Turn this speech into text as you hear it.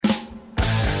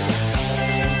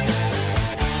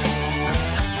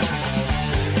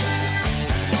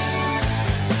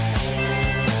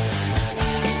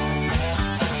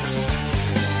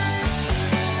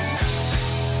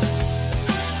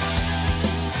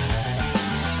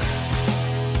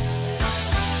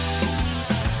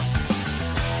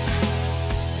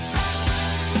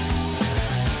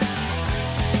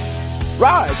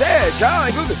Rise and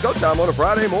shine. It's go time on a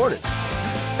Friday morning.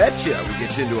 Betcha we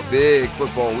get you into a big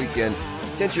football weekend.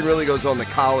 Tension really goes on the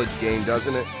college game,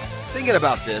 doesn't it? Thinking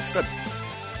about this,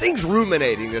 things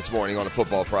ruminating this morning on a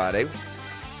football Friday.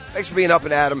 Thanks for being up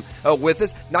and Adam with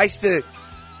us. Nice to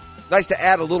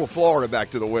add a little Florida back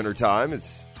to the winter time.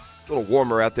 It's a little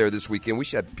warmer out there this weekend. We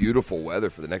should have beautiful weather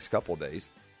for the next couple of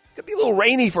days. Could be a little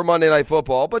rainy for Monday Night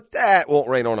Football, but that won't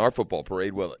rain on our football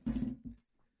parade, will it?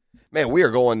 Man, we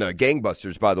are going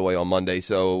gangbusters, by the way, on Monday,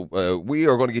 so we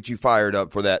are going to get you fired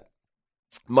up for that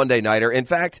Monday Nighter. In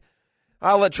fact,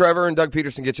 I'll let Trevor and Doug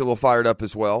Peterson get you a little fired up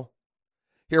as well.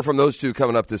 Hear from those two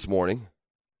coming up this morning.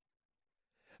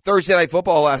 Thursday Night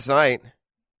Football last night.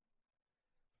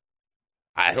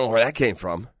 I don't know where that came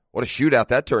from. What a shootout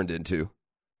that turned into.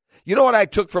 You know what I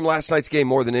took from last night's game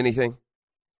more than anything?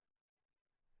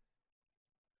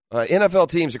 NFL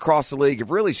teams across the league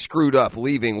have really screwed up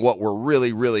leaving what were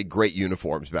really, really great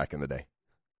uniforms back in the day.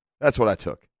 That's what I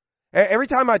took. Every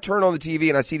time I turn on the TV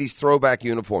and I see these throwback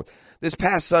uniforms, this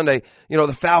past Sunday,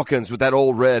 the Falcons with that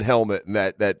old red helmet and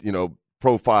that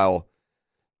profile,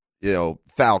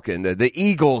 Falcon, the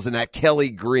Eagles and that Kelly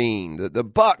green, the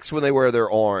Bucks when they wear their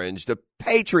orange, the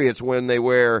Patriots when they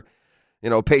wear,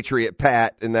 Patriot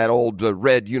Pat in that old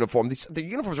red uniform. The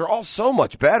uniforms are all so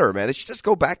much better, man. They should just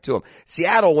go back to them.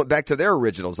 Seattle went back to their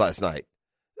originals last night.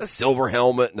 The silver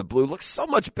helmet and the blue looks so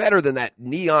much better than that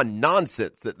neon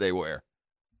nonsense that they wear.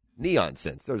 Neon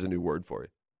sense. There's a new word for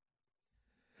it.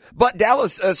 But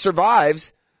Dallas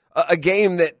survives a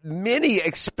game that many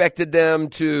expected them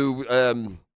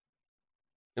to,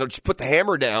 just put the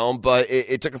hammer down, but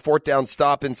it took a fourth down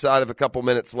stop inside of a couple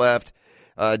minutes left.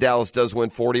 Dallas does win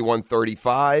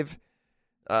 41-35.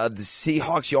 The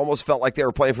Seahawks, you almost felt like they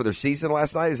were playing for their season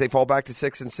last night as they fall back to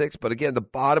 6-6. But again, the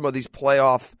bottom of these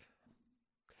playoff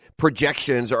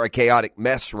projections are a chaotic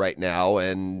mess right now.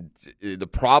 And the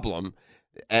problem,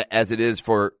 as it is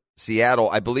for Seattle,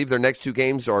 I believe their next two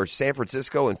games are San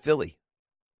Francisco and Philly.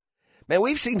 Man,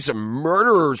 we've seen some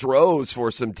murderers' rows for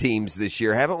some teams this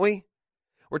year, haven't we?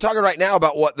 We're talking right now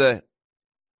about what the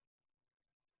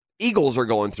Eagles are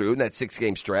going through in that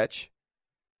 6-game stretch.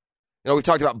 We've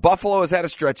talked about Buffalo has had a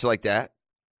stretch like that.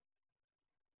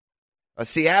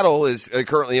 Seattle is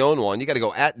currently on one. You got to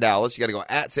go at Dallas. You got to go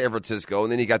at San Francisco.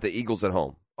 And then you got the Eagles at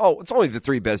home. Oh, it's only the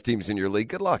three best teams in your league.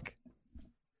 Good luck.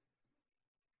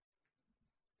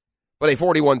 But a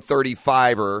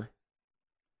 41-35er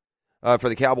for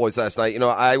the Cowboys last night.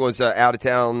 I was out of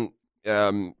town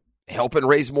helping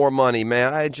raise more money,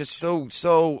 man. I just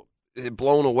so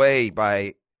blown away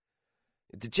by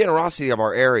the generosity of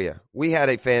our area. We had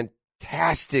a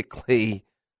fantastically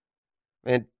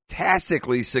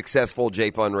successful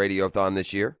J-Fun Radiothon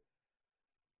this year.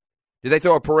 Did they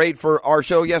throw a parade for our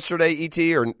show yesterday,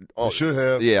 E.T.? Or they should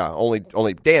have. Yeah,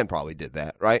 only Dan probably did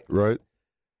that, right? Right.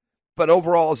 But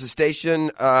overall, as a station,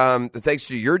 thanks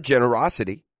to your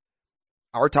generosity,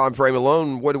 our time frame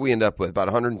alone, what did we end up with? About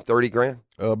 $130,000?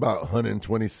 About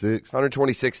 126.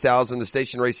 126,000. The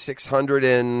station raised 200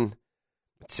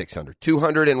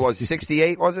 and was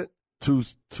 68, was it?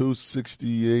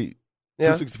 268. Yeah.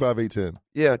 265, 810.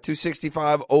 Yeah,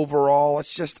 265 overall.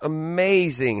 It's just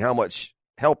amazing how much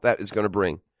help that is going to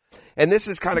bring. And this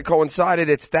has kind of coincided.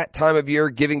 It's that time of year.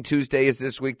 Giving Tuesday is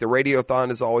this week. The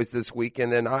Radiothon is always this week.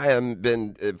 And then I have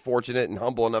been fortunate and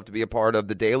humble enough to be a part of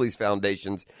the Dailies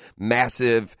Foundation's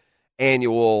massive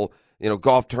annual,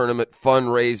 golf tournament,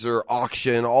 fundraiser,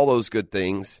 auction, all those good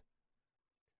things.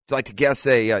 I'd like to guess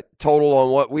a total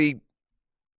on what we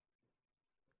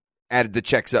added the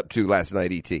checks up to last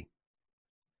night, E.T.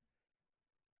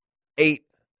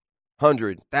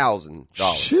 $800,000.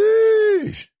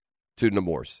 Sheesh. To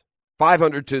Nemours.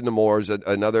 500 to Nemours,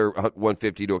 another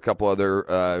 150 to a couple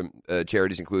other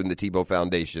charities, including the Tebow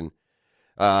Foundation.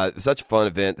 Such a fun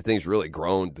event. The thing's really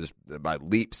grown by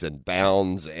leaps and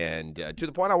bounds, and to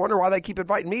the point I wonder why they keep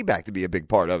inviting me back to be a big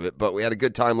part of it. But we had a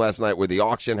good time last night with the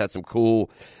auction, had some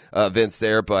cool events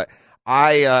there. But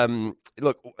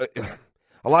look,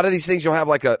 a lot of these things you'll have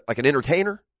like an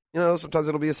entertainer. Sometimes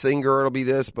it'll be a singer, it'll be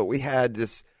this. But we had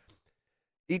this.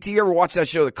 E.T., you ever watch that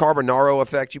show, The Carbonaro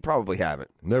Effect? You probably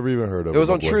haven't. Never even heard of it. It was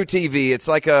on True TV. It's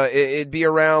like it'd be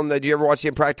around. Do you ever watch The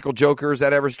Impractical Jokers?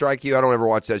 That ever strike you? I don't ever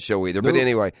watch that show either. Nope. But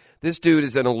anyway, this dude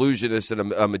is an illusionist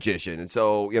and a magician. And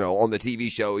so, on the TV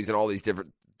show, he's in all these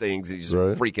different things. He's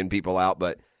just freaking people out.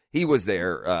 But he was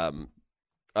there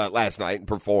last night and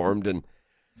performed. And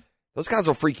those guys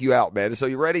will freak you out, man. So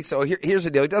you ready? So here's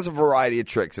the deal. He does a variety of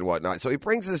tricks and whatnot. So he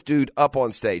brings this dude up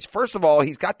on stage. First of all,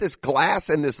 he's got this glass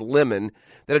and this lemon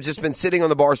that have just been sitting on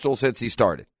the bar stool since he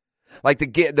started. Like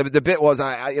the bit was,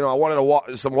 I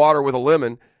wanted some water with a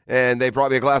lemon, and they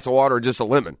brought me a glass of water and just a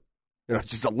lemon.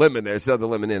 Just a lemon there, instead of the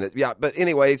lemon in it. Yeah, but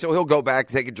anyway, so he'll go back,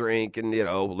 take a drink, and,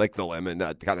 lick the lemon,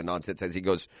 that kind of nonsense as he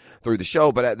goes through the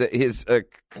show. But his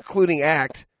concluding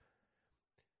act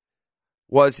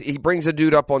was he brings a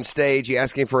dude up on stage. He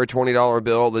asks him for a $20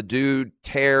 bill. The dude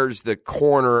tears the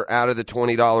corner out of the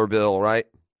 $20 bill, right?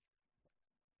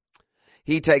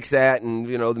 He takes that, and,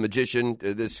 the magician,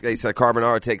 this case,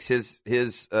 Carbonaro, takes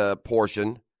his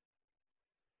portion.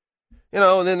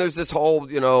 And then there's this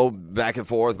whole, back and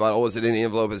forth about, is it in the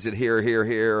envelope? Is it here, here,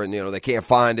 here? And, they can't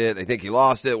find it. They think he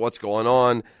lost it. What's going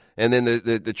on? And then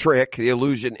the trick, the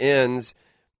illusion ends.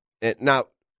 And now,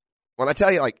 when I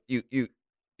tell you, like, you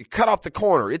cut off the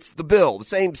corner, it's the bill, the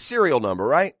same serial number,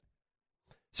 right?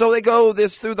 So they go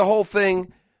through the whole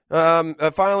thing.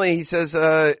 Finally, he says,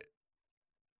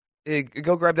 hey,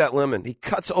 go grab that lemon. He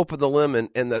cuts open the lemon,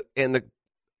 and the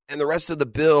rest of the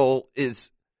bill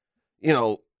is,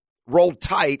 rolled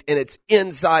tight, and it's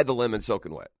inside the lemon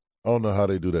soaking wet. I don't know how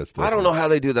they do that stuff. I don't know how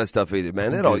they do that stuff either,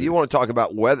 man. You want to talk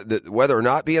about whether or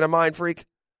not being a mind freak?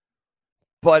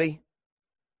 Buddy,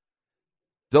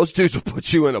 those dudes will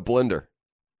put you in a blender.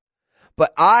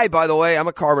 But by the way, I'm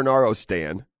a Carbonaro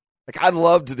stan. Like, I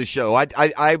loved the show. The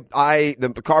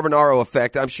Carbonaro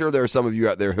effect, I'm sure there are some of you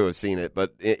out there who have seen it.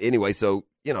 But anyway, so,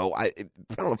 I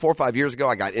don't know, 4 or 5 years ago,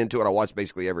 I got into it. I watched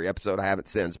basically every episode. I haven't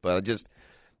since, but I just,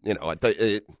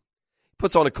 it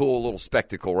puts on a cool little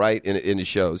spectacle, right, in his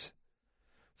shows.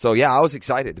 So, yeah, I was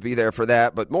excited to be there for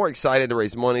that, but more excited to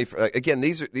raise money. Again,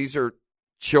 these are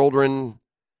children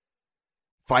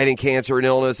fighting cancer and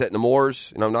illness at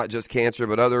Nemours. Not just cancer,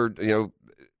 but other,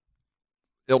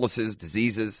 illnesses,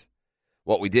 diseases.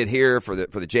 What we did here for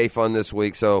the J Fund this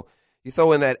week. So you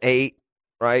throw in that 8,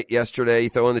 right, yesterday. You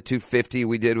throw in the 250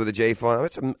 we did with the J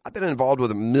Fund. I've been involved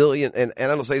with 1 million, and I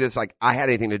don't say this like I had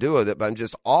anything to do with it, but I'm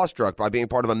just awestruck by being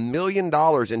part of $1 million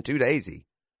in 2 days.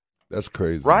 That's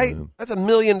crazy, right? Man. That's $1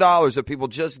 million of people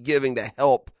just giving to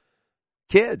help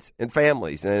kids and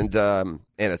families, and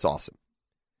it's awesome.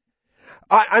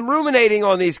 I'm ruminating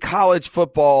on these college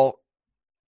football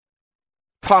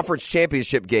conference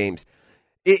championship games.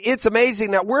 It's amazing.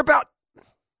 Now, we're about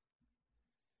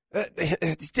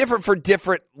it's different for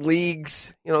different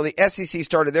leagues. The SEC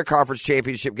started their conference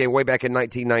championship game way back in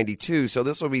 1992, so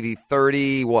this will be the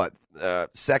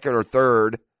second or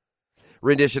third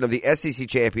rendition of the SEC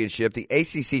championship. The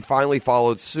ACC finally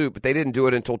followed suit, but they didn't do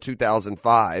it until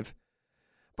 2005.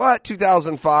 But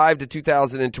 2005 to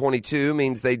 2022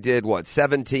 means they did,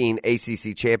 17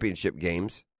 ACC championship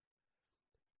games.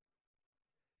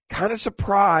 Kind of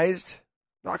surprised,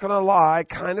 not going to lie,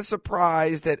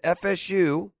 that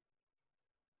FSU,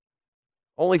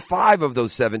 only 5 of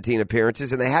those 17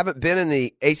 appearances, and they haven't been in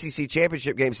the ACC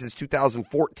championship game since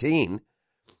 2014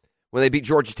 when they beat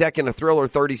Georgia Tech in a thriller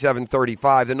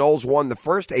 37-35. The Noles won the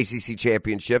first ACC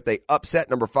championship. They upset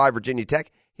number 5 Virginia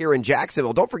Tech here in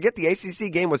Jacksonville. Don't forget the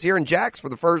ACC game was here in Jax for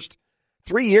the first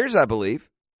 3 years, I believe.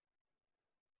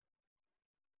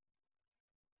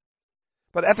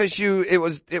 But FSU, it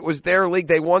was their league.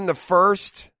 They won the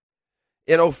first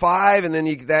in 2005, and then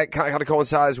that kind of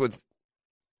coincides with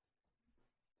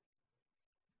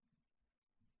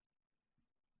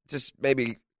just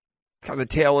maybe kind of the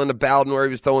tail end of Bowden where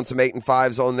he was throwing some 8 and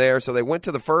 5s on there. So they went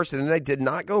to the first, and then they did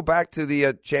not go back to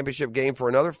the championship game for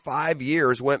another 5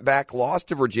 years, went back, lost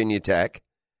to Virginia Tech.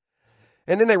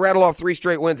 And then they rattled off 3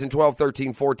 straight wins in 12,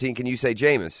 13, 14. Can you say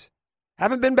Jameis?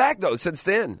 Haven't been back, though, since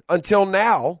then, until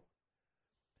now,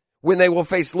 when they will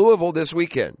face Louisville this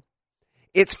weekend.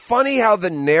 It's funny how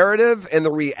the narrative and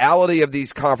the reality of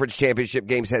these conference championship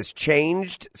games has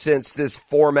changed since this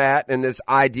format and this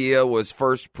idea was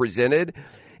first presented.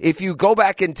 If you go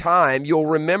back in time, you'll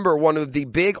remember one of the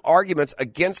big arguments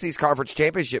against these conference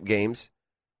championship games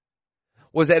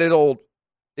was that it'll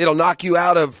knock you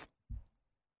out of,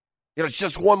 it's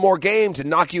just one more game to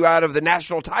knock you out of the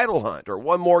national title hunt, or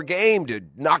one more game to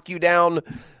knock you down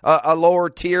a lower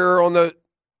tier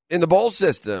in the bowl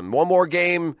system. One more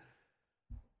game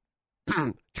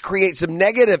to create some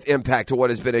negative impact to what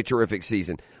has been a terrific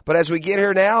season. But as we get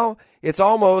here now, it's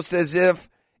almost as if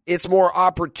it's more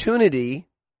opportunity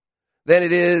than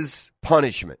it is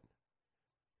punishment.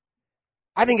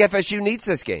 I think FSU needs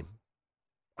this game.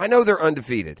 I know they're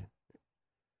undefeated.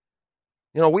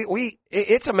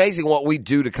 It's amazing what we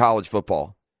do to college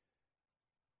football.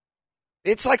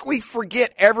 It's like we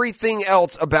forget everything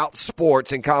else about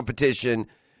sports and competition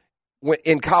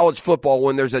in college football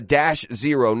when there's a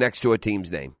 -0 next to a team's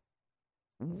name.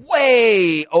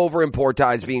 Way over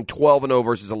importantized being 12-0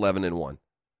 versus 11-1.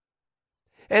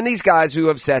 And these guys who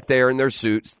have sat there in their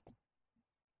suits,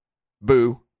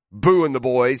 booing the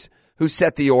boys, who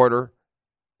set the order,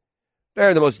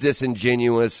 They're the most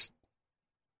disingenuous.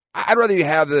 I'd rather you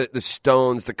have the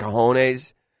stones, the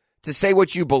cojones, to say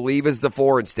what you believe is the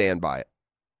 4 and stand by it.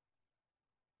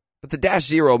 But the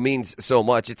 -0 means so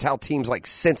much. It's how teams like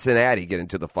Cincinnati get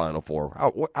into the Final Four.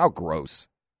 How gross.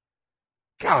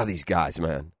 God, these guys,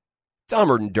 man.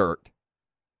 Dumber than dirt.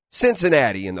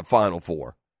 Cincinnati in the Final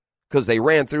Four because they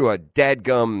ran through a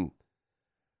dadgum,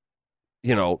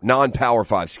 non-Power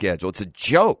 5 schedule. It's a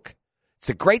joke. It's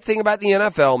the great thing about the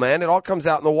NFL, man. It all comes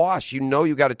out in the wash.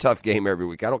 You got a tough game every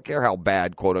week. I don't care how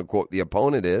bad, quote-unquote, the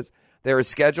opponent is. There is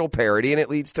schedule parity, and it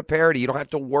leads to parity. You don't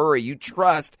have to worry. You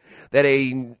trust that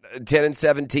a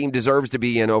 10-7 team deserves to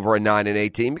be in over a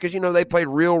 9-8 team because, they played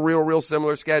real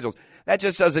similar schedules. That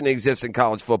just doesn't exist in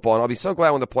college football, and I'll be so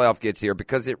glad when the playoff gets here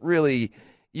because it really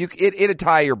it'd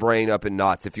tie your brain up in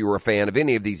knots if you were a fan of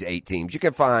any of these 8 teams. You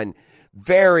can find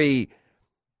very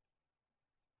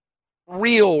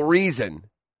real reason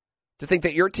to think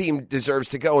that your team deserves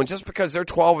to go, and just because they're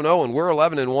 12-0 and we're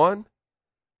 11-1,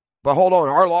 but hold on,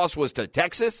 our loss was to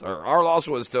Texas, or our loss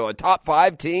was to a top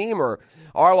 5 team, or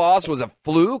our loss was a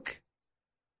fluke.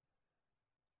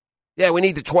 Yeah, we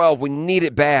need the 12. We need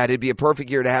it bad. It'd be a perfect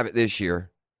year to have it this year.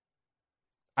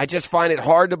 I just find it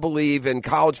hard to believe in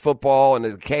college football and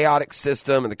the chaotic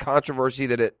system and the controversy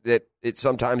that it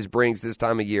sometimes brings this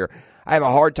time of year. I have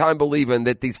a hard time believing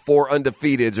that these 4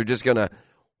 undefeateds are just going to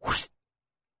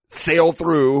sail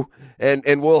through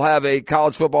and we'll have a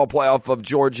college football playoff of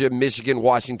Georgia, Michigan,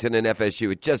 Washington, and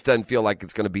FSU. It just doesn't feel like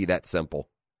it's going to be that simple.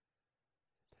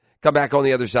 Come back on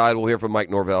the other side. We'll hear from Mike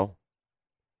Norvell.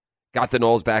 Got the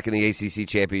Noles back in the ACC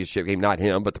championship game. Not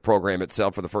him, but the program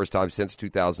itself for the first time since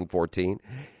 2014.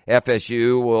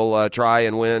 FSU will try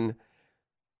and win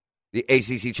the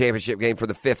ACC championship game for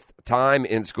the 5th time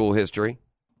in school history.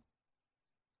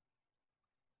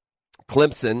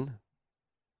 Clemson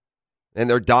and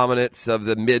their dominance of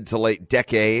the mid to late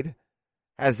decade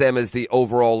has them as the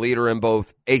overall leader in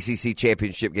both ACC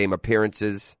championship game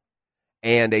appearances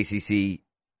and ACC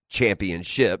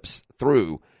championships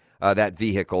through that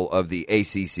vehicle of the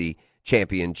ACC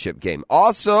championship game.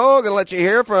 Also, going to let you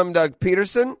hear from Doug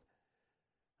Peterson.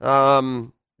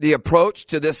 The approach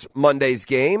to this Monday's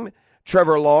game.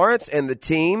 Trevor Lawrence and the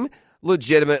team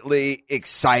legitimately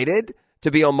excited to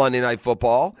be on Monday Night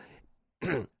Football.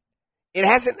 It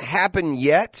hasn't happened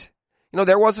yet.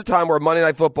 There was a time where Monday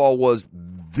Night Football was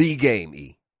the game,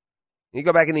 E. You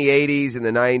go back in the 80s and the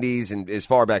 90s and as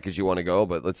far back as you want to go,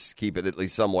 but let's keep it at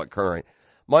least somewhat current.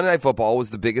 Monday Night Football was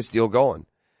the biggest deal going.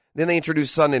 Then they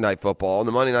introduced Sunday Night Football, and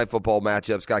the Monday Night Football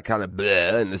matchups got kind of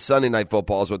bleh, and the Sunday Night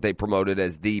Football is what they promoted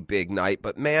as the big night.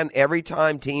 But, man, every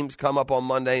time teams come up on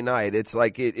Monday night, it's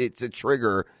like it's a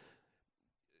trigger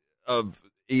of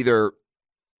either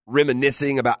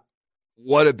reminiscing about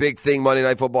what a big thing Monday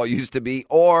Night Football used to be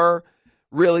or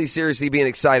really seriously being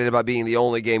excited about being the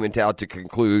only game in town to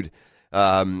conclude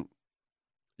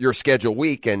your schedule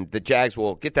week, and the Jags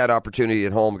will get that opportunity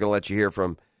at home. I'm going to let you hear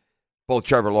from both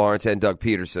Trevor Lawrence and Doug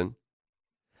Peterson.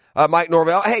 Mike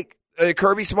Norvell, hey,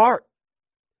 Kirby Smart,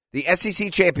 the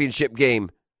SEC championship game,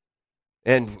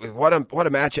 and what a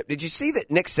matchup. Did you see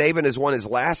that Nick Saban has won his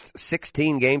last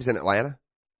 16 games in Atlanta?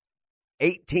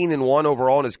 18-1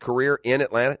 overall in his career in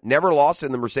Atlanta. Never lost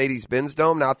in the Mercedes-Benz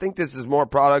Dome. Now, I think this is more a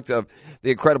product of the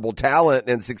incredible talent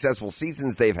and successful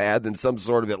seasons they've had than some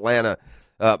sort of Atlanta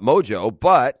mojo,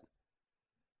 but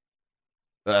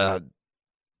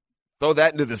throw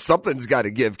that into the something's got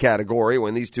to give category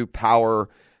when these two power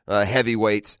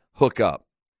heavyweights hook up.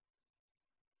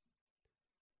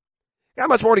 Got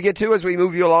much more to get to as we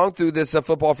move you along through this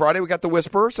Football Friday. We got the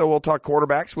Whisperer, so we'll talk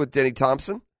quarterbacks with Denny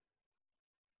Thompson.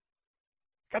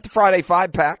 Got the Friday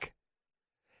 5-pack.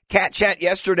 Cat chat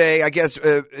yesterday, I guess,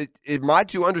 am I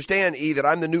to understand, E, that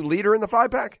I'm the new leader in the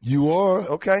 5-pack? You are.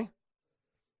 Okay.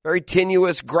 Very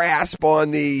tenuous grasp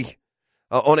on the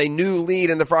on a new lead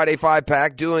in the Friday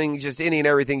 5-pack, doing just any and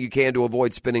everything you can to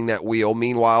avoid spinning that wheel.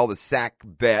 Meanwhile, the sack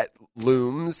bet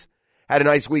looms. Had a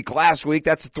nice week last week.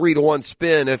 That's a 3-1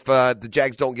 spin if the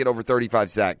Jags don't get over 35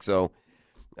 sacks. So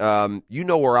you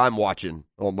know where I'm watching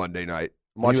on Monday night.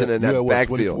 I'm watching in that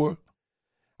backfield. 24?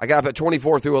 I got up at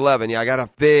 24 through 11. Yeah,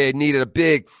 I needed a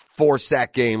big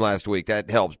 4-sack game last week. That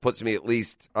helps. Puts me at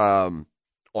least on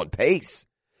pace.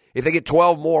 If they get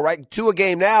 12 more, right, 2 a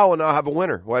game now, and I'll have a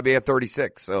winner. Well, I'll be at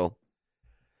 36. So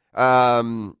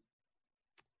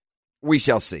we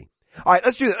shall see. All right,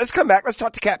 let's do that. Let's come back. Let's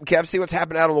talk to Captain Kev, see what's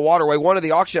happening out on the waterway. One of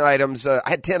the auction items, I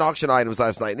had 10 auction items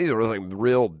last night. These are really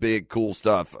real big, cool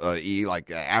stuff,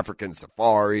 like African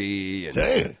safari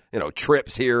and,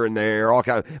 trips here and there, all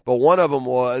kind of. But one of them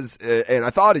was, and I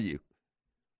thought of you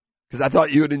because I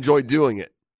thought you would enjoy doing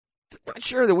it. not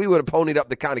sure that we would have ponied up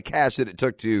the kind of cash that it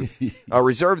took to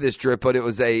reserve this trip, but it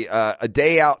was a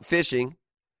day out fishing,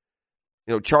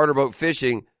 charter boat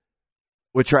fishing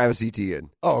with Travis Etienne.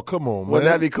 Oh, come on, man.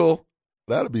 Wouldn't that be cool?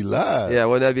 That'd be live. Yeah,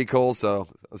 wouldn't that be cool? So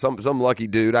some lucky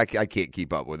dude, I can't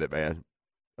keep up with it, man.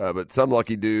 But some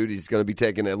lucky dude, he's going to be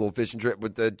taking a little fishing trip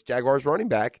with the Jaguars running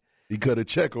back. He cut a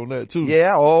check on that, too.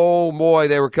 Yeah, oh, boy,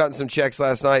 they were cutting some checks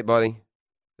last night, buddy.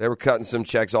 They were cutting some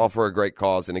checks, all for a great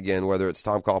cause. And, again, whether it's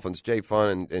Tom Coughlin's J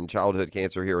Fund and childhood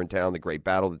cancer here in town, the great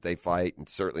battle that they fight, and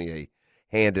certainly a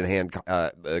hand-in-hand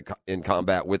in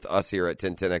combat with us here at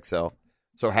 1010XL.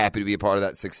 So happy to be a part of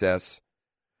that success.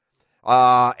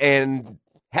 And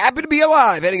happy to be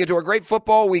alive, heading into a great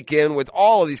football weekend with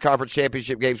all of these conference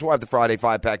championship games. We'll have the Friday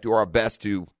 5-pack, do our best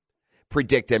to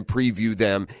predict and preview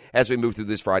them as we move through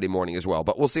this Friday morning as well.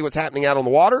 But we'll see what's happening out on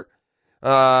the water.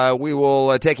 We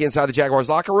will take you inside the Jaguars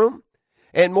locker room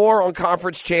and more on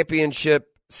conference championship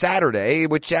Saturday,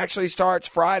 which actually starts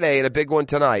Friday and a big one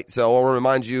tonight. So I'll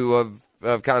remind you of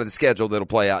kind of the schedule that'll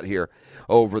play out here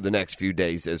over the next few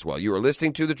days as well. You are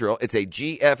listening to The Drill. It's a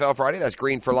GFL Friday. That's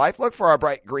green for life. Look for our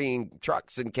bright green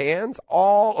trucks and cans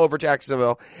all over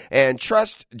Jacksonville. And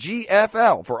trust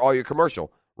GFL for all your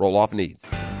commercial roll-off needs.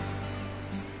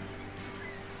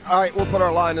 All right, we'll put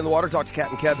our line in the water. Talk to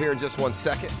Captain Kev here in just 1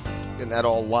 second. Getting that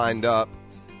all lined up.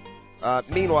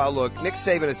 Meanwhile, look, Nick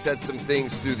Saban has said some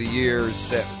things through the years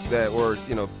that were,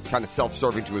 kind of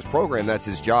self-serving to his program. That's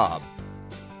his job.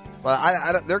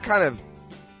 But they're kind of...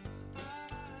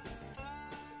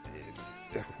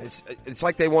 It's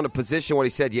like they want to position what he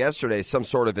said yesterday as some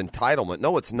sort of entitlement.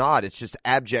 No, it's not. It's just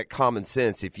abject common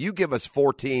sense. If you give us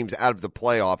 4 teams out of the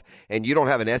playoff and you don't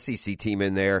have an SEC team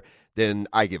in there, then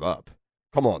I give up.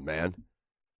 Come on, man.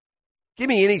 Give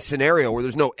me any scenario where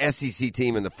there's no SEC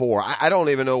team in the 4. I don't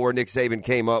even know where Nick Saban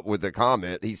came up with the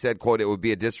comment. He said, quote, it would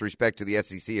be a disrespect to the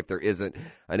SEC if there isn't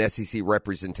an SEC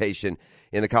representation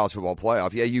in the college football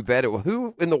playoff. Yeah, you bet it. Well,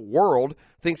 who in the world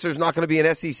thinks there's not going to be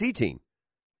an SEC team?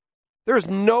 There's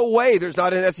no way there's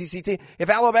not an SEC team. If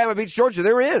Alabama beats Georgia,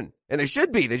 they're in. And they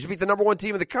should be. They should beat the number 1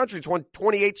 team in the country. It's won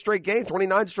 28 straight games,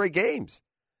 29 straight games.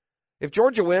 If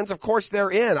Georgia wins, of course they're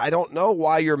in. I don't know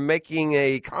why you're making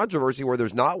a controversy where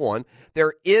there's not one.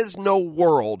 There is no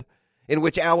world in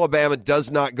which Alabama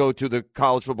does not go to the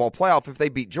college football playoff if they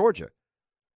beat Georgia.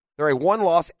 They're a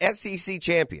 1-loss SEC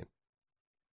champion.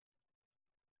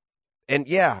 And,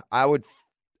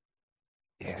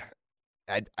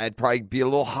 I'd probably be a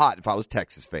little hot if I was a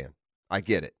Texas fan. I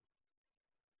get it.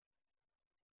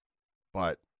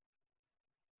 But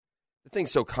the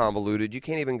thing's so convoluted, you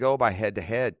can't even go by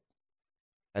head-to-head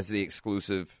as the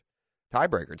exclusive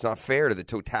tiebreaker. It's not fair to the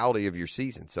totality of your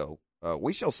season. So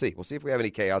we shall see. We'll see if we have any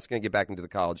chaos. Going to get back into the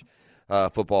college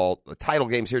football title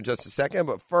games here in just a second.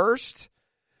 But first,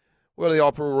 we'll go to the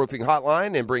All-Pro Roofing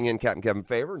Hotline and bring in Captain Kevin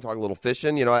Favor and talk a little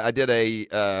fishing. I did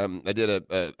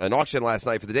an auction last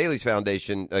night for the Dailies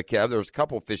Foundation, Kev. There was a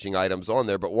couple of fishing items on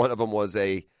there, but one of them was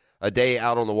a day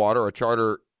out on the water, a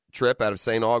charter trip out of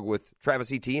St. Aug with Travis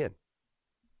Etienne.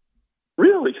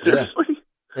 Really? Seriously?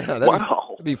 Yeah,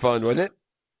 that'd be fun, wouldn't it?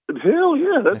 Hell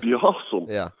yeah, that'd be awesome.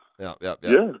 Yeah.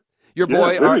 Your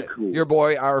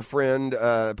boy, our friend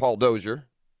Paul Dozier,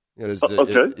 is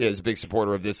a big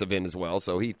supporter of this event as well.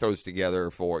 So he throws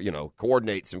together for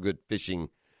coordinate some good fishing,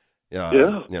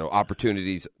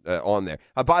 opportunities on there.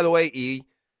 By the way,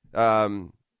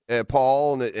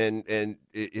 Paul and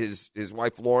his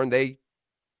wife Lauren, they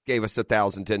gave us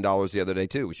 $1,010 the other day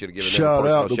too. We should have given them a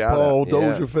personal shout out. Shout out to Paul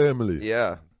Dozier family.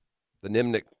 Yeah. The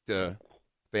Nimnick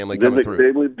family coming through.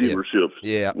 Nimnick family dealerships.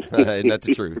 Yeah, isn't that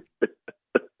the truth?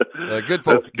 Good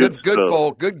folk, good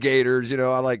folk, good Gators.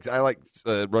 I like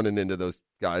running into those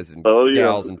guys and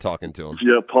gals and talking to them.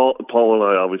 Yeah, Paul and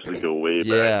I obviously go way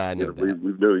back. Yeah, I know that.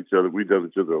 We've known each other. We've known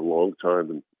each other a long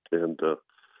time, and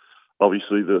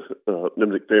obviously the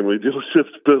Nimnick family dealership's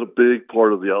been a big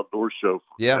part of the outdoor show.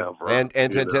 Yeah, and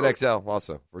 1010XL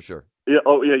also for sure. Yeah.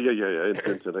 Oh yeah. And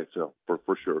 1010XL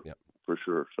for sure. Yeah. For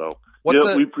sure. So,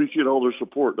 we appreciate all their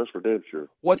support. That's for damn sure.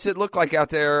 What's it look like out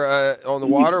there on the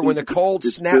water when the cold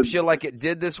snaps you like it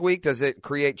did this week? Does it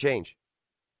create change?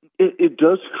 It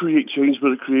does create change,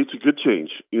 but it creates a good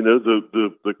change.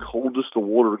 The coldest the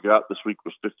water got this week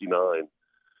was 59,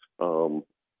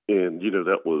 and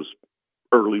that was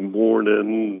early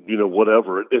morning.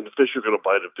 Whatever, and the fish are going to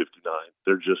bite at 59.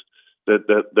 They're just that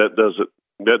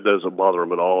doesn't bother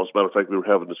them at all. As a matter of fact, we were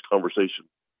having this conversation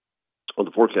on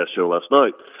the forecast show last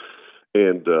night,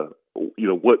 and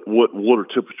what water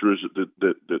temperature is it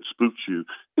that spooks you?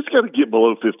 It's got to get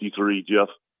below 53, Jeff.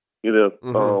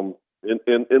 Mm-hmm.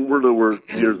 And we're nowhere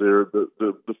near there.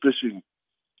 The fishing,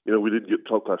 we didn't get to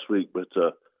talk last week, but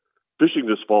fishing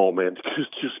this fall, man,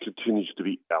 just continues to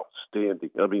be outstanding.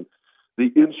 I mean,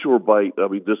 the inshore bite. I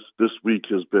mean, this week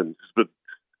has been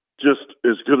just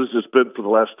as good as it's been for the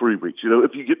last 3 weeks. You know,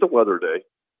 if you get the weather day,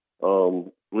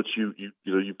 which you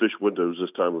fish windows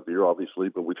this time of year, obviously,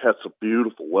 but we've had some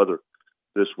beautiful weather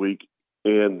this week,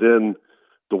 and then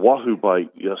the wahoo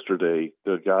bite yesterday.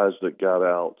 The guys that got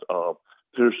out,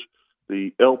 there's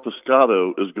the El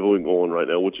Pescado is going on right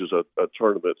now, which is a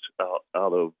tournament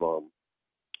out of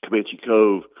Comanche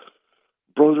Cove.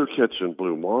 Bro, they're catching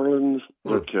blue marlins,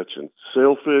 they're catching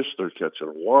sailfish, they're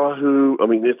catching wahoo. I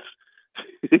mean,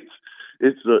 it's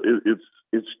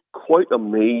quite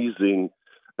amazing.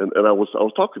 And I was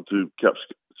talking to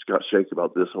Captain Scott Shank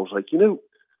about this. I was like,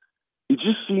 it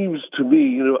just seems to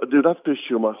me, dude, I've fished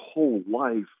here my whole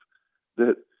life,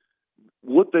 that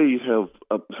what they have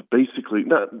basically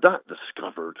not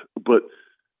discovered, but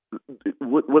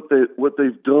what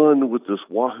they've done with this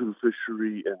wahoo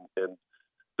fishery, and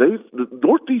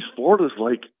Northeast Florida is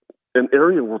like an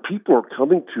area where people are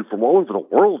coming to from all over the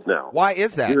world now. Why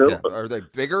is that? Are they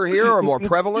bigger here or more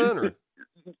prevalent? Or?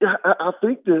 I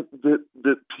think that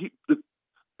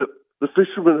the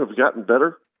fishermen have gotten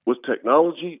better with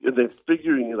technology, and they're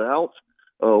figuring it out.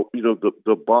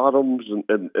 The bottoms and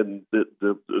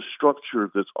the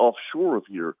structure that's offshore of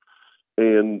here,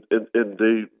 and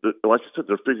they, like I said,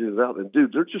 they're figuring it out. And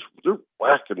dude, they're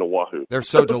whacking the wahoo. They're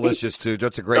so delicious too.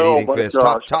 That's a great eating fish.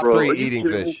 Gosh, top bro. 3 eating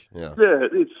fish. Yeah,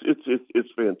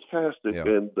 it's fantastic. Yeah.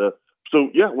 And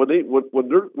so yeah, when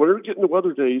they're getting the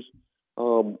weather days,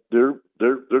 they're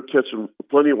catching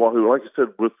plenty of wahoo. Like I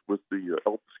said, with the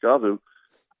El Pescado,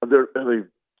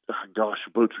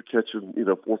 boats are catching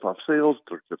 4 or 5 sails.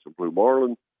 They're catching blue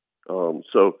marlin.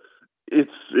 So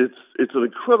it's an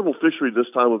incredible fishery this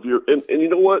time of year. And you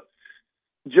know what,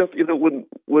 Jeff? When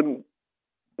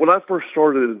I first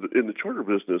started in the charter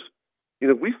business,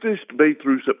 we fished May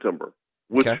through September,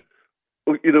 which okay.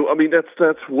 I mean that's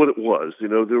what it was.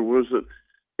 There was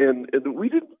and we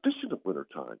didn't fish in the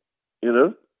wintertime.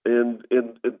 And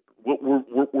what we're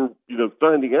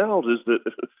finding out is that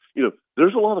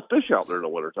there's a lot of fish out there in the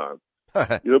wintertime.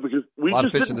 Because we a lot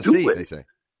just of fish in the didn't sea, do it. they say.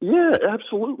 Yeah,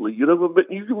 absolutely. But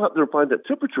you go out there and find that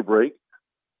temperature break.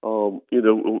 5-6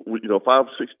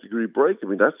 degree break. I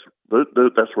mean, that's where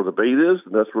the bait is,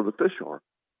 and that's where the fish are.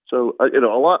 So a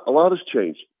lot has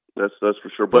changed. That's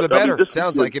for sure. For the better.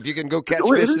 Sounds like if you can go catch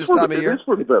fish this time of year. It is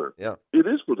for the better. Yeah, it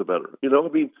is for the better. I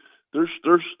mean, there's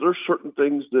certain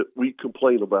things that we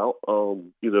complain about.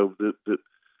 That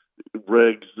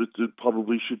regs that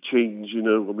probably should change.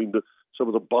 I mean, some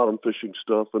of the bottom fishing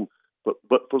stuff, but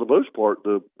for the most part,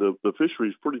 the fishery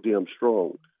is pretty damn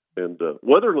strong. And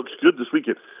weather looks good this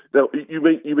weekend. Now you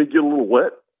may get a little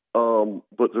wet,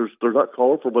 but they're not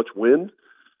calling for much wind.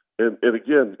 And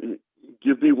again,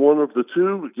 give me one of the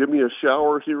two. Give me a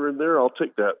shower here and there. I'll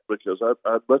take that because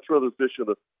I'd much rather fish in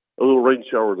a little rain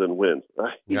shower than wind.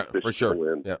 Yeah, for sure.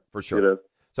 Wind, yeah, for sure.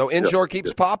 So inshore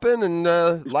keeps popping, and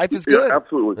life is good. Yeah,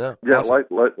 absolutely. Yeah, awesome.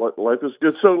 Life is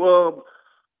good. So,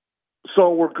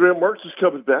 where Graham Mertz is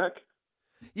coming back.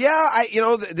 Yeah,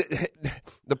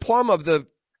 the plum of the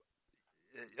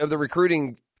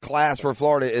recruiting class for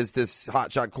Florida is this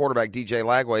hotshot quarterback DJ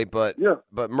Lagway, but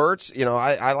Mertz,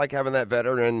 I like having that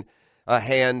veteran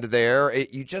hand there.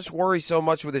 You just worry so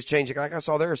much with his changing. Like I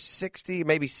saw, there are 60,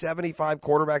 maybe 75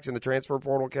 quarterbacks in the transfer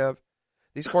portal, Kev.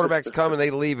 These quarterbacks come and they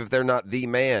leave if they're not the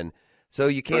man. So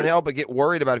you can't help but get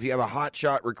worried about if you have a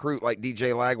hotshot recruit like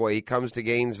DJ Lagway. He comes to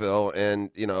Gainesville, and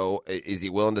is he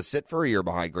willing to sit for a year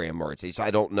behind Graham Mertz?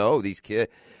 I don't know. These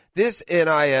kids, this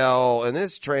NIL and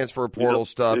this transfer portal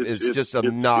stuff is just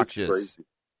obnoxious.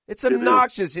 It's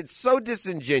obnoxious. It's so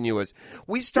disingenuous.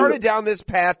 We started down this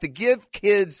path to give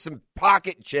kids some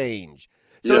pocket change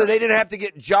so that they didn't have to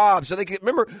get jobs, so they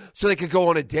could go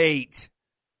on a date.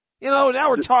 Now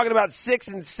we're talking about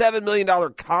 $6 and $7 million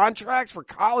contracts for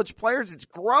college players. It's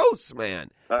gross,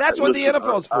 man. That's what the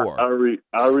NFL's for. I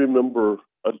remember,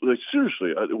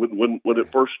 seriously, when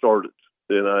it first started,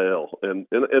 NIL, and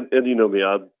you know me,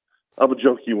 I'm a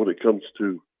junkie when it comes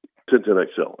to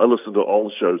 1010XL. I listen to all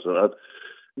the shows,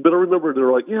 but I remember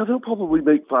they're like, they'll probably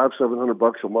make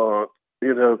 $500-700 a month,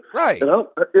 Right. And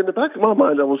in the back of my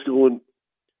mind, I was going,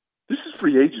 this is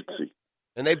free agency.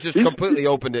 And they've just completely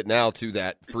opened it now to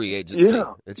that free agency.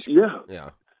 Yeah. But the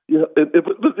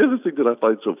other thing that I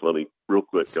find so funny, real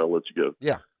quick, I'll let you go.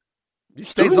 Yeah. You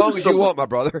stay as long as you want, my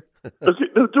brother. Okay,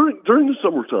 now, during the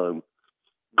summertime,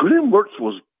 Graham Mertz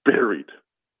was buried.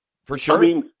 For sure. I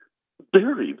mean,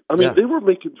 buried. I mean, they were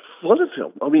making fun of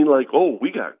him. I mean, like,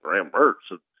 we got Graham Mertz.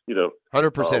 And,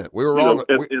 100%. We were wrong.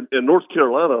 In North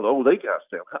Carolina, they got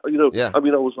Sam. I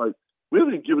mean, I was like, we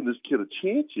haven't even given this kid a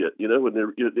chance yet, you know,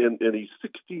 and he's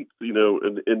 16th, you know,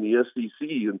 in the SEC,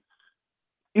 and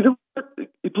you know,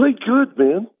 he played good,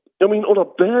 man. I mean, on a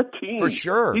bad team, for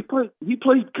sure, he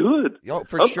played good. Yo,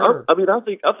 for sure. I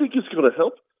think it's going to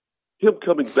help him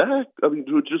coming back. I mean,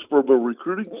 just from a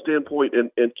recruiting standpoint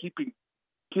and keeping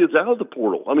kids out of the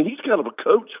portal. I mean, he's kind of a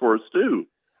coach for us too.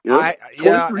 You know,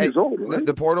 23 years old, right?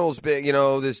 The portal's big. You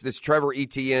know, this Trevor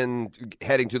Etienne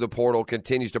heading to the portal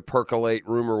continues to percolate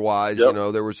rumor-wise. Yep. You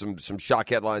know, there were some shock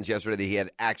headlines yesterday that he had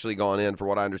actually gone in. For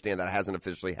what I understand, that hasn't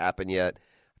officially happened yet.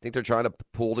 I think they're trying to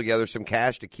pull together some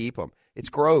cash to keep him. It's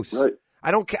gross. Right.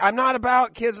 I'm not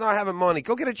about kids not having money.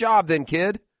 Go get a job then,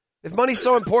 kid. If money's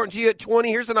so important to you at 20,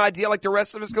 here's an idea like the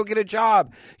rest of us. Go get a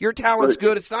job. Your talent's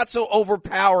good. It's not so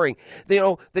overpowering. You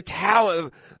know, the talent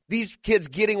of these kids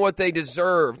getting what they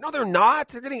deserve. No, they're not.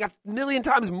 They're getting 1,000,000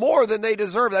 times more than they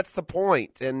deserve. That's the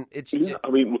point. And it's. Yeah, I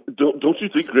mean, don't you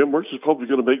think Graham Mertz is probably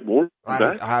going to make more?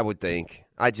 I would think.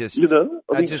 You know,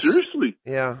 I mean, seriously.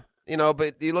 Yeah. You know,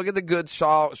 but you look at the good,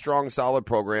 strong, solid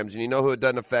programs, and you know who it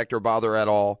doesn't affect or bother at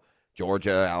all.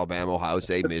 Georgia, Alabama, Ohio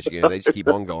State, Michigan. They just keep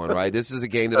on going, right? This is a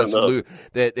game that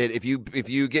if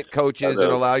you get coaches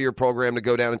and allow your program to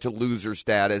go down into loser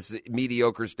status,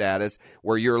 mediocre status,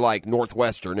 where you're like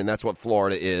Northwestern, and that's what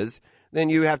Florida is, then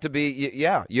you have to be,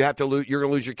 you have to lose. You're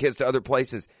going to lose your kids to other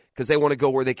places because they want to go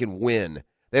where they can win.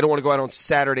 They don't want to go out on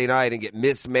Saturday night and get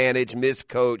mismanaged,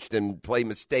 miscoached, and play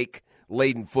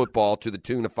mistake-laden football to the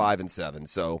tune of 5 and 7.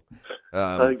 So.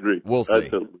 I agree. We'll see. I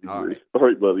totally agree. All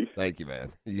right, buddy. Thank you, man.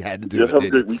 You had to do it,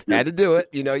 didn't you? Had to do it.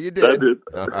 You know you did. I did.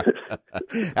 All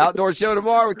right. Outdoor show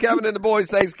tomorrow with Kevin and the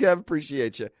boys. Thanks, Kevin.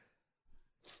 Appreciate you.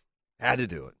 Had to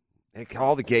do it. They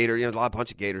call the Gator. You know, a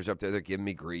bunch of Gators up there. They're giving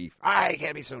me grief. I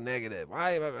can't be so negative.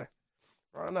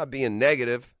 I'm not being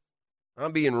negative.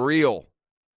 I'm being real.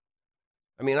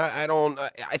 I mean, I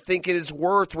think it is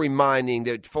worth reminding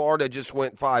that Florida just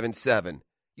went 5 and 7.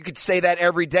 You could say that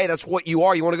every day. That's what you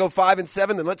are. You want to go 5 and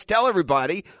 7? Then let's tell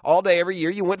everybody all day, every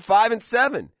year, you went 5 and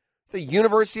 7. The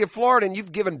University of Florida, and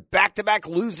you've given back-to-back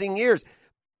losing years.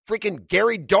 Freaking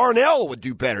Gary Darnell would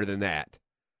do better than that.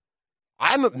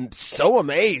 I'm so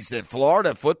amazed that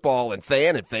Florida football and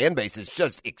fan base is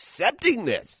just accepting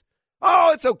this.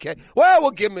 Oh, it's okay. Well,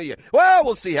 we'll give them a year. Well,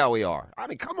 we'll see how we are. I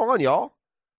mean, come on, y'all.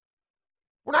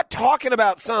 We're not talking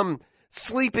about some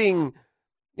sleeping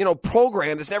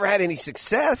program that's never had any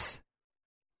success.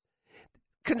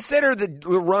 Consider the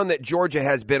run that Georgia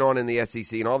has been on in the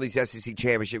SEC and all these SEC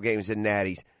championship games and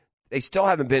natties. They still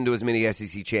haven't been to as many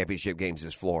SEC championship games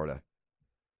as Florida.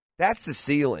 That's the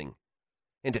ceiling.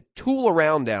 And to tool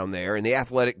around down there in the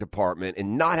athletic department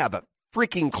and not have a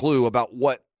freaking clue about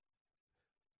what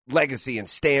legacy and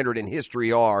standard and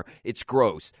history are, it's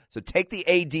gross. So take the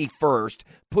AD first,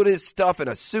 put his stuff in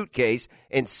a suitcase,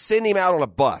 and send him out on a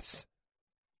bus.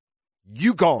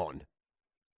 You gone.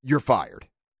 You're fired.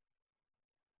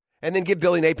 And then give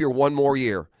Billy Napier one more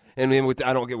year. And then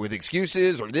I don't get with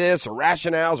excuses or this or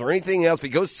rationales or anything else. If he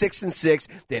goes 6 and 6,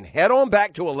 then head on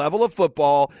back to a level of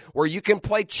football where you can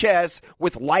play chess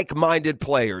with like-minded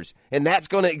players. And that's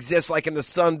going to exist like in the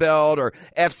Sun Belt or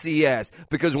FCS.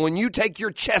 Because when you take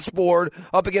your chessboard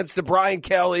up against the Brian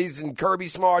Kellys and Kirby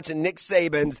Smarts and Nick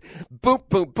Sabans, boom,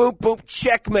 boom, boom, boom,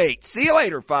 checkmate. See you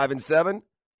later, 5 and 7.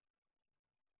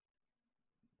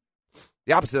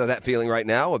 The opposite of that feeling right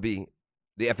now would be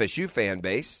the FSU fan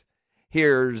base.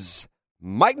 Here's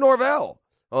Mike Norvell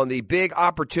on the big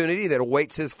opportunity that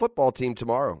awaits his football team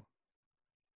tomorrow.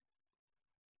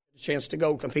 Chance to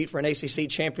go compete for an ACC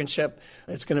championship.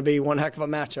 It's going to be one heck of a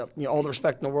matchup. You know, all the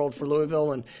respect in the world for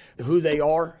Louisville and who they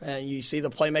are, and you see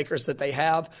the playmakers that they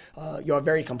have. You're a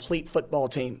very complete football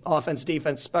team, offense,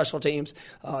 defense, special teams.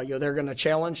 They're going to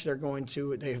challenge.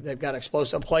 They've got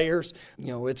explosive players.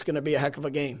 It's going to be a heck of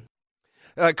a game.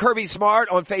 Kirby Smart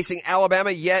on facing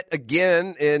Alabama yet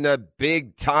again in a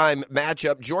big-time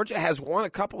matchup. Georgia has won a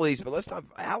couple of these, but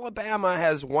Alabama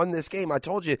has won this game. I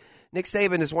told you, Nick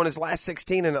Saban has won his last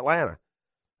 16 in Atlanta.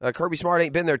 Kirby Smart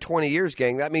ain't been there 20 years,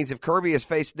 gang. That means if Kirby has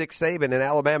faced Nick Saban in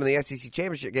Alabama in the SEC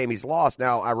championship game, he's lost.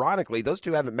 Now, ironically, those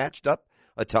two haven't matched up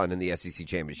a ton in the SEC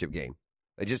championship game.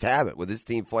 They just haven't, with this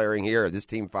team flaring here or this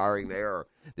team firing there or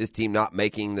this team not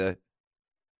making the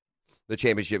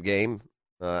championship game.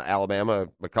 Alabama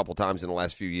a couple times in the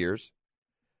last few years.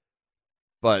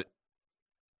 But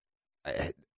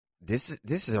this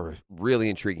is a really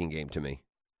intriguing game to me.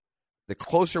 The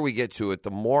closer we get to it, the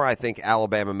more I think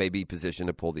Alabama may be positioned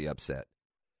to pull the upset.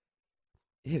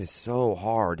 It is so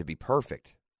hard to be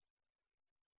perfect.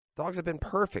 Dogs have been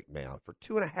perfect now for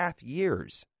 2.5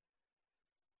 years.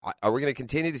 Are we going to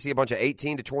continue to see a bunch of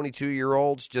 18 to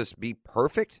 22-year-olds just be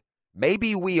perfect?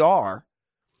 Maybe we are.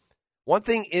 One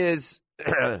thing is,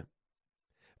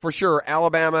 for sure,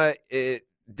 Alabama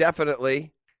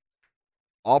definitely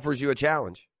offers you a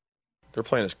challenge. They're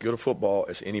playing as good a football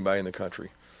as anybody in the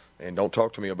country. And don't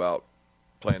talk to me about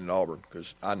playing at Auburn,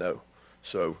 because I know.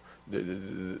 So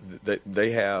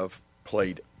they have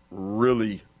played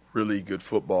really, really good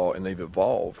football, and they've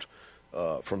evolved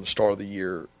from the start of the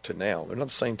year to now. They're not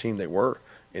the same team they were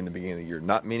in the beginning of the year.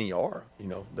 Not many are.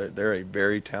 They're a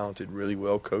very talented, really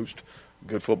well-coached,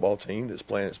 good football team that's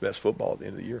playing its best football at the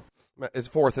end of the year. It's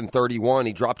 4th and 31.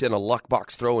 He dropped in a luck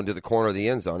box throw into the corner of the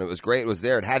end zone. It was great. It was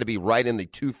there. It had to be right in the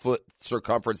 2-foot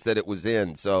circumference that it was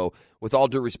in. So, with all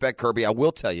due respect, Kirby, I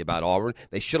will tell you about Auburn.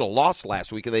 They should have lost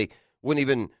last week, and they wouldn't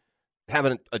even have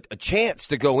a chance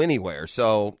to go anywhere.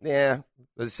 So, yeah,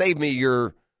 save me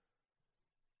your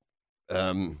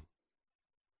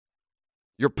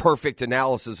perfect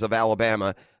analysis of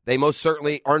Alabama. They most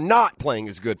certainly are not playing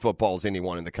as good football as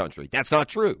anyone in the country. That's not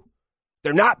true.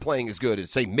 They're not playing as good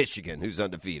as, say, Michigan, who's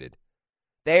undefeated.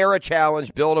 They are a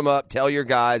challenge. Build them up. Tell your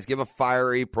guys. Give a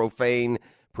fiery, profane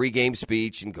pregame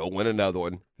speech and go win another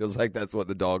one. Feels like that's what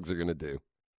the Dogs are going to do.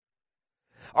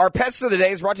 Our Pest of the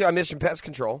Day is brought to you by Mission Pest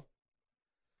Control.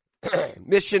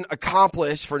 Mission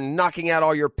accomplished for knocking out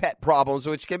all your pet problems,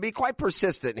 which can be quite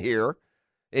persistent here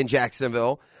in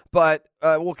Jacksonville. But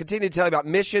we'll continue to tell you about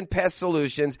Mission Pest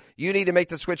Solutions. You need to make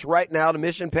the switch right now to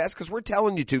Mission Pest because we're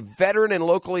telling you to. Veteran and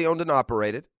locally owned and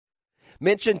operated.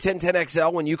 Mention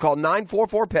 1010XL when you call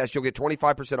 944-PEST. You'll get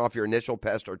 25% off your initial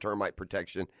pest or termite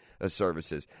protection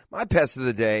services. My Pest of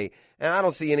the Day, and I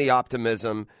don't see any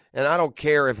optimism, and I don't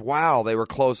care if, wow, they were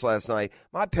close last night.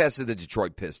 My Pest of the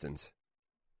Detroit Pistons,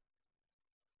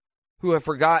 who have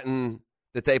forgotten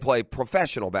that they play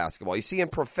professional basketball. You see, in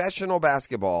professional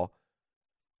basketball,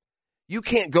 you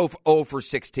can't go 0 for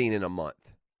 16 in a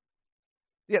month.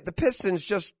 Yet the Pistons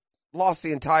just lost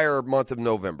the entire month of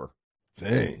November.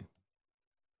 Dang.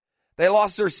 They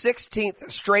lost their 16th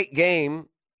straight game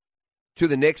to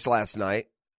the Knicks last night.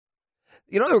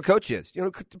 You know who their coach is? You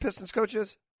know who the Pistons coach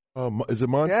is? Is it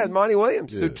Monty? Yeah, Monty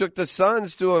Williams, who took the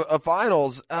Suns to a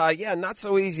finals. Not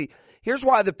so easy. Here's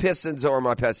why the Pistons are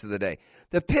my Pest of the Day.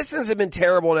 The Pistons have been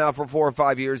terrible now for 4 or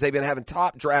 5 years. They've been having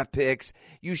top draft picks.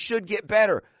 You should get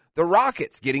better. The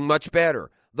Rockets getting much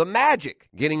better. The Magic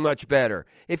getting much better.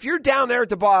 If you're down there at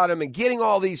the bottom and getting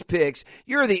all these picks,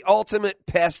 you're the ultimate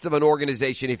pest of an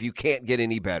organization if you can't get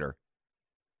any better.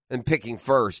 And picking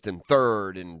first and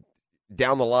third and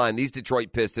down the line, these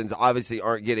Detroit Pistons obviously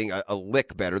aren't getting a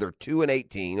lick better. They're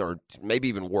 2-18, or maybe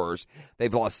even worse.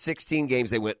 They've lost 16 games.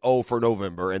 They went 0 for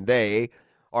November, and they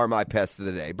are my Pest of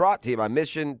the Day. Brought to you by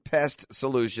Mission Pest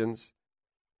Solutions.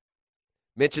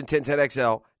 Mention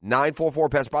 1010XL,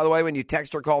 944-PEST. By the way, when you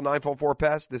text or call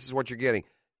 944-PEST, this is what you're getting.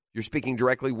 You're speaking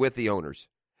directly with the owners.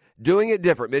 Doing it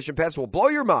different. Mission Pest will blow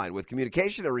your mind with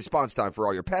communication and response time for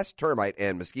all your pest, termite,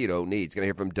 and mosquito needs. Going to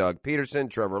hear from Doug Peterson,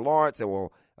 Trevor Lawrence, and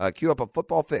we'll queue up a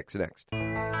football fix next.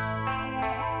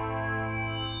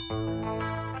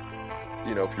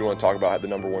 If you want to talk about the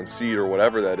number one seed or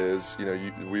whatever that is,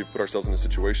 we've put ourselves in a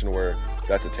situation where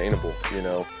that's attainable.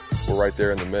 We're right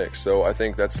there in the mix. So I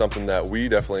think that's something that we're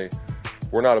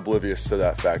not oblivious to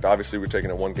that fact. Obviously, we're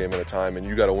taking it one game at a time, and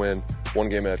you got to win one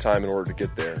game at a time in order to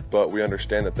get there. But we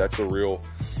understand that that's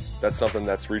something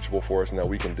that's reachable for us and that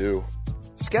we can do.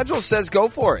 Schedule says go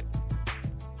for it.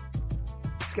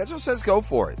 Schedule says go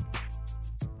for it.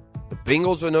 The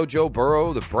Bengals with no Joe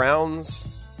Burrow, the Browns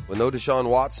with no Deshaun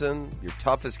Watson, your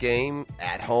toughest game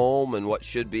at home in what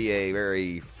should be a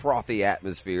very frothy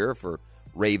atmosphere for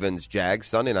Ravens-Jags,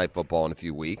 Sunday Night Football in a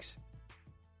few weeks.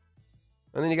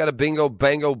 And then you got a bingo,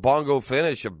 bango, bongo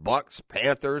finish of Bucks,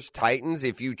 Panthers, Titans.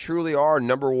 If you truly are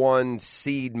number one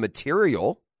seed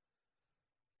material,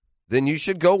 then you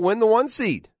should go win the 1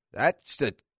 seed. That's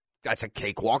a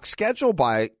cakewalk schedule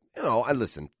by,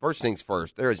 listen, first things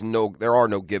first, there are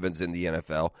no givens in the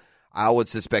NFL. I would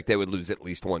suspect they would lose at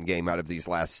least one game out of these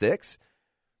last 6.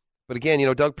 But again,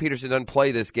 Doug Peterson doesn't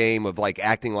play this game of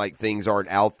acting like things aren't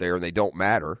out there and they don't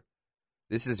matter.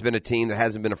 This has been a team that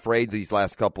hasn't been afraid these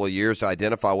last couple of years to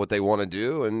identify what they want to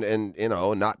do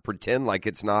and not pretend like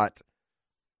it's not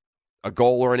a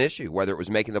goal or an issue, whether it was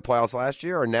making the playoffs last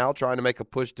year or now trying to make a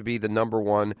push to be the number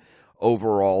one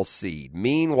overall seed.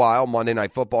 Meanwhile, Monday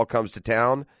Night Football comes to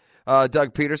town.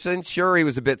 Doug Peterson, sure, he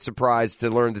was a bit surprised to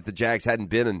learn that the Jags hadn't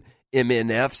been in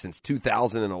MNF since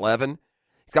 2011.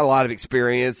 He's got a lot of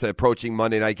experience approaching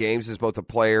Monday night games as both a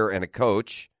player and a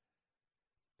coach.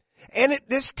 And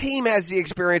this team has the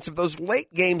experience of those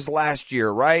late games last year,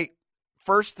 right?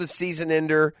 First, the season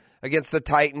ender against the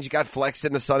Titans. You got flexed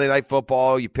into Sunday Night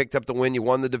Football. You picked up the win. You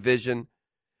won the division.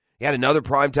 He had another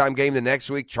primetime game the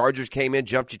next week. Chargers came in,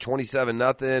 jumped you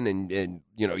 27-0, and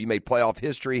you made playoff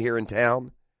history here in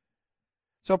town.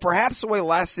 So perhaps the way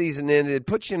last season ended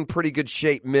puts you in pretty good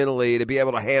shape mentally to be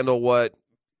able to handle what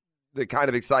the kind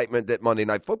of excitement that Monday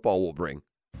Night Football will bring.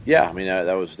 Yeah, I mean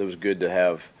that was good to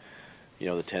have,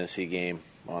 the Tennessee game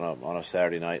on a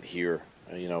Saturday night here.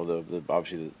 The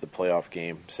obviously the playoff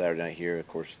game Saturday night here. Of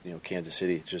course, Kansas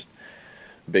City. It's just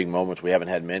big moments. We haven't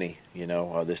had many.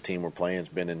 This team we're playing has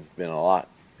been in a lot.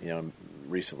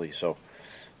 Recently. So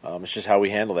it's just how we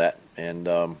handle that and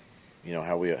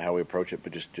how we approach it.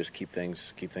 But just keep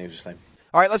things the same.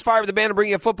 All right, let's fire up the band and bring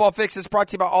you a football fix. It's brought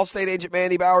to you by Allstate agent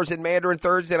Mandy Bowers in Mandarin.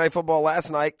 Thursday Night Football last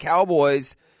night.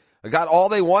 Cowboys got all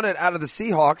they wanted out of the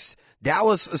Seahawks.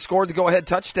 Dallas scored the go-ahead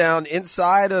touchdown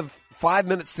inside of 5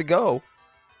 minutes to go.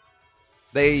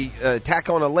 They tack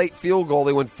on a late field goal.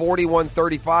 They win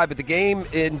 41-35, but the game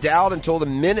endowed until the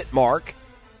minute mark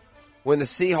when the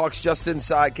Seahawks just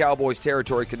inside Cowboys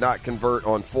territory could not convert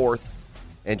on 4th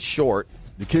and short.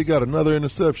 The kid got another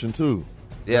interception, too.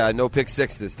 Yeah, no pick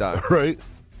six this time. Right.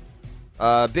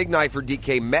 Big night for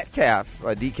DK Metcalf,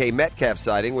 a DK Metcalf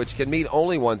sighting, which can mean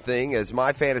only one thing as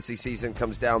my fantasy season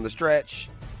comes down the stretch.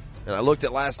 And I looked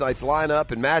at last night's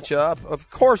lineup and matchup. Of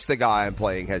course the guy I'm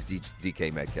playing has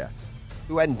DK Metcalf,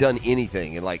 who hadn't done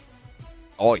anything in,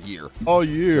 all year. All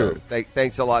year. So,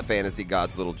 thanks a lot, Fantasy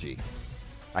God's little G.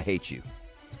 I hate you.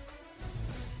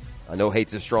 I know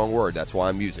hate's a strong word. That's why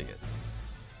I'm using it.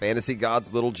 Fantasy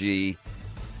God's little G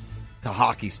to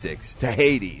hockey sticks to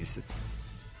Hades.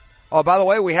 Oh, by the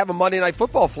way, we have a Monday Night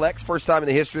Football flex. First time in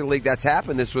the history of the league that's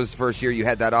happened. This was the first year you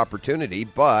had that opportunity,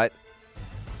 but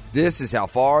this is how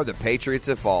far the Patriots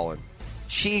have fallen.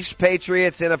 Chiefs,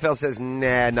 Patriots, NFL says,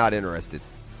 nah, not interested.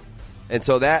 And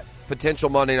so that potential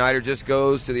Monday Nighter just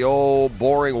goes to the old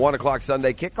boring 1 o'clock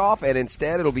Sunday kickoff, and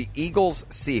instead it'll be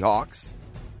Eagles-Seahawks.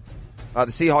 The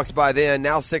Seahawks by then,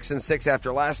 now 6-6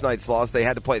 after last night's loss. They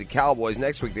had to play the Cowboys.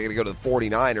 Next week they're going to go to the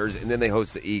 49ers, and then they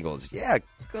host the Eagles. Yeah,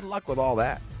 good luck with all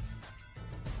that.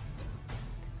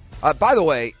 By the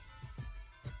way,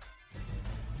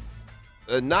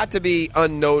 not to be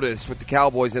unnoticed with the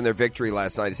Cowboys in their victory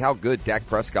last night is how good Dak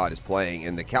Prescott is playing,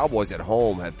 and the Cowboys at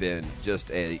home have been just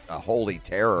a holy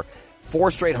terror. 4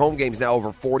 straight home games now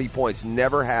over 40 points.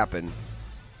 Never happened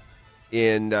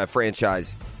in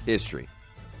franchise history.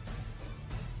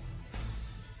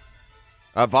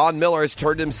 Von Miller has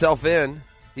turned himself in.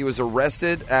 He was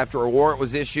arrested after a warrant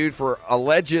was issued for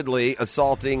allegedly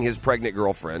assaulting his pregnant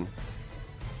girlfriend.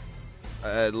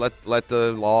 Let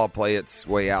the law play its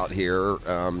way out here.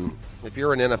 If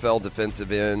you're an NFL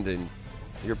defensive end and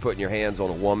you're putting your hands on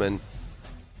a woman,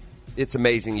 it's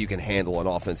amazing you can handle an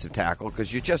offensive tackle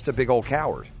because you're just a big old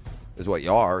coward is what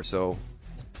you are. So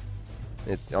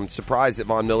I'm surprised that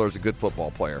Von Miller's a good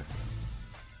football player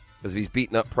because if he's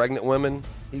beating up pregnant women,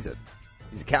 he's a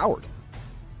coward.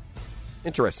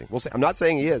 Interesting. We'll see. I'm not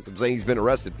saying he is. I'm saying he's been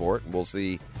arrested for it, and we'll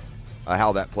see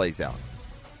how that plays out.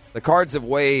 The Cards have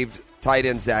waived tight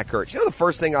end Zach Ertz. The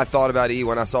first thing I thought about,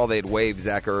 when I saw they'd waived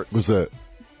Zach Ertz? What's that?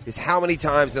 Is how many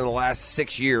times in the last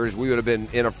 6 years we would have been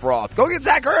in a froth. Go get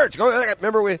Zach Ertz.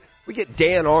 Remember, we get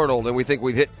Dan Arnold, and we think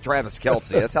we've hit Travis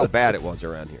Kelce. That's how bad it was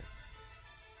around here.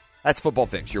 That's Football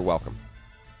Fix. You're welcome.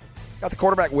 Got the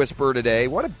quarterback whisperer today.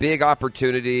 What a big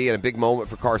opportunity and a big moment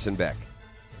for Carson Beck.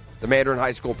 The Mandarin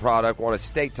High School product won a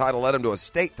state title, led him to a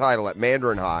state title at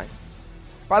Mandarin High.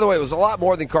 By the way, it was a lot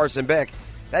more than Carson Beck.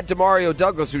 That Demario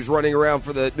Douglas, who's running around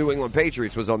for the New England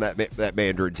Patriots, was on that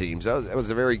Mandarin team. So that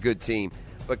was a very good team.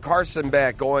 But Carson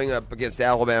Beck going up against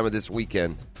Alabama this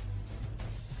weekend,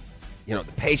 the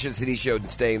patience that he showed in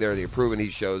staying there, the improvement he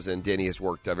shows, and Denny has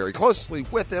worked very closely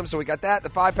with him. So we got that, the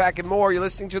 5-pack and more. You're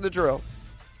listening to The Drill.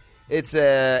 It's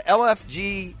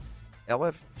LFG or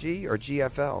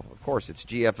GFL? Of course, it's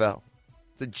GFL.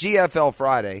 It's a GFL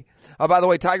Friday. By the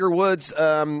way, Tiger Woods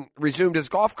resumed his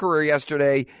golf career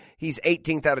yesterday. He's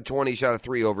 18th out of 20, shot a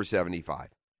 3 over 75.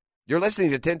 You're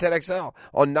listening to 1010XL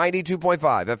on 92.5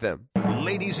 FM.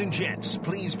 Ladies and gents,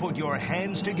 please put your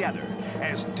hands together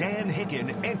as Dan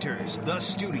Hicken enters the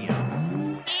studio.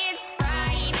 It's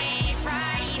Friday,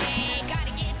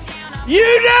 gotta get down on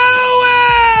You know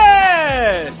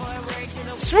it!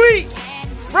 Sweet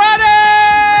Friday!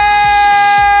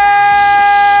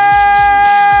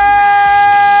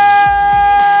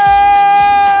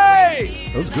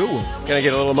 That was a good one. Can I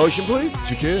get a little emotion, please?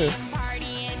 But you can.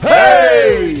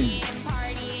 Hey!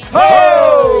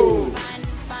 Ho!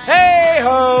 Hey,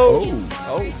 ho!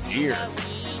 Oh, dear.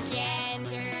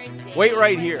 Wait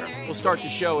right here. We'll start the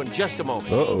show in just a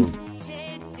moment. uh-oh.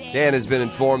 Dan has been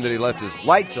informed that he left his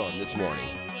lights on this morning.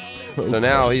 So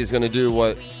now he's going to do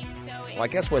what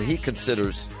he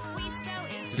considers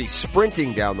to be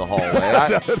sprinting down the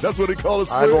hallway. That's what they call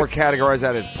it. I'd more categorize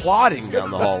that as plodding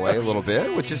down the hallway a little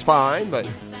bit, which is fine, but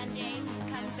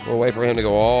we'll wait for him to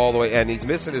go all the way. And he's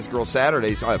missing his girl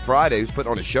Friday, who's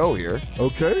putting on a show here.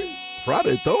 Okay.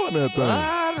 Friday throwing that thing.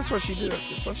 That's what she did.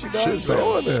 That's what she does. She's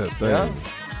throwing that thing. Yeah.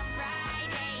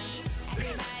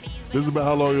 This is about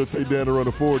how long it'll take Dan to run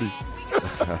a 40.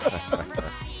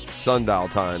 Sundial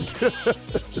time.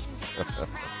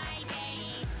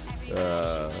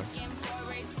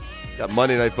 Got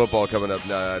Monday Night Football coming up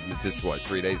now, just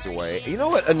 3 days away. You know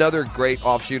what another great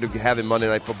offshoot of having Monday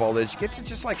Night Football is? You get to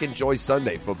just enjoy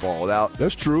Sunday football without.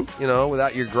 That's true.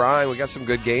 Without your grind. We got some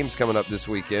good games coming up this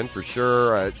weekend for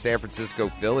sure. San Francisco,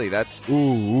 Philly. That's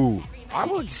ooh. I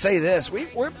would say this: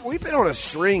 we've been on a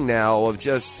string now of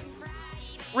just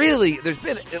really. There's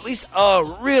been at least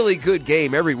a really good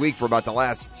game every week for about the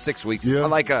last 6 weeks. Yeah.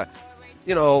 Like a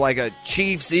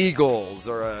Chiefs Eagles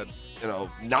or a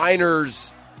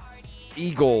Niners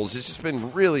Eagles. It's just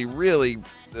been really, really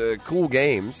cool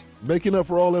games. Making up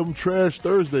for all them trash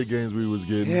Thursday games we was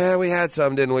getting. Yeah, we had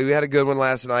some, didn't we? We had a good one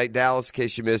last night. Dallas, in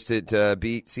case you missed it,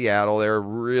 beat Seattle. They're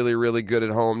really, really good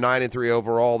at home. 9-3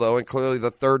 overall, though, and clearly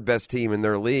the third best team in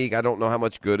their league. I don't know how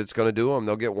much good it's going to do them.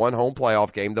 They'll get one home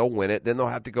playoff game. They'll win it. Then they'll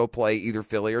have to go play either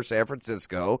Philly or San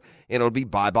Francisco, and it'll be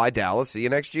bye-bye Dallas. See you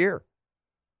next year.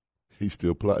 He's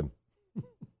still plotting.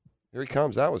 Here he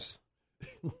comes. That was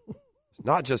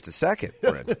not just a second,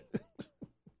 Brent.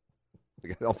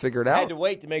 I'll figure it I out. had to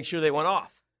wait to make sure they went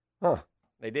off. Huh.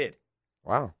 They did.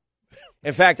 Wow.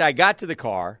 In fact, I got to the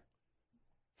car,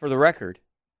 for the record.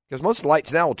 Because most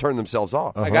lights now will turn themselves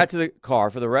off. I got to the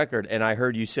car, for the record, and I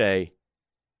heard you say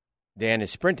Dan is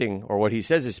sprinting, or what he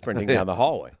says is sprinting down the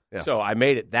hallway. Yes. So I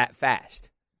made it that fast.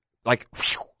 Like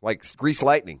grease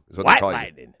lightning is what they White call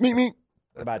lightning. Me.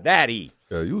 What about that, E?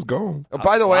 Yeah, you was gone. Oh,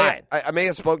 by the way, flying. I may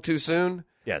have spoke too soon.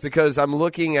 Yes. Because I'm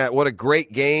looking at what a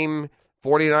great game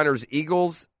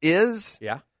 49ers-Eagles is.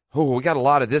 Yeah. Oh, we got a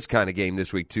lot of this kind of game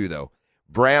this week, too, though.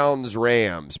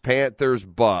 Browns-Rams,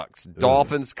 Panthers-Bucks,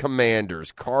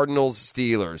 Dolphins-Commanders,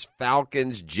 Cardinals-Steelers,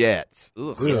 Falcons-Jets.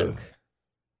 Ugh.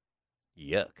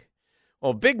 Yuck.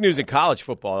 Well, big news in college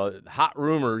football. Hot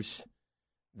rumors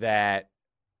that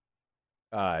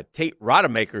Tate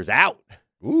Rodemaker's out.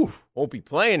 Ooh. Won't be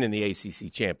playing in the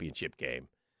ACC championship game.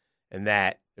 And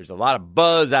that there's a lot of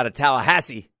buzz out of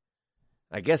Tallahassee.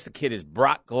 I guess the kid is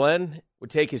Brock Glenn would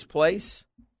take his place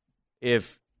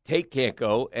if Tate can't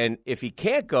go. And if he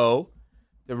can't go,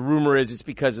 the rumor is it's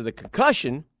because of the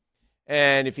concussion.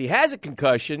 And if he has a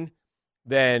concussion,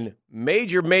 then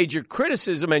major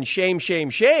criticism and shame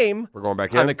We're going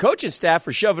back on in? the coaching staff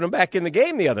for shoving him back in the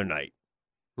game the other night.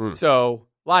 So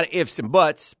a lot of ifs and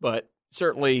buts, but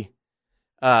certainly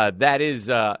that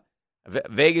is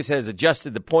Vegas has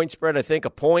adjusted the point spread, I think, a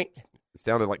point. It's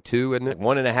down to like 2, isn't it?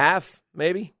 1.5,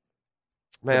 maybe.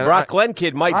 Man, the Brock Glenn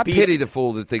kid might I beat pity the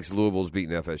fool that thinks Louisville's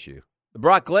beating FSU. The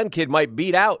Brock Glenn kid might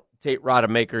beat out Tate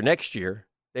Rodemaker next year.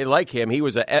 They like him. He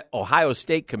was an Ohio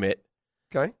State commit.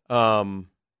 Okay. Boy,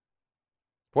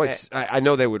 I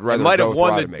know they would rather he might go have with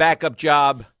won the Rodemaker. backup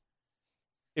job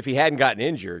if he hadn't gotten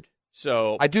injured.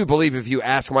 So I do believe if you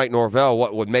ask Mike Norvell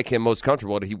what would make him most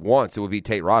comfortable that he wants, it would be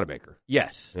Tate Rodemaker.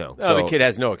 yes, You know, no, the so- kid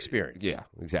has no experience. Yeah,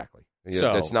 exactly.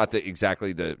 So- That's not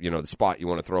exactly the spot you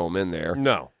want to throw him in there.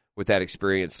 No. With that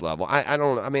experience level. I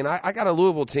got a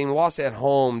Louisville team, lost at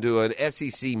home to an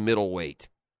SEC middleweight.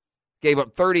 Gave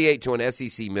up 38 to an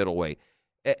SEC middleweight.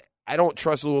 I don't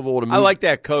trust Louisville to move. I like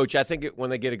that coach. I think when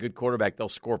they get a good quarterback, they'll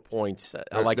score points.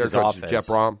 I like their his coach, offense. Jeff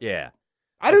Brom? Yeah.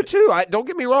 I do too. Don't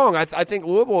get me wrong. I think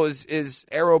Louisville is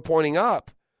arrow pointing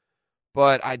up,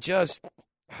 but I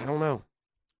don't know.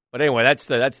 But anyway, that's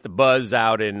the buzz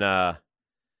out in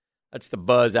that's the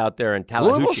buzz out there in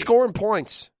Tallahassee. Louisville scoring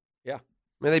points. Yeah. I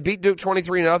mean, they beat Duke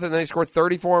 23-0. Then they scored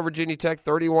 34 on Virginia Tech,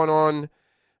 31 on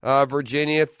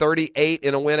Virginia, 38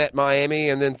 in a win at Miami,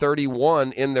 and then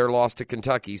 31 in their loss to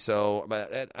Kentucky. So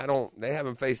they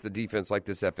haven't faced the defense like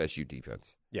this FSU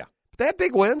defense. Yeah. But they had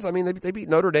big wins. I mean, they beat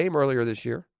Notre Dame earlier this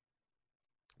year.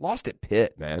 Lost at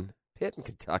Pitt, man. Pitt and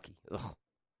Kentucky. Ugh.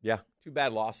 Yeah. 2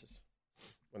 bad losses.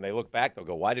 When they look back, they'll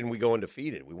go, "Why didn't we go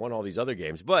undefeated? We won all these other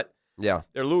games." But yeah,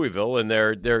 they're Louisville, and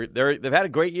they've had a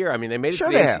great year. I mean, they made it.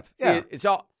 Sure to the they ACC. have. Yeah.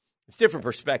 It's different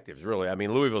perspectives, really. I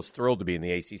mean, Louisville's thrilled to be in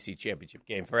the ACC championship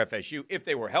game. For FSU, if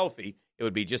they were healthy, it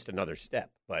would be just another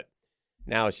step. But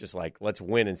now it's just like, let's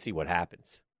win and see what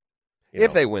happens.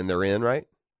 If they win, they're in, right?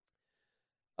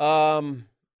 No,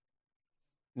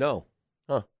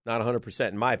 not 100%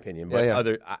 in my opinion. But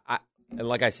Yeah. And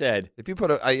like I said, If you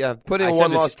put a said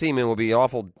one-loss team in, will be an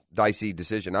awful dicey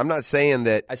decision. I'm not saying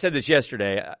that. I said this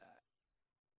yesterday.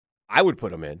 I would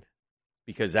put them in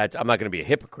because I'm not going to be a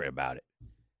hypocrite about it.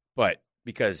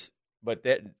 But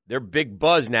their big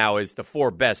buzz now is the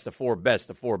 4 best, the 4 best,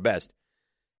 the 4 best.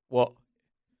 Well,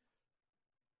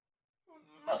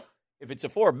 if it's the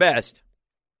 4 best,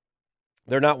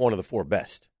 they're not one of the 4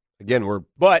 best. Again, we're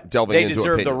But delving they into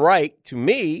deserve opinion. the right to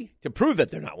me to prove that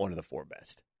they're not one of the 4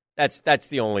 best. That's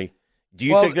the only. Do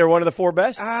you think they're one of the 4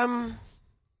 best?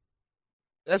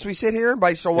 As we sit here,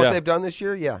 based on what Yeah. they've done this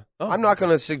year, yeah. Oh, I'm not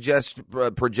going to suggest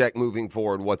project moving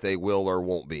forward what they will or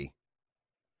won't be.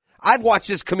 I've watched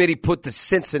this committee put the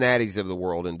Cincinnatis of the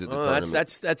world into the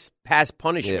tournament. That's past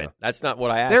punishment. Yeah. That's not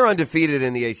what I asked. They're undefeated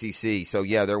in the ACC, so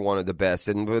yeah, they're one of the best.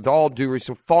 And with all due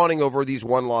respect, fawning over these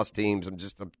one-loss teams, I'm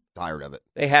tired of it.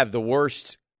 They have the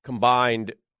worst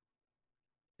combined,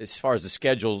 as far as the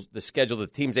schedule, the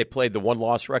teams they played, the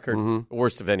one-loss record, the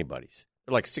worst of anybody's.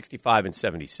 They're like 65 and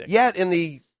 76. Yet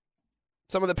in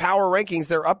some of the power rankings,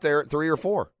 they're up there at 3 or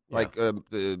 4. Yeah. Like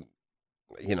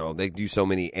they do so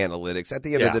many analytics. At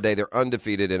the end of the day, they're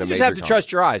undefeated in a You major just have to conference.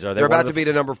 trust your eyes. Are they? They're one about of to the be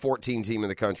the number 14 team in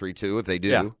the country, too, if they do.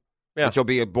 Yeah. Yeah. Which will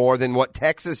be more than what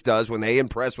Texas does when they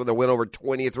impress with a win over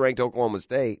 20th-ranked Oklahoma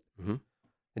State. Mm-hmm.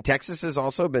 And Texas has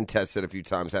also been tested a few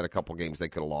times, had a couple games they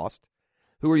could have lost.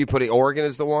 Who are you putting? Oregon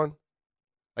is the one?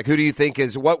 Like, who do you think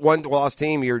is what one-loss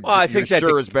team you're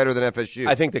sure is better than FSU?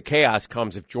 I think the chaos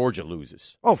comes if Georgia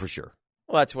loses. Oh, for sure.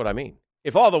 Well, that's what I mean.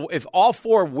 If all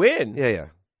 4 win, Yeah.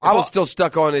 I was still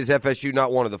stuck on is FSU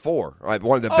not one of the 4, right?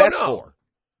 One of the best 4.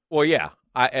 Well, yeah,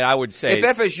 I would say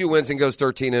If FSU wins and goes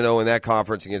 13-0 in that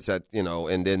conference against that,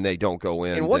 and then they don't go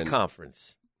in. In what then,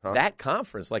 conference? Huh? That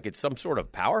conference, like it's some sort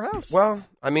of powerhouse. Well,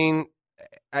 I mean,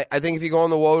 I think if you go on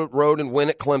the road and win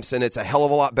at Clemson, it's a hell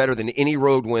of a lot better than any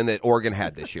road win that Oregon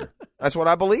had this year. That's what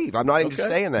I believe. I'm not even just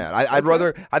saying that.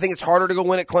 I think it's harder to go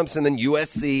win at Clemson than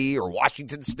USC or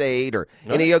Washington State or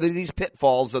any other of these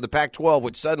pitfalls of the Pac-12,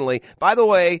 which suddenly, by the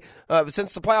way,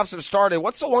 since the playoffs have started,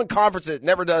 what's the one conference that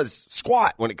never does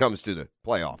squat when it comes to the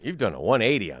playoff? You've done a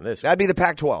 180 on this. That'd be the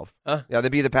Pac-12. Huh? Yeah,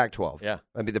 that'd be the Pac-12. Yeah.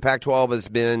 That'd be the Pac-12 has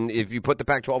been, if you put the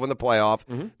Pac-12 in the playoff,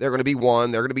 they're going to be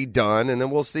one, they're going to be done, and then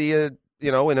we'll see in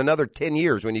another 10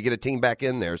 years when you get a team back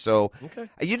in there. So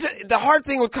the hard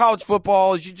thing with college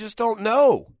football is you just don't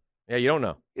know. Yeah, you don't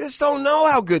know. You just don't know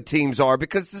how good teams are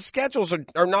because the schedules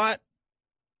are not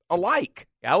alike.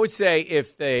 I would say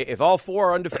if all 4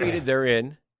 are undefeated, they're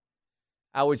in.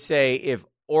 I would say if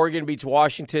Oregon beats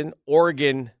Washington,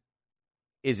 Oregon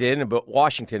is in, but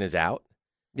Washington is out.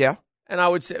 Yeah. And I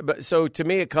would say, so to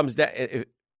me, it comes down. It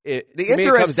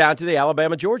comes down to the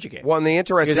Alabama-Georgia game. Well, and the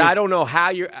interesting, because I don't know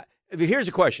how you're. Here's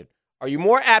a question: are you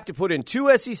more apt to put in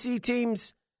 2 SEC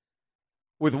teams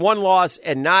with 1 loss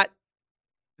and not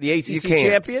the ACC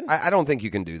champion? I don't think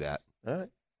you can do that. All right.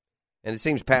 And it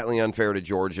seems patently unfair to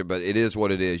Georgia, but it is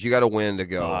what it is. You got to win to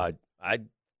go. I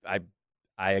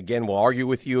again will argue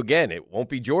with you again. It won't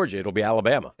be Georgia. It'll be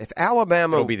Alabama. If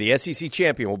Alabama will be the SEC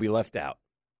champion, will be left out.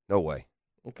 No way.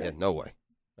 Okay. Yeah, no way.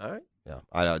 All right. Yeah,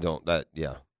 I don't. That.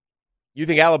 Yeah. You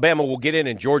think Alabama will get in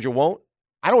and Georgia won't?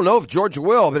 I don't know if Georgia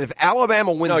will, but if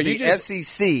Alabama wins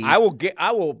SEC, I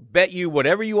will bet you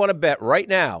whatever you want to bet right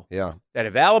now. Yeah. That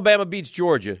if Alabama beats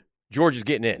Georgia, Georgia's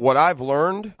getting in. What I've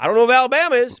learned, I don't know if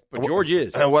Alabama is, but Georgia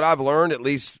is. And what I've learned, at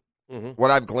least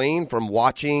what I've gleaned from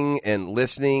watching and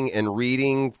listening and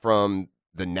reading from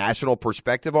the national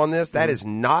perspective on this, that is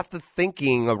not the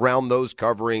thinking around those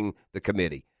covering the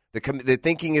committee. The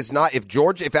thinking is not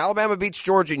if Alabama beats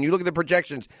Georgia and you look at the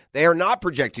projections, they are not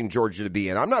projecting Georgia to be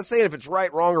in. I'm not saying if it's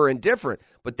right, wrong, or indifferent,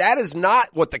 but that is not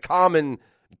what the common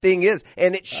thing is,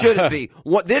 and it shouldn't be.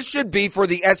 What this should be for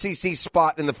the SEC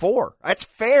spot in the 4. That's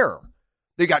fair.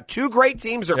 They got 2 great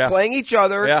teams that are playing each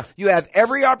other. Yeah. You have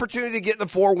every opportunity to get in the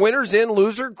 4. Winners in,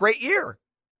 loser, great year.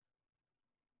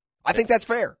 I think that's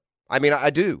fair. I mean,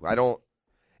 I do. I don't.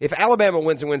 If Alabama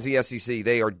wins the SEC,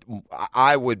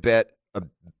 I would bet $1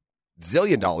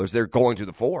 zillion they're going to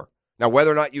the 4. Now,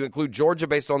 whether or not you include Georgia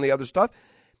based on the other stuff,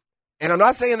 and I'm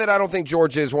not saying that I don't think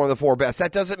Georgia is one of the 4 best.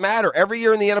 That doesn't matter. Every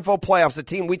year in the NFL playoffs, the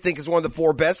team we think is one of the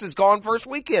 4 best is gone first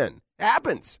weekend. It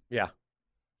happens. Yeah.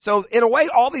 So, in a way,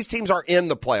 all these teams are in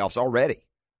the playoffs already,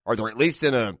 or they're at least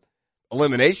in a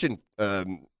elimination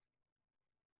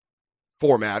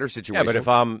format or situation. Yeah, but if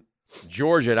I'm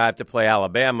Georgia and I have to play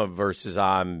Alabama versus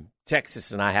I'm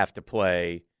Texas and I have to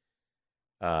play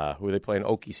who are they playing?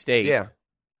 Okie State. Yeah,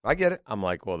 I get it. I'm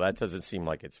like, well, that doesn't seem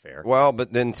like it's fair. Well,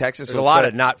 but then Texas. There's a lot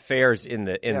of not fairs in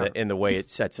the way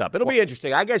it sets up. It'll be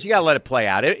interesting. I guess you got to let it play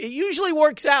out. It usually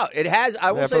works out. It has.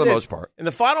 I will say for the this, most part. In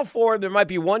the Final Four, there might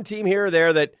be one team here or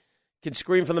there that can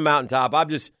scream from the mountaintop. I'm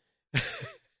just.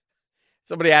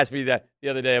 Somebody asked me that the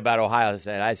other day about Ohio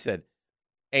State. I said,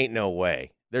 "Ain't no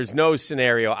way. There's no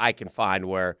scenario I can find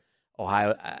where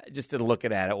Ohio. Just in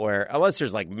looking at it, where unless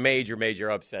there's like major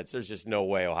upsets, there's just no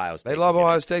way Ohio State. They love can get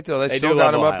Ohio it. State, though. They They still do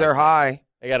got love them up Ohio there State. high.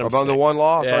 They got them above the 6. one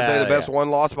loss. Aren't they Yeah, the best yeah. one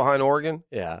loss behind Oregon?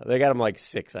 Yeah, they got them like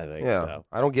 6, I think. Yeah, So.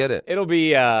 I don't get it. It'll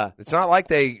be. It's not like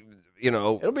they,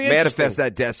 It'll be manifest interesting.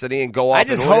 that destiny and go off. I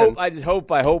just and win.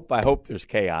 hope. I hope there's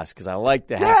chaos because I like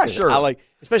to have. Yeah, to, sure. I like,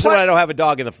 especially when I don't have a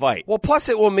dog in the fight. Well, plus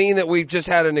it will mean that we've just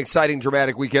had an exciting,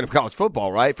 dramatic weekend of college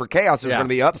football, right? For chaos, there's Yeah. going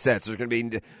to be upsets. There's going to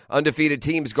be undefeated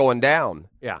teams going down.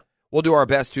 Yeah. We'll do our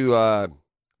best to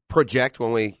project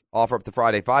when we offer up the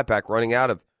Friday 5-pack, running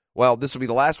out of, well, this will be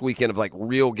the last weekend of, like,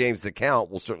 real games that count.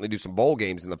 We'll certainly do some bowl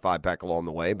games in the 5-pack along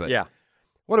the way. But Yeah.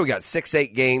 what do we got?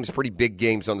 6-8 games, pretty big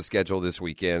games on the schedule this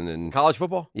weekend. And College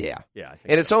football? yeah. Yeah. I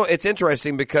think And it's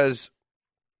interesting because,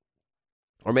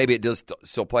 or maybe it does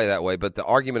still play that way, but the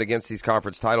argument against these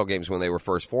conference title games when they were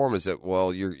first formed is that,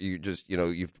 well, you just,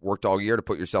 you've worked all year to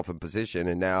put yourself in position,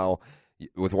 and now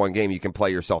with one game you can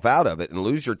play yourself out of it and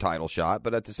lose your title shot.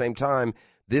 But at the same time,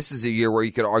 this is a year where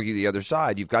you could argue the other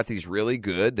side. You've got these really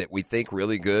good, that we think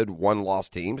really good, one-loss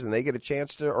teams, and they get a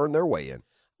chance to earn their way in.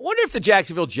 I wonder if the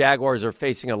Jacksonville Jaguars are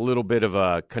facing a little bit of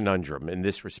a conundrum in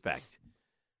this respect.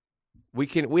 We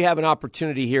have an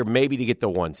opportunity here maybe to get the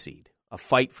 1 seed, a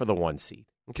fight for the 1 seed.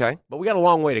 Okay. But we got a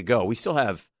long way to go. We still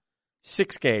have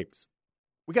 6 games.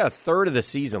 We got a third of the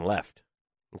season left.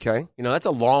 Okay. That's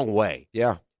a long way.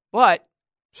 Yeah. But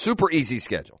super easy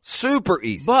schedule. Super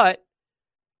easy. But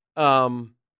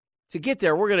to get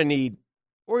there, we're gonna need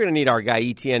our guy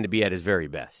ETN to be at his very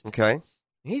best. Okay.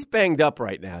 He's banged up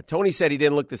right now. Tony said he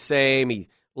didn't look the same. He's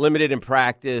limited in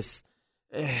practice.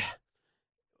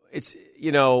 It's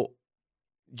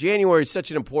January is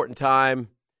such an important time.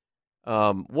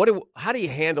 How do you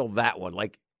handle that one?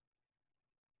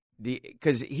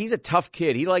 Because he's a tough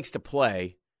kid. He likes to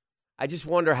play. I just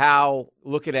wonder how,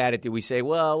 looking at it, do we say,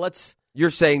 well, let's. You're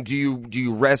saying, do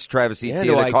you rest Travis Etienne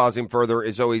to cause him further?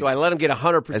 Is always do I let him get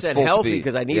 100% healthy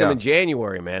because I need Yeah. him in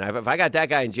January, man? If I got that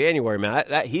guy in January,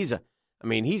 man, he's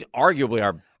arguably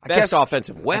our best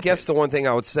offensive weapon. I guess the one thing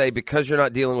I would say, because you're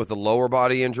not dealing with a lower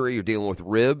body injury, you're dealing with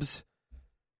ribs.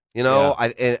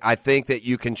 I think that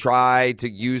you can try to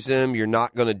use him. You're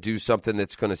not going to do something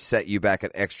that's going to set you back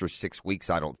an extra 6 weeks.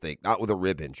 I don't think, not with a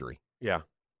rib injury. Yeah,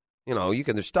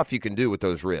 there's stuff you can do with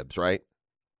those ribs, right?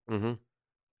 Mm-hmm.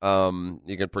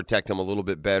 You can protect them a little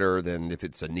bit better than if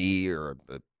it's a knee or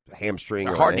a hamstring.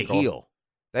 They're or hard an to ankle. heal.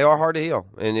 They are hard to heal,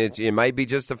 and it might be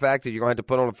just the fact that you're going to have to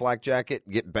put on a flak jacket,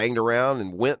 get banged around,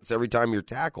 and wince every time you're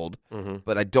tackled. Mm-hmm.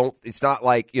 But I don't. It's not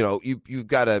like you've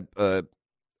got a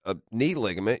knee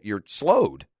ligament. You're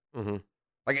slowed. Mm-hmm.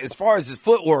 Like as far as his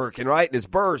footwork and his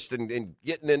burst and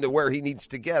getting into where he needs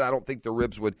to get, I don't think the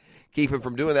ribs would keep him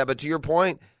from doing that. But to your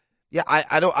point, yeah,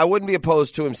 I wouldn't be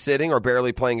opposed to him sitting or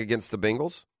barely playing against the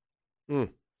Bengals.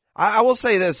 I will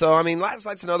say this, though. I mean, last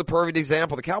night's another perfect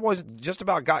example. The Cowboys just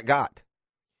about got.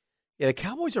 Yeah, the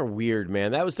Cowboys are weird,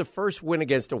 man. That was the first win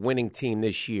against a winning team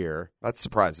this year. That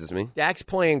surprises me. Dak's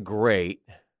playing great.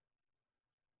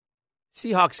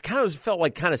 Seahawks kind of felt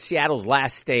like kind of Seattle's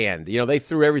last stand. They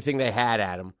threw everything they had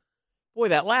at him. Boy,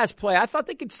 that last play, I thought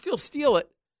they could still steal it.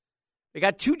 They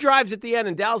got 2 drives at the end,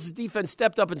 and Dallas' defense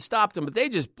stepped up and stopped them, but they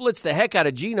just blitzed the heck out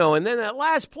of Geno. And then that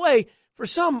last play, for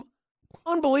some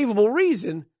unbelievable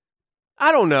reason,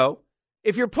 I don't know.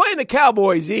 If you're playing the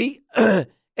Cowboys, and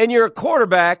you're a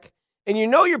quarterback, and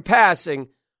you're passing,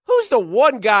 who's the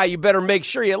one guy you better make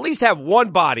sure you at least have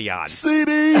one body on?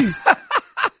 CD.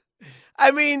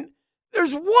 I mean,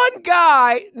 there's one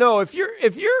guy. No, if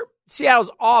you're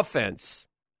Seattle's offense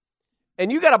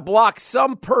and you got to block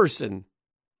some person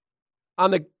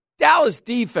on the Dallas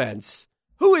defense,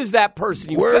 who is that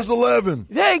person? Where's 11?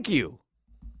 Thank you.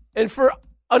 And for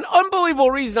an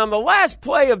unbelievable reason, on the last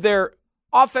play of their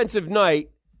offensive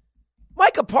night,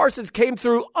 Micah Parsons came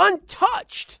through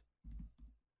untouched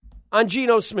on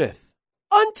Geno Smith.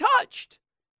 Untouched.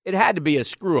 It had to be a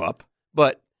screw-up,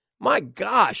 but my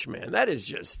gosh, man, that is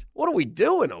just, what are we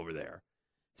doing over there?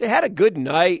 They had a good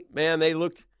night, man. They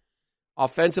looked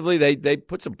offensively, they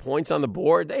put some points on the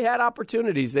board. They had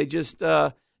opportunities. They just,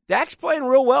 Dak's playing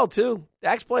real well, too.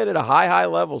 Dak's playing at a high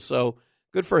level, so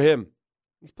good for him.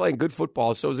 He's playing good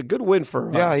football, so it was a good win for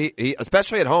him. Yeah, he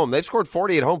especially at home. They've scored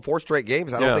 40 at home 4 straight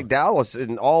games. I don't think Dallas,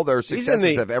 in all their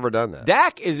successes, have ever done that.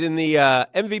 Dak is in the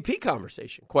MVP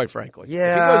conversation, quite frankly.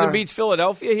 Yeah. If he goes and beats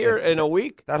Philadelphia here in a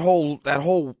week. That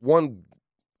whole one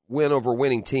win over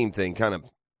winning team thing kind of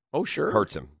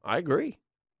hurts him. I agree.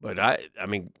 But I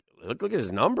mean, look at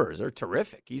his numbers. They're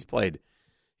terrific. He's played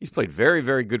very,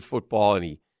 very good football, and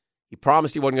he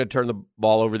promised he wasn't going to turn the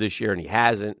ball over this year, and he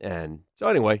hasn't. And so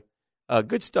anyway,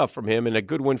 good stuff from him, and a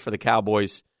good win for the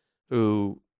Cowboys,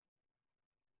 who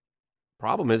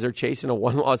problem is they're chasing a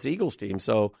one-loss Eagles team,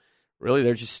 so really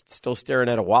they're just still staring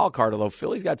at a wild card. Although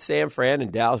Philly's got San Fran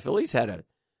and Dallas. Philly's had a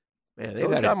they've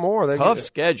got got more. Tough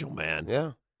schedule, man.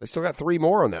 Yeah, they still got 3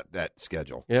 more on that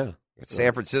schedule. Yeah.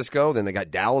 San Francisco, then they got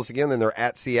Dallas again, then they're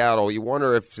at Seattle. You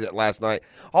wonder if last night,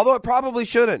 although it probably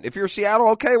shouldn't. If you're Seattle,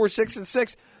 okay, we're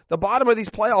 6-6. The bottom of these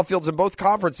playoff fields in both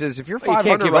conferences, if you're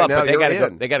 500 right now, you're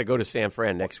in. They got to go to San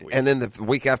Fran next week. And then the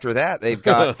week after that, they've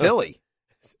got Philly.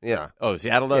 Yeah. Oh,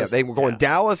 Seattle does? Yeah, they were going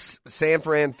Dallas, San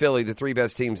Fran, Philly, the 3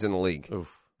 best teams in the league.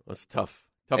 Oof, that's tough.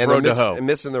 Tough and road to hoe. And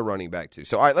missing their running back, too.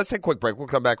 So, all right, let's take a quick break. We'll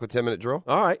come back with 10-minute drill.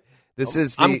 All right. This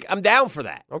is the... I'm down for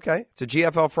that. Okay. It's a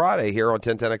GFL Friday here on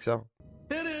 1010XL.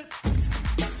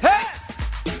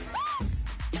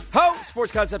 Ho!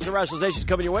 Sports concepts and rationalizations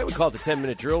coming your way. We call it the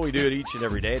 10-minute drill. We do it each and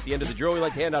every day. At the end of the drill, we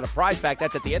like to hand out a prize pack.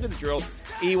 That's at the end of the drill.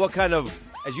 E, what kind of,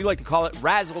 as you like to call it,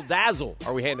 razzle-dazzle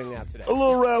are we handing out today? A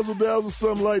little razzle-dazzle,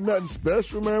 something like nothing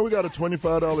special, man. We got a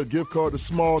 $25 gift card to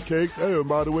Small Cakes. Hey, and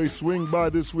by the way, swing by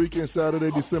this weekend,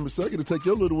 Saturday, December 2nd, to take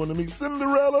your little one to meet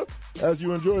Cinderella as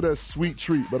you enjoy that sweet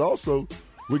treat. But also,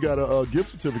 we got a gift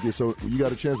certificate, so you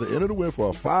got a chance to enter the win for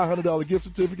a $500 gift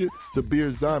certificate to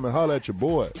Beers Diamond. Holla at your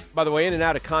boy. By the way, in and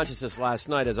out of consciousness last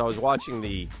night as I was watching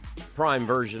the prime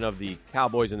version of the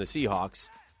Cowboys and the Seahawks,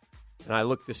 and I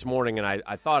looked this morning and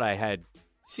I thought I had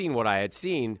seen what I had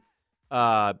seen.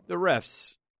 The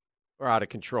refs are out of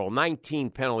control.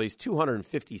 19 penalties,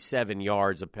 257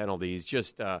 yards of penalties.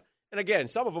 And again,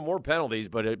 some of them were penalties,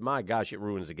 but my gosh, it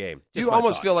ruins the game. Just you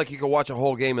almost feel like you could watch a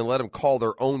whole game and let them call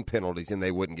their own penalties, and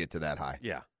they wouldn't get to that high.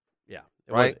 Yeah.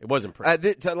 Right? It wasn't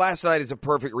pretty. Last night is a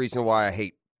perfect reason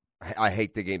why I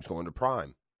hate the games going to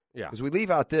prime. Yeah. Because we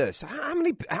leave out this. How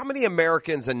many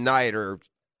Americans a night are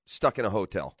stuck in a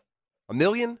hotel? 1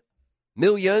 million?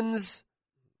 Millions?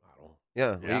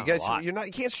 Yeah, you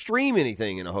can't stream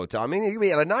anything in a hotel. I mean, you can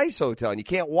be at a nice hotel and you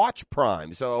can't watch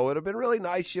Prime. So it would have been really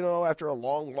nice, after a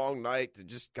long, long night to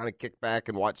just kind of kick back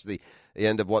and watch the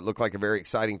end of what looked like a very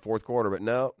exciting fourth quarter. But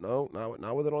no,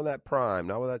 not with it on that Prime,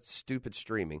 not with that stupid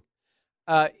streaming.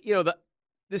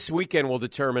 This weekend will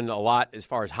determine a lot as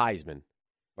far as Heisman.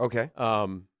 Okay.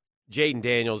 Jaden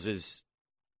Daniels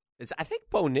I think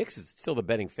Bo Nix is still the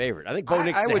betting favorite. I think Bo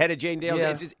Nix is ahead of Jaden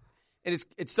Daniels. Yeah. And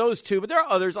it's those two, but there are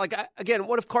others. Like, again,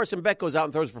 what if Carson Beck goes out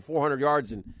and throws for 400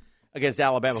 yards against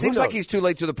Alabama? Seems like he's too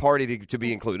late to the party to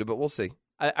be included, but we'll see.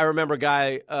 I remember a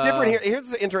guy. Different here.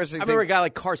 Here's the interesting thing. I remember a guy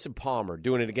like Carson Palmer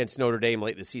doing it against Notre Dame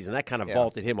late in the season. That kind of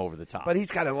vaulted him over the top. But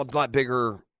he's got a lot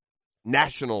bigger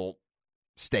national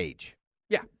stage.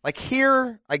 Yeah. Like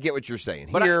here, I get what you're saying.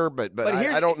 But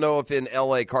I don't know if in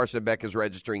L.A. Carson Beck is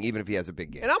registering, even if he has a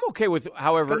big game. And I'm okay with,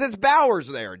 however. Because it's Bowers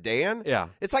there, Dan. Yeah.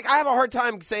 It's like I have a hard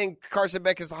time saying Carson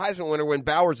Beck is the Heisman winner when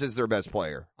Bowers is their best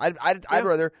player. I'd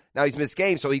rather, now he's missed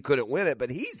games, so he couldn't win it, but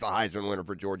he's the Heisman winner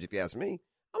for Georgia, if you ask me.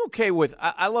 I'm okay with,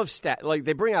 I love stats. Like,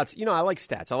 they bring out, I like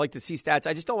stats. I like to see stats.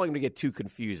 I just don't like them to get too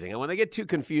confusing. And when they get too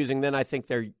confusing, then I think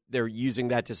they're using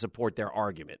that to support their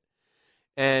argument.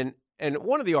 And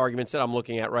one of the arguments that I'm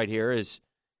looking at right here is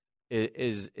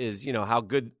how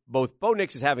good both Bo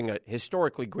Nix is having a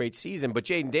historically great season, but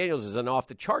Jaden Daniels is an off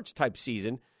the charts type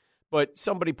season. But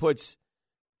somebody puts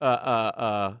in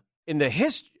the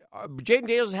history, Jaden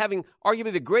Daniels is having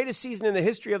arguably the greatest season in the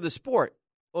history of the sport.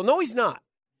 Well, no, he's not.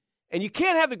 And you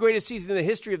can't have the greatest season in the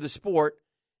history of the sport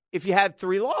if you had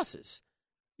 3 losses.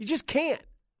 You just can't.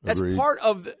 That's Agreed. part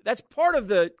of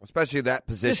the especially that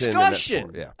position discussion. In that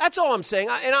sport. Yeah. That's all I'm saying.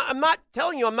 I'm not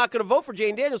telling you I'm not going to vote for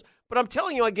Jaden Daniels, but I'm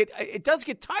telling you it does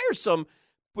get tiresome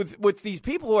with these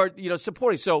people who are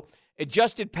supporting. So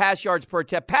adjusted pass yards per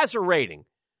attempt, passer rating.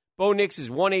 Bo Nix is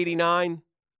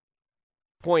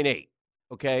 189.8.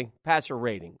 Okay, passer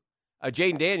rating.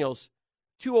 Jaden Daniels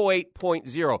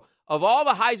 208.0. Of all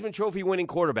the Heisman Trophy winning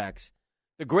quarterbacks,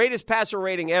 the greatest passer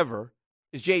rating ever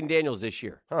is Jaden Daniels this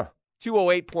year.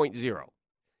 208.0.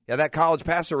 Yeah, that college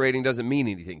passer rating doesn't mean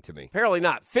anything to me. Apparently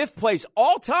not. 5th place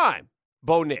all time,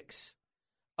 Bo Nix.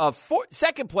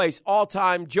 2nd place all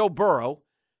time, Joe Burrow.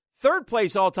 3rd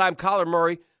place all time, Kyler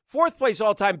Murray. 4th place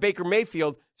all time, Baker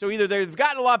Mayfield. So either they've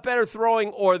gotten a lot better throwing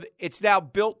or it's now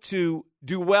built to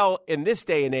do well in this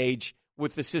day and age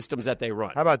with the systems that they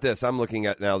run. How about this? I'm looking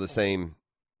at now the same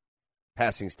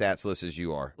passing stats list as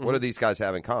you are. Mm-hmm. What do these guys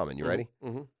have in common? You ready?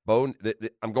 Mm-hmm.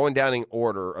 I'm going down in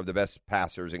order of the best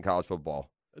passers in college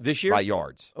football. This year? By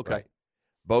yards. Okay. Right?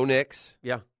 Bo Nix.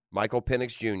 Yeah. Michael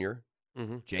Penix Jr.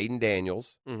 Mm-hmm. Jaden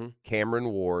Daniels. Mm-hmm.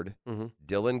 Cameron Ward. Mm-hmm.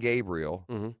 Dylan Gabriel.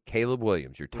 Mm-hmm. Caleb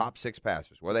Williams. Your top 6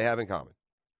 passers. What do they have in common?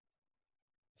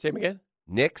 Same again?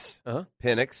 Nix.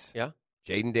 Penix. Yeah.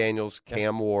 Jaden Daniels.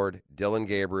 Cam Ward. Dylan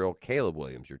Gabriel. Caleb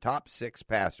Williams. Your top 6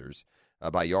 passers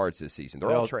by yards this season.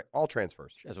 They're all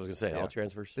transfers. That's what I was going to say, all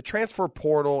transfers. The transfer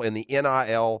portal and the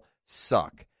NIL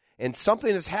suck. And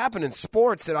something has happened in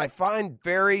sports that I find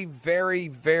very, very,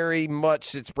 very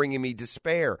much it's bringing me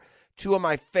despair. Two of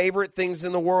my favorite things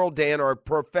in the world, Dan, are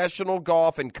professional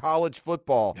golf and college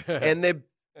football. And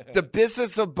the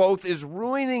business of both is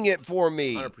ruining it for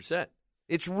me. 100%.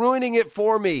 It's ruining it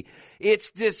for me.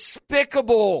 It's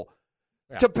despicable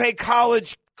to pay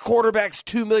college quarterbacks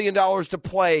 $2 million to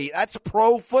play. That's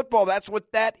pro football. That's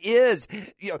what that is.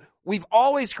 We've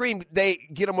always screamed they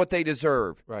get them what they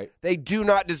deserve. Right. They do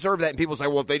not deserve that. And people say,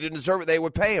 well, if they didn't deserve it, they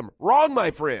would pay them. Wrong, my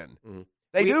friend. Mm-hmm.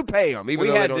 They do pay them, even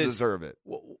though they don't deserve it.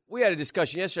 We had a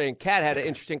discussion yesterday, and Kat had an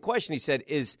interesting question. He said,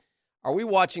 are we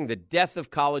watching the death of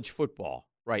college football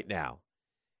right now?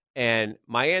 And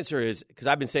my answer is, because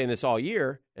I've been saying this all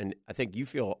year, and I think you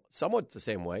feel somewhat the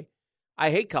same way,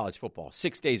 I hate college football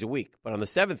 6 days a week. But on the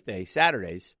seventh day,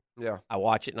 Saturdays, I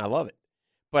watch it and I love it.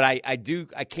 But I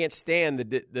can't stand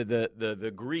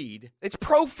the greed. It's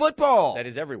pro football. That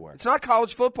is everywhere. It's not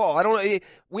college football.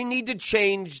 We need to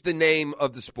change the name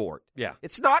of the sport. Yeah.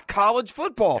 It's not college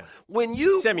football. Yeah. When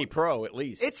you semi-pro at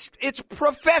least. It's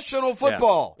professional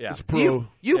football. Yeah. It's pro.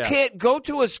 You can't go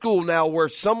to a school now where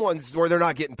they're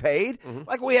not getting paid. Mm-hmm.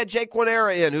 Like we had Jake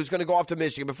Guanera in, who's going to go off to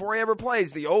Michigan before he ever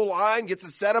plays. The O-line gets to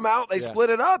set him out. They split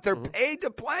it up. They're paid to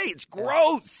play. It's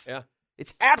gross. Yeah.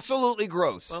 It's absolutely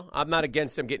gross. Well, I'm not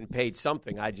against them getting paid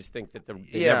something. I just think that they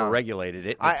never regulated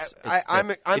it.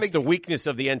 It's the weakness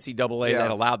of the NCAA that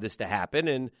allowed this to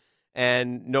happen,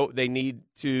 and no, they need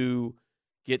to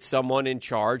get someone in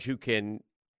charge who can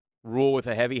rule with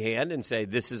a heavy hand and say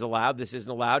this is allowed, this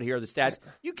isn't allowed. Here are the stats.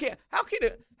 You can't. How can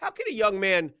a young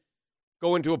man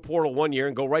go into a portal one year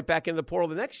and go right back into the portal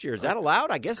the next year? Is that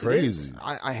allowed? I guess crazy. It is.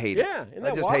 I hate it. Isn't I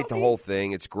that just wild, hate the whole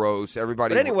thing. It's gross.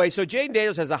 Everybody. But anyway, so Jaden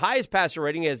Daniels has the highest passer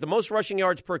rating. He has the most rushing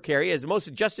yards per carry. He has the most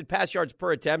adjusted pass yards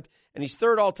per attempt, and he's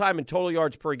third all-time in total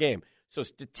yards per game. So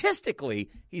statistically,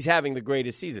 he's having the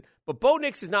greatest season. But Bo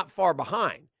Nix is not far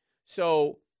behind.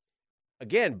 So,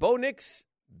 again, Bo Nix,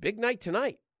 big night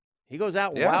tonight. He goes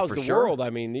out and wows the world.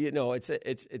 I mean, it's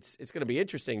going to be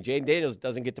interesting. Jaden Daniels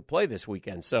doesn't get to play this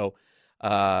weekend. So,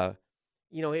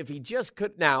 if he just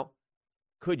could now,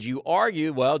 could you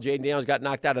argue, well, Jaden Daniels got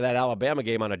knocked out of that Alabama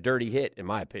game on a dirty hit, in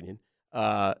my opinion.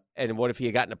 And what if he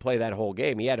had gotten to play that whole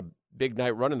game? He had a big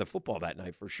night running the football that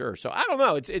night for sure. So I don't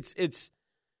know.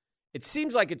 It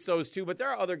seems like it's those two, but there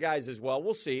are other guys as well.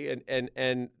 We'll see.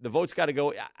 And the vote's got to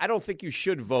go. I don't think you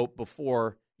should vote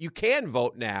before. You can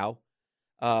vote now,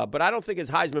 but I don't think as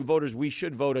Heisman voters we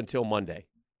should vote until Monday.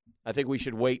 I think we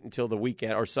should wait until the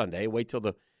weekend or Sunday. Wait till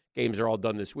the games are all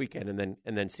done this weekend, and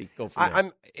then go from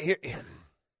there.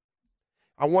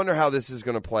 I wonder how this is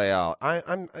going to play out.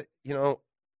 I'm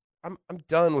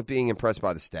done with being impressed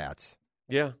by the stats.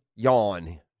 Yeah,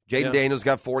 yawn. Jaden Daniels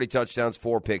got 40 touchdowns,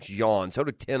 4 picks. Yawn. So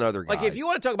did 10 other guys. Like if you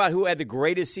want to talk about who had the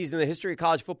greatest season in the history of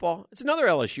college football, it's another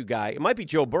LSU guy. It might be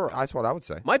Joe Burrow. That's what I would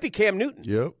say. Might be Cam Newton.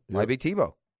 Yep. Might be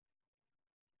Tebow.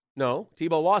 No,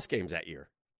 Tebow lost games that year.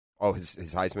 Oh, his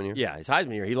Heisman year? Yeah, his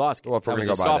Heisman year. He lost games. Well, if we're going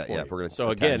to go by that, yeah. If we're gonna, so,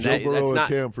 again, Joe Burrow that's not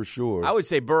and Cam for sure. I would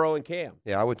say Burrow and Cam.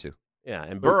 Yeah, I would too. Yeah,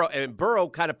 and Burrow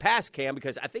kind of passed Cam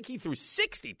because I think he threw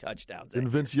 60 touchdowns. And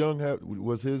Vince Young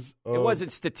was his. It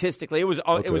wasn't statistically. It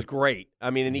was great.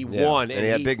 I mean, and he won, and he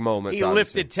had big moments. He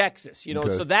lifted Texas,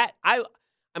 So that I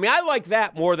like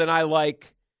that more than I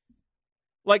like.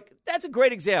 Like that's a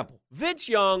great example. Vince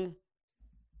Young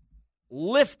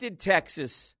lifted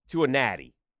Texas to a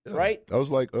natty. Yeah. Right? That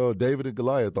was like David and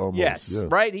Goliath almost. Yes,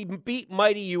 right? He beat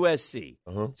mighty USC.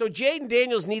 Uh-huh. So Jaden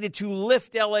Daniels needed to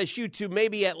lift LSU to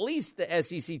maybe at least the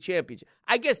SEC championship.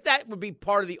 I guess that would be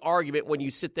part of the argument when you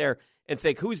sit there and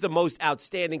think, who's the most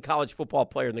outstanding college football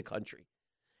player in the country?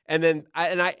 And then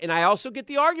I also get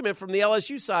the argument from the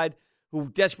LSU side who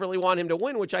desperately want him to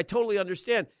win, which I totally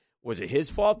understand. Was it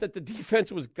his fault that the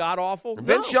defense was god-awful?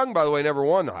 Vince Young, by the way, never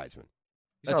won the Heisman.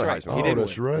 That's right. Heisman. He didn't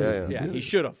that's win. right. Yeah. He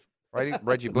should have. Right?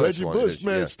 Reggie Bush.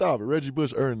 Man, stop it. Reggie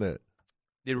Bush earned that.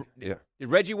 Did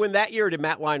Reggie win that year, or did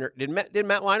Matt Leinart? Did Matt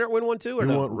Leinart win one too, or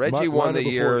no? Reggie won the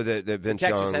year that Vince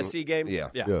Texas Young. SC game. Yeah.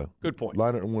 Good point.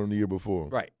 Leinart won the year before.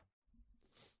 Right.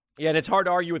 Yeah, and it's hard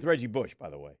to argue with Reggie Bush, by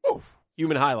the way. Oof.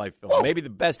 Human highlight film, maybe the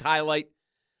best highlight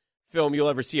film you'll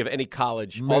ever see of any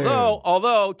college. Man.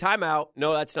 Although timeout.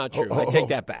 No, that's not true. I take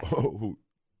that back.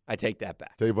 I take that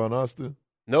back. Tavon Austin.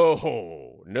 No.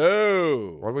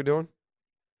 What are we doing?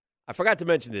 I forgot to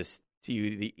mention this to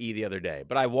you the other day,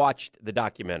 but I watched the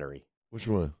documentary. Which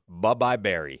one? Bye-Bye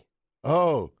Barry.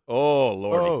 Oh,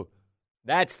 Lordy. Oh.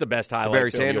 That's the best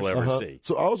highlight film you'll ever see.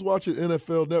 So I was watching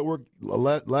NFL Network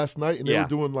last night, and they were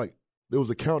doing like there was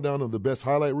a countdown of the best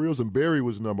highlight reels, and Barry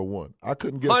was number one. I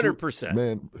couldn't guess. 100%.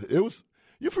 Man, it was.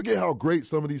 You forget how great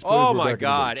some of these players were. Oh, my back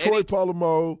God. in the day. Troy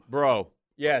Polamalu. Bro,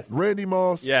 yes. Randy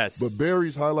Moss. Yes. But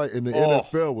Barry's highlight in the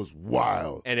NFL was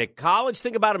wild. And at college,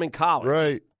 think about him in college.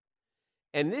 Right.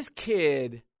 And this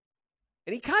kid,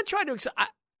 and he kind of tried to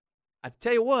I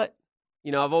tell you what,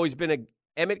 I've always been a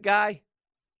Emmett guy.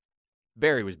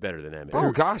 Barry was better than Emmett.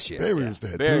 Oh, gosh, yeah. Barry was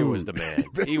that Barry dude. was the man.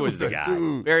 He was the guy.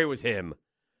 Dude. Barry was him.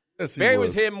 Yes, Barry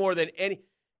was him more than any.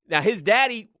 Now, his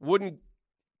daddy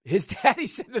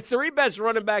said the three best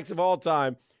running backs of all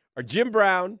time are Jim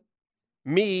Brown,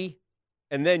 me,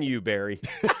 and then you, Barry.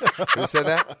 Who said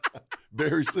that?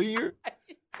 Barry Sr.?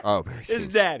 Oh, Barry His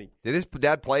Sr. daddy. Did his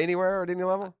dad play anywhere at any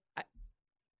level?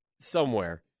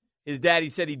 Somewhere. His daddy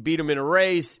said he'd beat him in a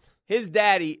race. His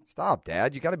daddy. Stop,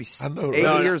 Dad. You got to be I know, 80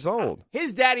 right? years old.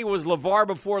 His daddy was LeVar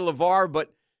before LeVar,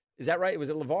 but is that right? Was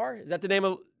it LeVar? Is that the name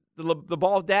of the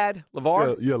bald dad?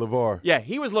 LeVar? Yeah, LeVar. Yeah,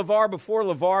 he was LeVar before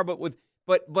LeVar, but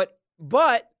let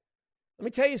me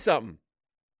tell you something.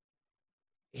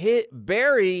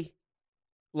 Barry,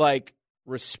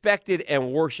 respected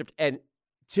and worshipped, and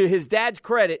to his dad's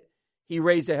credit, he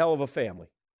raised a hell of a family.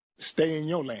 Stay in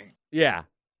your lane. Yeah.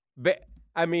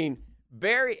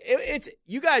 Barry, it's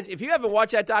you guys, if you haven't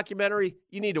watched that documentary,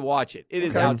 you need to watch it. It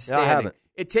is outstanding. I haven't.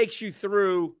 It takes you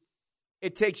through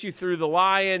the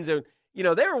Lions, and they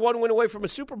were one win away from a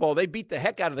Super Bowl. They beat the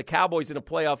heck out of the Cowboys in a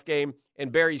playoff game in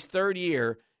Barry's third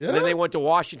year. Yeah? And then they went to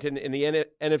Washington in the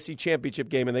NFC Championship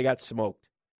game, and they got smoked.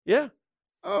 Yeah.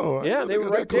 Oh, yeah, they were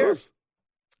right there.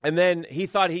 And then he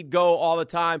thought he'd go all the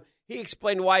time. He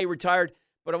explained why he retired.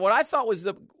 But what I thought was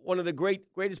one of the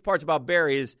greatest parts about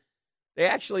Barry is they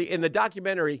actually, in the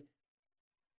documentary,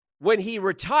 when he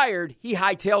retired, he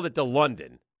hightailed it to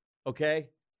London. Okay?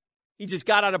 He just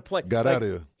got on a plane. Got out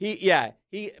of here.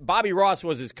 Bobby Ross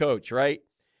was his coach, right?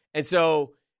 And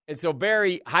so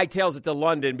Barry hightails it to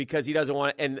London because he doesn't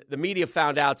want to, and the media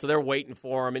found out, so they're waiting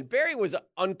for him. And Barry was an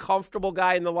uncomfortable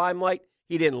guy in the limelight.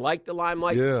 He didn't like the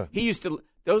limelight. Yeah. He used to,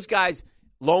 those guys,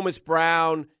 Lomas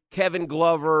Brown, Kevin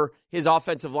Glover, his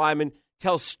offensive lineman,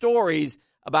 tell stories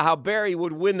about how Barry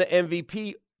would win the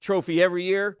MVP trophy every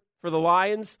year for the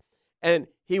Lions, and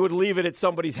he would leave it at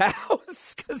somebody's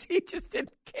house because he just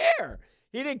didn't care.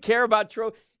 He didn't care about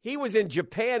trophy. He was in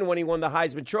Japan when he won the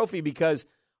Heisman Trophy because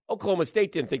Oklahoma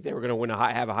State didn't think they were going to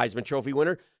have a Heisman Trophy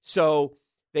winner, so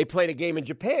they played a game in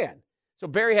Japan. So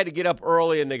Barry had to get up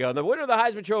early, and they go, the winner of the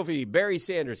Heisman Trophy, Barry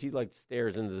Sanders. He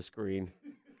stares into the screen.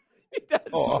 He does.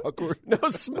 Oh, awkward. No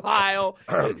smile.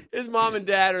 His mom and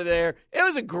dad are there.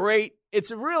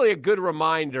 It's really a good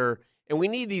reminder, and we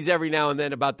need these every now and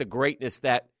then about the greatness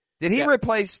that. Did he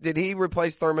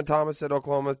replace Thurman Thomas at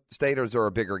Oklahoma State, or is there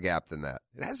a bigger gap than that?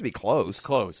 It has to be close. It's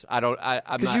close.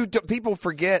 Because people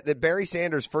forget that Barry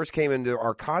Sanders first came into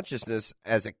our consciousness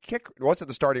as a kick. Wasn't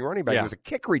the starting running back? Yeah. He was a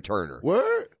kick returner.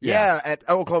 Word? Yeah, at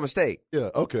Oklahoma State.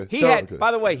 Yeah, okay.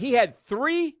 By the way, he had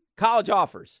 3 college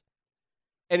offers,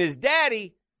 and his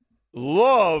daddy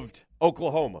loved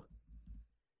Oklahoma.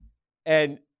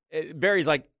 And Barry's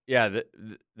like, yeah,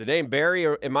 the name Barry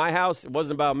in my house, it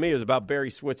wasn't about me. It was about Barry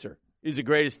Switzer. He's the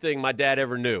greatest thing my dad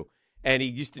ever knew. And he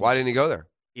used to. Why didn't he go there?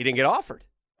 He didn't get offered.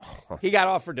 He got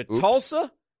offered to Tulsa,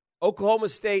 Oklahoma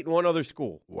State, and one other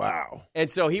school. Wow. And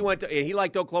so he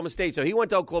liked Oklahoma State. So he went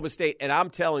to Oklahoma State. And I'm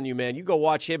telling you, man, you go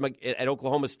watch him at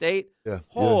Oklahoma State. Yeah.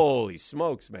 Holy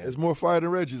smokes, man. There's more fire than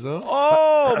Reggie's, huh?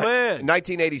 Oh, man. In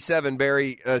 1987,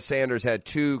 Barry Sanders had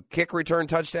 2 kick return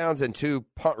touchdowns and 2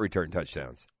 punt return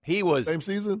touchdowns. He was. Same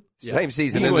season? Same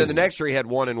season. And then the next year he had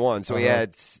 1 and 1. So he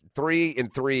had 3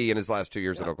 and 3 in his last 2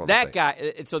 years at Oklahoma State. That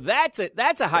guy. So that's a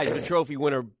Heisman Trophy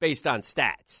winner based on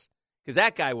stats. Because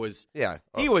that guy was. Yeah.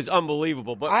 He was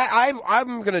unbelievable. But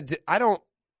I'm going to.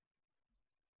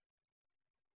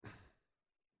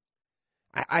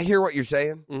 I hear what you're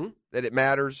saying, that it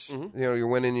matters. Mm-hmm. You're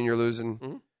winning and you're losing.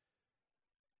 Mm-hmm.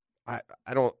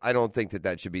 I don't think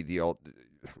that should be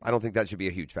I don't think that should be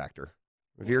a huge factor.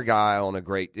 If you're a guy on a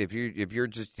great, if you're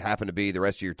just happen to be, the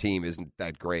rest of your team isn't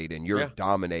that great and you're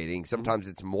dominating, sometimes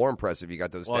it's more impressive. You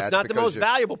got those stats. Well, it's not the most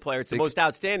valuable player; it's the most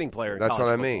outstanding player. That's what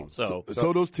I mean. mean. So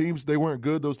those teams, they weren't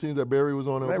good. Those teams that Barry was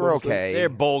on, they were okay. They're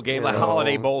bowl game, like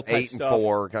Holiday Bowl type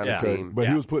 8-4 kind of team. But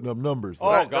he was putting up numbers.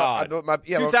 Oh though. God,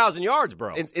 2,000 yards,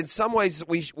 bro. In some ways,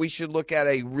 we should look at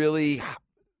a really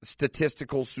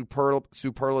statistical,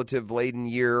 superlative laden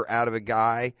year out of a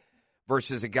guy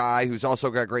versus a guy who's also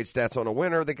got great stats on a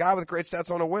winner. The guy with great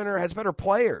stats on a winner has better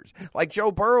players. Like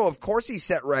Joe Burrow, of course he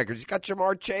set records. He's got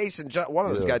Jamar Chase, and one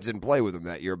of those guys didn't play with him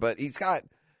that year, but he's got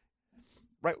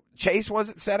right. Chase, was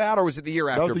it set out, or was it the year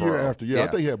after? That was the year after. Yeah, I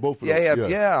think he had both of those.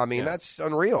 Yeah. I mean, that's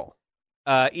unreal.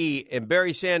 And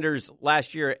Barry Sanders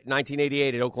last year,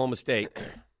 1988 at Oklahoma State,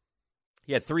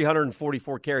 he had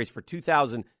 344 carries for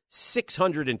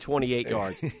 2,628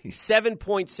 yards,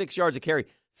 7.6 yards a carry,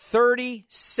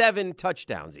 37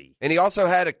 touchdowns. And he also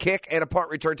had a kick and a punt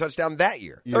return touchdown that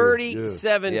year.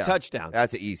 37 touchdowns.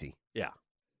 That's easy. Yeah.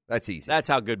 That's easy. That's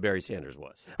how good Barry Sanders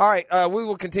was. All right, we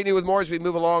will continue with more as we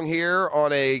move along here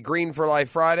on a Green for Life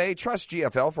Friday. Trust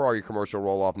GFL for all your commercial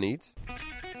roll-off needs.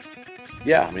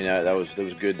 Yeah, I mean that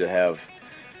was good to have,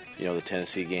 the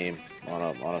Tennessee game on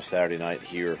a Saturday night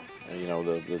here.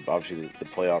 The obviously the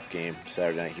playoff game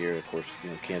Saturday night here. Of course,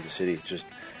 Kansas City. Just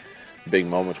big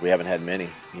moments. We haven't had many.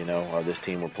 This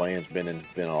team we're playing has been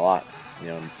a lot.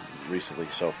 Recently.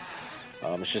 So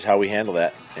it's just how we handle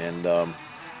that and how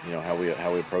we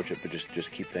approach it. But just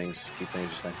keep things the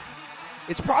same.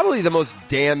 It's probably the most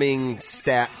damning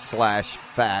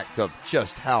stat/fact of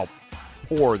just how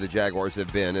poor the Jaguars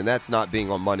have been, and that's not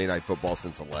being on Monday Night Football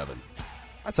since 11.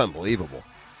 That's unbelievable.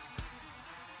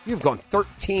 You've gone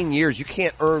 13 years. You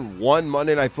can't earn one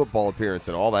Monday Night Football appearance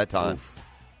in all that time. Oof.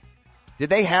 Did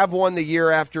they have one the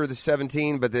year after the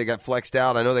 17, but they got flexed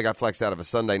out? I know they got flexed out of a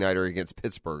Sunday nighter against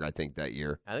Pittsburgh, I think, that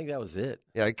year. I think that was it.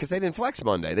 Yeah, because they didn't flex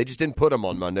Monday. They just didn't put them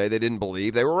on Monday. They didn't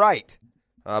believe. They were right.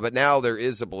 But now there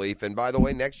is a belief. And by the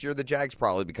way, next year the Jags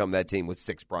probably become that team with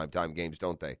 6 primetime games,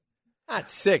 don't they?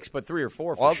 Not 6, but 3 or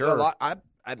 4 for sure. A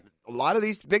lot of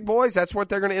these big boys, that's what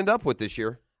they're going to end up with this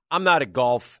year. I'm not a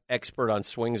golf expert on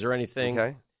swings or anything.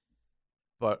 Okay.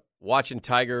 But watching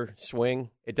Tiger swing,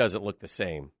 it doesn't look the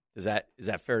same. Is that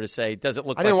fair to say? It doesn't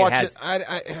look like it has.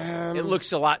 it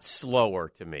looks a lot slower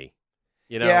to me.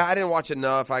 Yeah, I didn't watch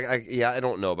enough. I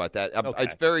don't know about that. Okay.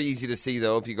 It's very easy to see,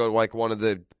 though, if you go to like one of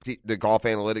the golf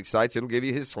analytics sites, it'll give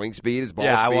you his swing speed, his ball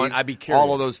speed. I'd be curious.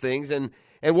 All of those things. And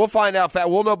we'll find out.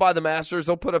 We'll know by the Masters.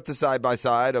 They'll put up the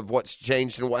side-by-side of what's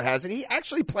changed and what hasn't. He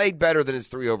actually played better than his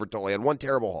 3-over total. He had one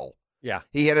terrible hole. Yeah.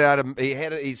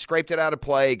 He scraped it out of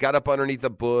play, got up underneath the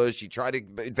bush. He tried to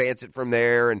advance it from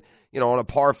there. And, on a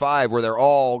par 5 where they're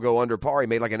all go under par, he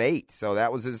made like an 8. So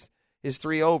that was his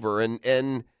 3-over.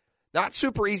 And not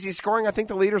super easy scoring. I think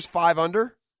the leader's 5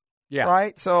 under. Yeah.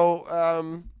 Right?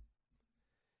 So,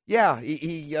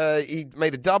 he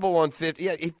made a double on 50.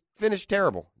 Yeah, he finished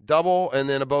terrible. Double and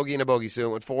then a bogey and a bogey. So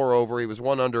it went 4 over. He was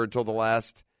 1 under until the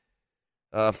last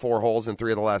 4 holes, and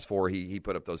 3 of the last 4 he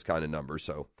put up those kind of numbers.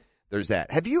 So there's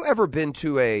that. Have you ever been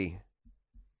to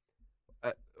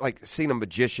seen a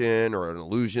magician or an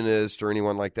illusionist or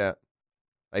anyone like that?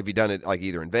 Have you done it like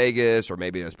either in Vegas or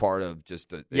maybe as part of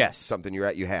just something you're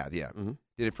at? You have, yeah. Mm-hmm.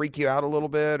 Did it freak you out a little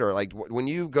bit, or like when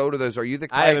you go to those? Are you the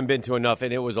type? I haven't been to enough,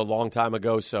 and it was a long time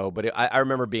ago. But I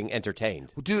remember being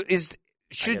entertained.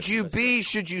 Should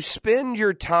you spend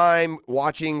your time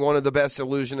watching one of the best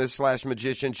illusionists /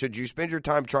 magicians? Should you spend your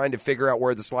time trying to figure out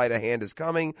where the sleight of hand is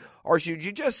coming, or should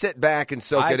you just sit back and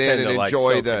soak it in and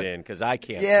enjoy it because I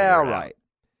can't. Yeah, right.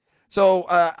 So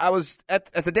I was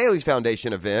at the Daly's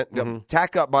Foundation event. Mm-hmm.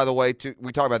 Tack up, by the way,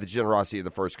 we talk about the generosity of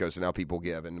the First Coast and how people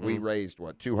give, and we raised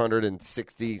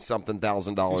 $260-something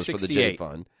thousand for the J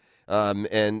Fund,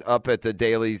 and up at the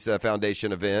Daly's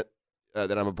Foundation event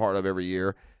that I'm a part of every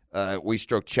year. We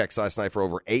stroked checks last night for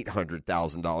over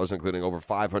 $800,000, including over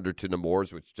 $500 to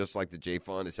Nemours, which, just like the J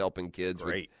Fund, is helping kids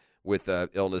with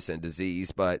illness and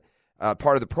disease. But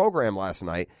part of the program last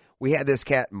night, we had this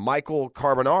cat, Michael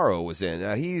Carbonaro, was in.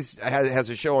 He has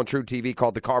a show on True TV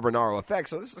called The Carbonaro Effect.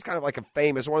 So this is kind of like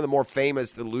one of the more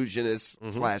famous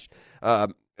illusionists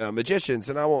 / magicians.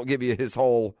 And I won't give you his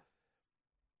whole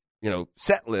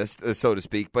set list, so to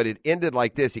speak. But it ended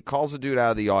like this. He calls a dude out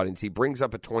of the audience. He brings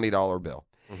up a $20 bill.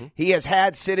 Mm-hmm. He has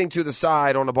had sitting to the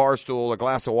side on a bar stool a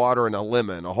glass of water and a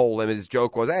lemon, a whole lemon. His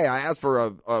joke was, hey, I asked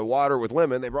for a water with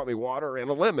lemon. They brought me water and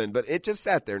a lemon, but it just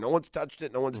sat there. No one's touched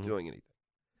it. No one's doing anything.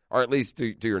 Or at least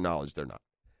to your knowledge, they're not.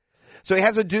 So he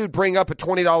has a dude bring up a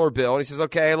 $20 bill, and he says,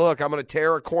 okay, look, I'm going to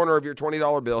tear a corner of your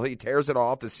 $20 bill. He tears it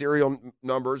off. The serial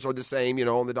numbers are the same,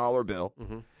 on the dollar bill.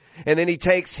 Mm-hmm. And then he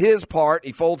takes his part,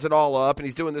 he folds it all up, and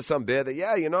he's doing this some bit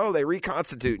that, they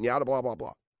reconstitute and yada, blah, blah,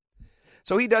 blah.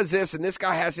 So he does this, and this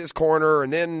guy has his corner,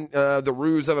 and then the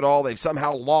ruse of it all, they've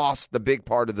somehow lost the big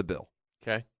part of the bill.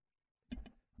 Okay.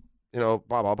 Blah,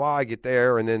 blah, blah, I get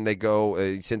there, and then they go,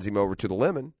 he sends him over to the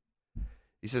lemon.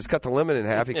 He says, cut the lemon in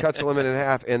half. He cuts the lemon in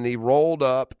half, and the rolled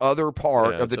up other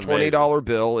part of the $20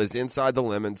 bill is inside the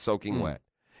lemon soaking wet.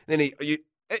 Then and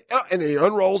then he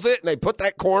unrolls it, and they put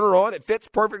that corner on. It fits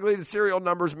perfectly. The serial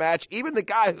numbers match. Even the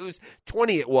guy whose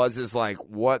 20 it was is like,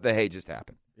 what the hey just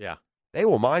happened? Yeah. They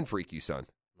will mind freak you, son.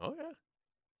 Oh,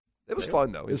 yeah. It was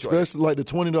fun, though. Enjoyed Especially like the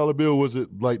 $20 bill. Was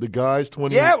it like the guy's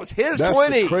 20? Yeah, it was his That's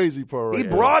 20. The crazy part. He Right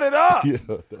brought it up. Yeah.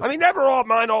 I mean, never all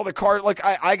mind all the card. Like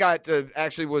I got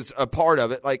actually was a part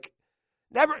of it. Like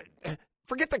never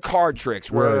forget the card tricks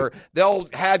where they'll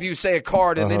have you say a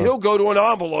card and then he'll go to an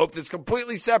envelope that's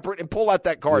completely separate and pull out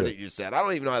that card that you said. I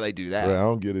don't even know how they do that. Right, I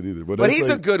don't get it either. But he's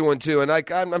a good one too, and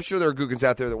I'm sure there are Googans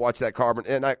out there that watch that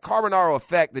Carbonaro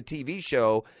Effect, the TV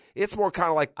show. It's more kind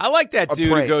of like I like that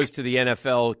dude prank. who goes to the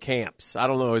NFL camps. I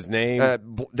don't know his name.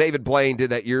 David Blaine did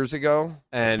that years ago.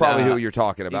 And that's probably who you're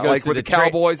talking about, goes like to with the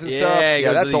Cowboys and stuff. He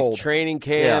goes that's to these old. training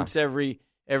camps every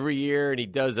year, and he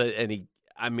does it. And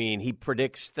he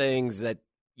predicts things that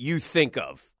you think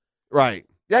of. Right.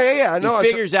 Yeah. I know. He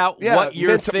figures out what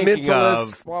you're thinking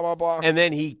of, blah blah blah, and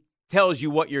then he tells you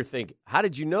what you're thinking. How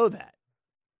did you know that?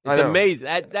 It's amazing.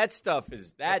 That stuff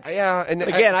is And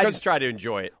again, I just try to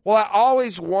enjoy it. Well, I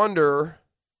always wonder.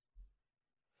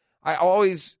 I'm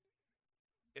always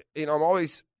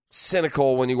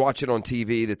cynical when you watch it on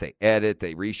TV that they edit,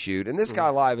 they reshoot, and this guy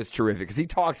live is terrific because he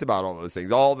talks about all those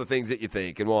things, all the things that you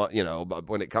think, and but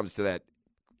when it comes to that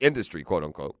industry, quote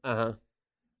unquote.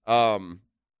 But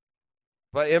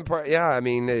in part, I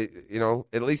mean,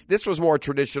 at least this was more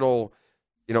traditional.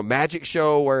 Magic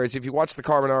show, whereas if you watch the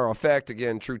Carbonaro Effect,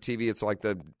 again, True TV, it's like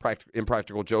the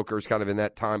Impractical Jokers kind of in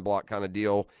that time block kind of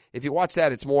deal. If you watch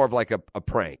that, it's more of like a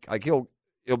prank. Like he'll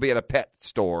be at a pet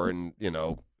store and,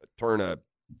 turn a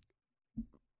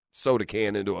soda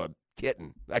can into a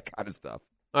kitten, that kind of stuff.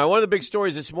 All right, one of the big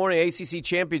stories this morning, ACC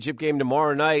Championship game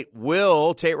tomorrow night.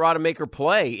 Will Tate Rodemaker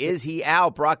play? Is he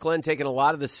out? Brock Glenn taking a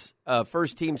lot of the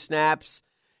first-team snaps.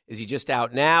 Is he just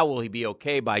out now? Will he be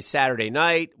okay by Saturday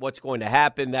night? What's going to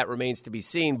happen? That remains to be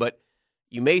seen. But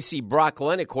you may see Brock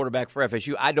Glenn at quarterback for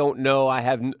FSU. I don't know.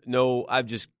 I'm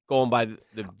just going by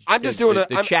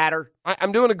the chatter.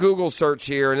 I'm doing a Google search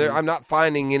here, and I'm not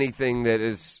finding anything that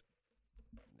is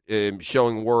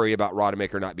showing worry about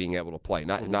Rodemaker not being able to play.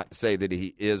 Not to say that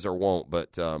he is or won't,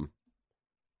 but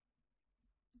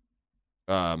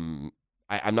I'm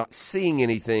not seeing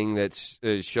anything that's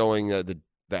showing that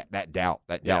doubt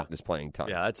in his playing time.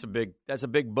 Yeah, that's a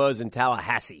big buzz in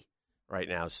Tallahassee right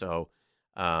now. So,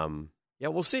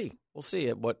 we'll see. We'll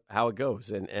see how it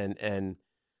goes and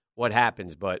what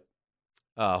happens. But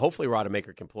hopefully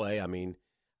Rodemaker can play. I mean,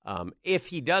 if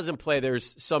he doesn't play,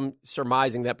 there's some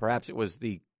surmising that perhaps it was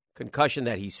the concussion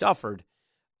that he suffered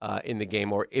in the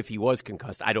game, or if he was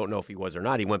concussed. I don't know if he was or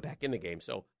not. He went back in the game.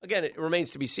 So, again, it remains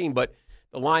to be seen. But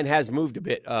the line has moved a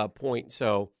bit, point.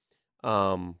 So,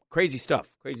 crazy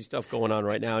stuff going on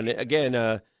right now. And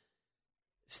again,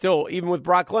 still, even with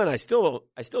Brock Glenn, I still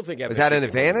think is that an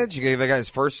advantage? You gave the guy his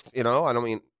first, I don't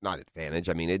mean not advantage.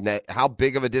 I mean, isn't that how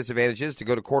big of a disadvantage is to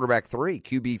go to quarterback 3,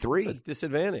 QB3? It's a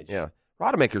disadvantage. Yeah,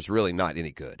 Rodemaker's really not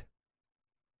any good.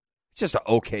 It's just an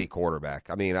okay quarterback.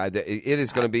 I mean, it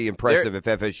is going to be impressive if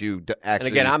FSU actually.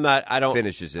 And again, I don't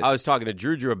finishes it. I was talking to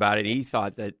Drew about it. And he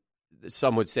thought that.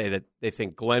 Some would say that they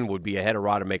think Glenn would be ahead of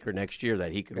Rodemaker next year,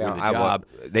 that he could win the job.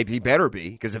 He better be,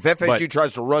 because if FSU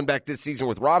tries to run back this season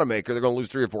with Rodemaker, they're going to lose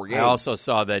 3 or 4 games. I also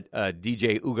saw that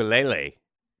DJ Ugalele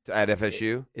at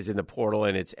FSU is in the portal,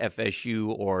 and it's FSU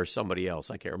or somebody else.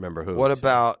 I can't remember who. What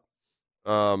about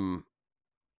Ugalele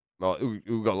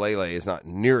is not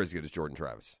near as good as Jordan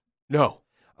Travis. No.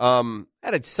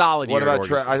 Had a solid year.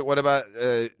 What about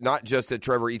not just that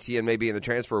Trevor Etienne may be in the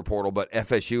transfer portal, but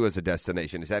FSU as a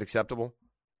destination? Is that acceptable?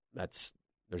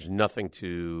 There's nothing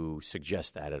to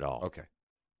suggest that at all. Okay.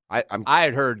 I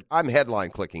had heard. I'm headline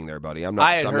clicking there, buddy. I'm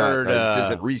not. This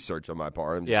isn't research on my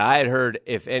part. I had heard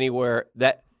if anywhere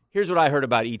that. Here's what I heard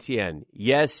about Etienne.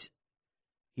 Yes,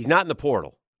 he's not in the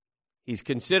portal. He's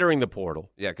considering the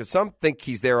portal. Yeah, because some think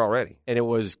he's there already. And it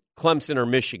was Clemson or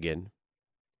Michigan.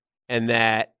 And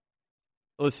that,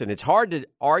 listen, it's hard to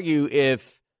argue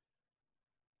if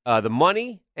the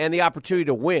money and the opportunity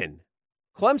to win.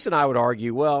 Clemson, I would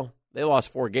argue, well, they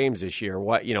lost 4 games this year.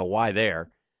 Why there?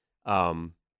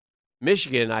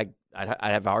 Michigan, I'd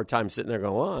have a hard time sitting there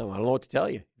going, well, I don't know what to tell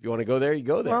you. If you want to go there, you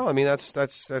go there. Well, I mean, that's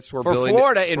where Billy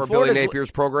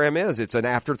Napier's program is. It's an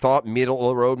afterthought, middle of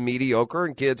the road, mediocre,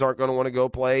 and kids aren't going to want to go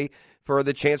play for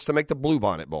the chance to make the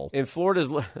Bluebonnet Bowl. In Florida's,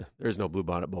 there's no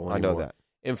Bluebonnet Bowl anymore. I know that.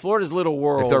 In Florida's little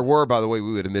world. If there were, by the way,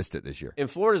 we would have missed it this year. In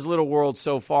Florida's little world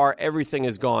so far, everything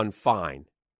has gone fine.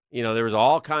 There was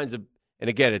all kinds of, and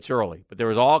again, it's early, but there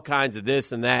was all kinds of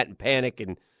this and that and panic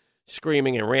and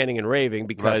screaming and ranting and raving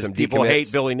because people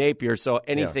hate Billy Napier, so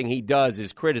anything he does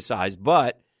is criticized.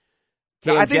 But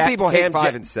I think people hate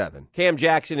 5 and 7. Cam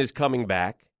Jackson is coming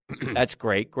back. That's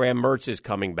great. Graham Mertz is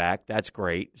coming back. That's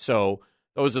great. So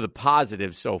those are the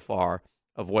positives so far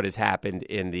of what has happened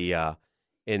in the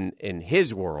in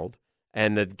his world.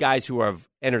 And the guys who have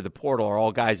entered the portal are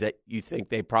all guys that you think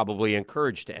they probably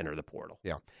encouraged to enter the portal.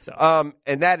 Yeah. So.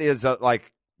 And that is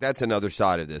that's another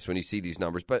side of this when you see these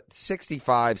numbers. But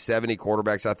 65, 70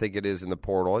 quarterbacks, I think it is, in the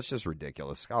portal. It's just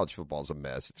ridiculous. College football is a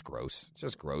mess. It's gross. It's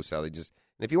just gross how they just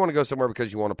 – and if you want to go somewhere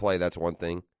because you want to play, that's one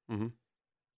thing. Mm-hmm.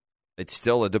 It's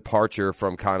still a departure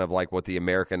from kind of like what the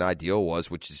American ideal was,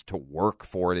 which is to work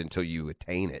for it until you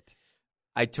attain it.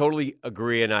 I totally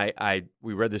agree, and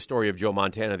we read the story of Joe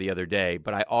Montana the other day,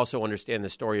 but I also understand the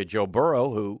story of Joe Burrow,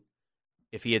 who,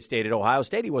 if he had stayed at Ohio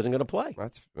State, he wasn't going to play.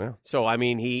 So, I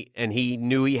mean, he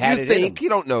knew he had it in him. You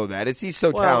don't know that. He's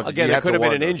so Well, talented. again, it could have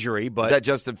been an injury, but... Is that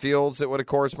Justin Fields that would have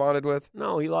corresponded with?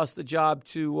 No, he lost the job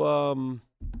to...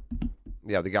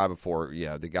 the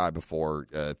guy before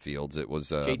Fields. It was...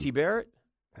 J.T. Barrett?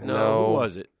 No. Who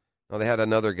was it? No, they had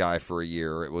another guy for a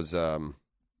year. It was...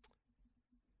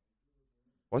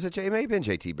 Was it It may have been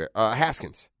J.T. Barrett.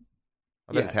 Haskins.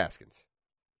 I bet it's Haskins.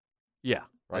 Yeah,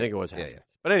 right? I think it was Haskins. Yeah.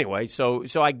 But anyway, so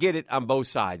I get it on both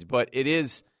sides, but it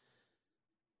is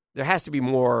 – there has to be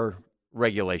more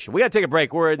regulation. We got to take a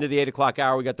break. We're into the 8 o'clock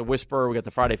hour. We got the Whisper. We got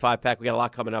the Friday 5-pack. We got a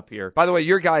lot coming up here. By the way,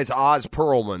 your guy's Oz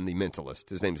Perlman, the mentalist.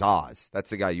 His name's Oz.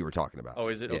 That's the guy you were talking about. Oh,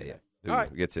 is it? Okay. Yeah. Who All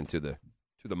right. gets into the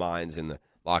minds in the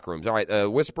locker rooms. All right,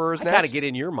 Whisperers I next. got to get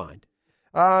in your mind.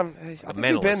 I think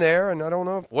you've been there, and I don't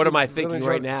know. What am I thinking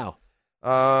right now?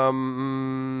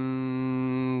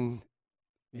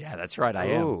 Yeah, that's right. I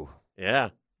am.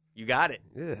 Yeah, you got it.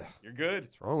 Yeah, you're good.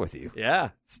 What's wrong with you? Yeah,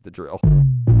 it's the drill.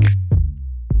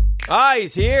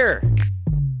 He's here.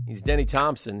 He's Denny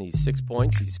Thompson. He's 6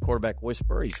 points. He's quarterback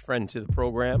whisperer. He's friend to the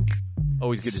program.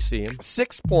 Always good to see him.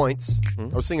 6 points. I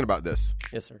was thinking about this.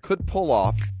 Yes, sir. Could pull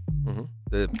off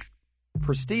the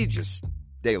prestigious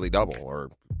daily double or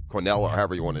Cornell or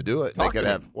however you want to do it. They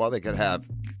could have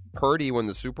Purdy win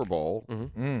the Super Bowl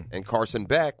and Carson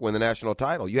Beck win the national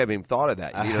title. You haven't even thought of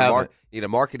that. You need a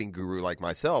marketing guru like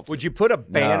myself. Would you put a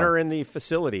banner in the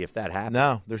facility if that happened?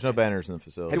 No, there's no banners in the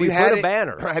facility. Have you put a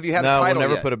banner? Have you had a No, title we'll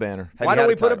never yet? put a banner. Why don't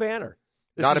we put a banner?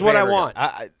 This Not is a what I banner want.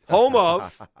 Home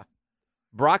of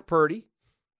Brock Purdy.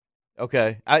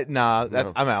 Okay. I'm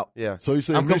out. Yeah. So you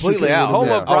say I'm Michigan completely out. Home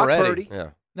of Brock already. Purdy. Yeah.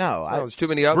 No, there's too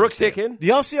many others. Brooks Hicken. Do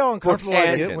y'all see how uncomfortable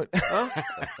I get?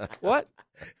 What?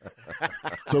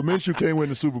 So Minshew can't win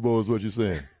the Super Bowl is what you're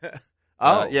saying.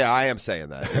 Yeah, I am saying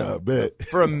that. I bet.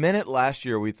 For a minute last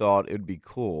year, we thought it would be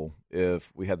cool if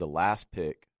we had the last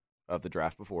pick of the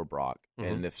draft before Brock,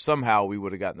 and if somehow we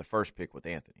would have gotten the first pick with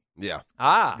Anthony. Yeah.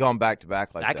 Gone back to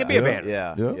back like that. That could be a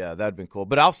banner. Yeah, that'd been cool.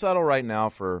 But I'll settle right now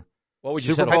for what would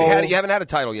you Super settle? Bowl. You haven't had a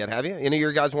title yet, have you? Any of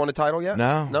your guys won a title yet?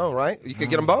 No, right? You could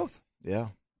get them both. Yeah.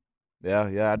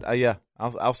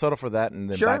 I'll settle for that and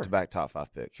then back-to-back top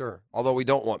 5 picks. Sure. Although we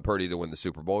don't want Purdy to win the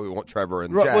Super Bowl, we want Trevor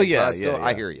and Right, Jags. well, yeah, but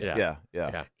I hear you.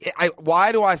 Yeah.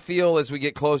 Why do I feel as we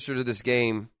get closer to this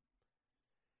game?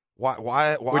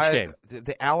 Why? Which game?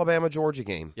 The Alabama-Georgia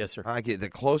game. Yes, sir. The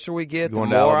closer we get, the Going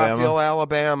more to I Alabama? feel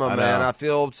Alabama, I man. know. I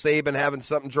feel Saban having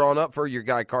something drawn up for your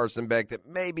guy Carson Beck that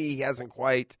maybe he hasn't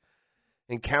quite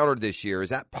encountered this year. Is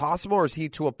that possible, or is he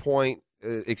to a point,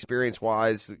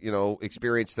 experience-wise,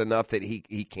 experienced enough that he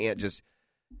can't just –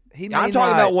 I'm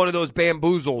talking about one of those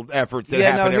bamboozled efforts that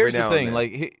happen every now and then. Here's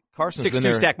the thing. Carson's 6'2" been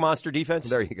there. stack monster defense.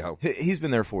 There you go. He's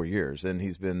been there 4 years, and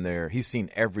he's been there. He's seen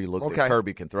every look Okay. that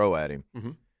Kirby can throw at him. Mm-hmm.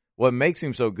 What makes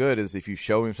him so good is if you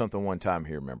show him something one time,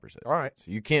 he remembers it. All right.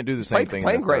 So you can't do the same thing.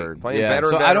 Playing in the great. third. Playing better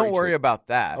and So better I don't each worry week. about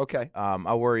that. Okay.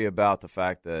 I worry about the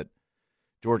fact that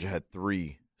Georgia had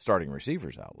 3 starting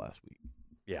receivers out last week.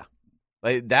 Yeah.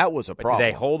 Like, that was a But problem.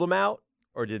 did they hold them out,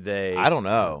 or did they? I don't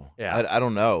know. Yeah. I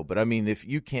don't know. But, I mean, if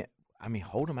you can't –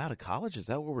 hold them out of college? Is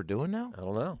that what we're doing now? I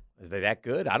don't know. Is they that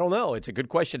good? I don't know. It's a good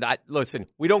question. Listen,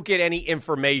 we don't get any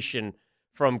information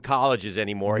from colleges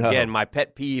anymore. No. Again, my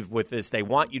pet peeve with this, they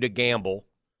want you to gamble.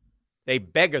 They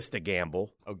beg us to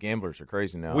gamble. Oh, gamblers are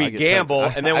crazy now. We I get gamble,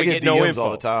 texts. and then I we get DMs no info.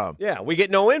 all the time. Yeah, we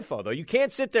get no info, though. You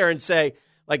can't sit there and say,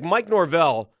 like Mike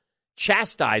Norvell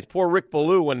chastised poor Rick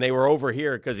Ballou when they were over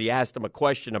here because he asked him a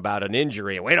question about an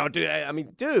injury. We don't do that. I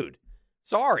mean, dude,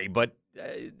 sorry, but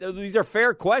these are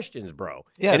fair questions, bro.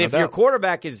 Yeah, and no if your doubt.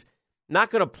 quarterback is not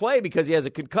going to play because he has a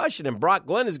concussion and Brock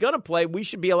Glenn is going to play, we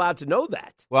should be allowed to know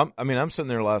that. Well, I'm sitting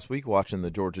there last week watching the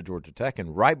Georgia Tech,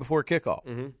 and right before kickoff,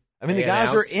 Mm-hmm. I mean, They the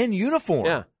guys announced- are in uniform.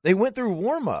 Yeah. They went through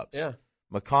warm-ups. Yeah.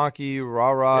 McConkey,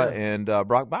 Rara, and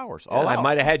Brock Bowers. All I out.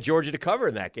 might have had Georgia to cover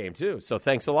in that game, too. So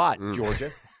thanks a lot,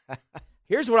 Georgia.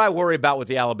 Here's what I worry about with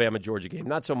the Alabama-Georgia game.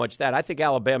 Not so much that. I think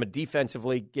Alabama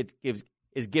defensively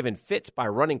is given fits by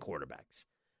running quarterbacks.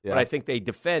 but I think they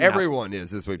defend. Everyone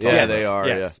is, as we've talked Yeah, about. they are.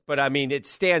 Yes, but I mean, it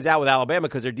stands out with Alabama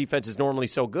because their defense is normally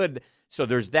so good. So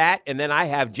there's that, and then I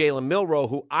have Jalen Milroe,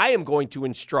 who I am going to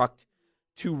instruct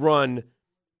to run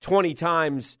 20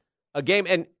 times a game.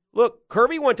 And look,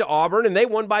 Kirby went to Auburn, and they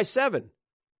won by 7.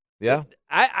 Yeah.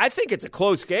 I think it's a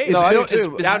close game. No, I do It's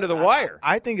too. down to the wire.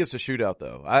 I think it's a shootout,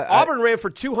 though. Auburn ran for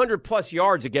 200-plus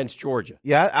yards against Georgia.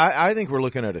 Yeah, I think we're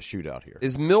looking at a shootout here.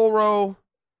 Is Milroe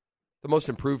the most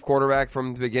improved quarterback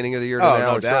from the beginning of the year to Oh,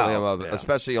 now? no doubt.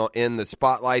 Especially in the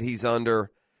spotlight he's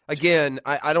under. Again,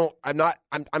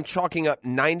 I'm chalking up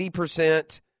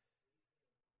 90%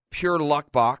 pure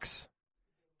luck box,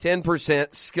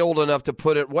 10% skilled enough to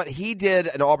put it. What he did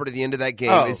at Auburn at the end of that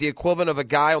game is the equivalent of a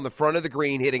guy on the front of the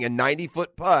green hitting a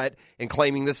 90-foot putt and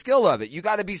claiming the skill of it. You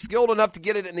got to be skilled enough to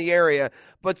get it in the area,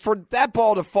 but for that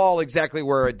ball to fall exactly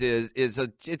where it is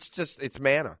it's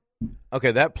manna.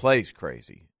 Okay, that play's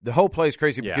crazy. The whole play's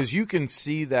crazy because you can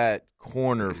see that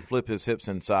corner flip his hips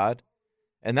inside,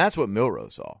 and that's what Milroe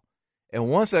saw. And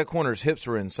once that corner's hips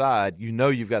were inside, you know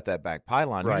you've got that back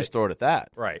pylon. You just throw it at that.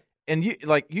 Right. And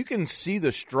you can see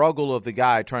the struggle of the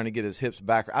guy trying to get his hips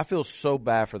back. I feel so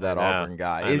bad for that Auburn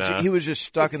guy. He was just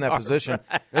stuck in that position.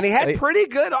 And he had pretty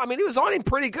good. I mean, he was on him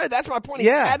pretty good. That's my point. He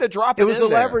had to drop it. It was in a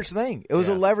there. leverage thing. It was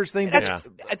a leverage thing.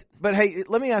 But hey,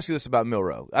 let me ask you this about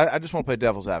Milroe. I just want to play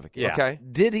devil's advocate. Yeah. Okay.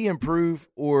 Did he improve,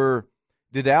 or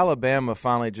did Alabama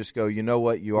finally just go, you know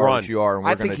what, you are what you are, and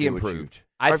we're going to do what you improved.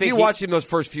 If you watched him those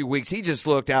first few weeks, he just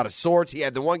looked out of sorts. He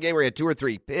had the one game where he had 2 or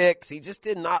 3 picks. He just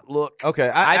did not look. Okay,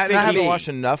 I haven't watched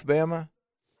enough Bama.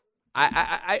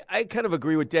 I kind of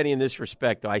agree with Denny in this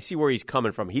respect, though. I see where he's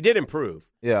coming from. He did improve.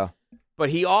 Yeah.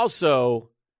 But he also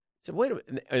said, wait a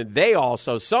minute.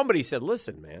 And somebody said,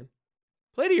 listen, man,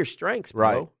 play to your strengths, bro.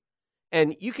 Right.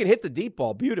 And you can hit the deep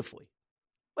ball beautifully.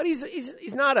 But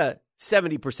he's not a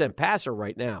 70% passer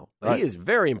right now. But he is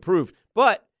very improved.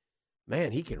 But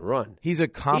man, he can run. He's a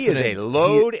confident. He is a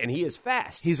load, and he is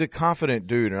fast. He's a confident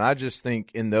dude, and I just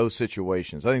think in those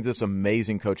situations, I think this is an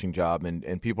amazing coaching job,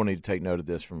 and people need to take note of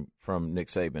this from Nick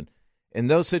Saban. In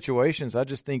those situations, I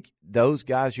just think those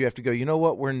guys, you have to go, you know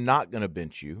what, we're not going to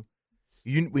bench you.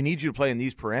 We need you to play in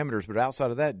these parameters, but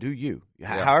outside of that, do you.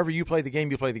 Yeah. However you play the game,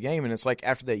 you play the game, and it's like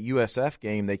after that USF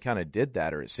game, they kind of did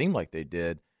that, or it seemed like they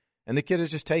did, and the kid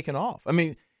has just taken off. I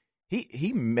mean,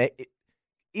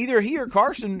 either he or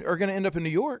Carson are going to end up in New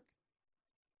York,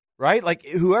 right? Like,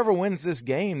 whoever wins this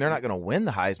game, they're not going to win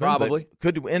the Heisman. Probably. But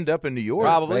could end up in New York.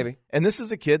 Probably. Maybe. And this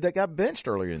is a kid that got benched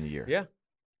earlier in the year. Yeah.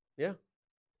 Yeah.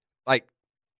 Like,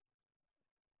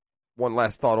 one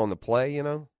last thought on the play,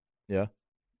 Yeah.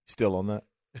 Still on that?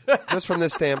 Just from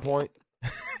this standpoint.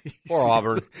 Or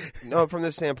Auburn. No, from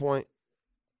this standpoint,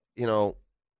 it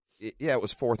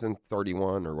was 4th and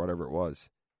 31 or whatever it was.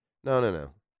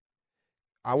 No.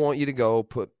 I want you to go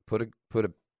put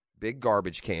a big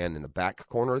garbage can in the back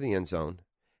corner of the end zone,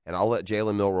 and I'll let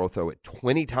Jalen Milroe throw it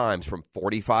 20 times from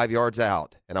 45 yards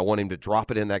out, and I want him to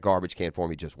drop it in that garbage can for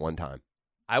me just one time.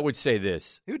 I would say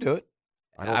this. He would do it.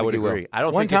 I would agree. I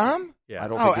don't one think time? Yeah. I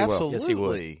don't think he will. Absolutely. Yes, he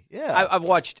would. Yeah. I've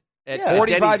watched at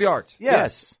 45 yards.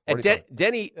 Yes. At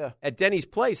Denny's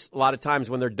place, a lot of times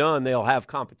when they're done, they'll have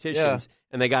competitions,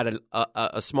 and they got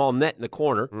a small net in the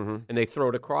corner, and they throw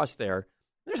it across there.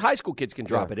 There's high school kids can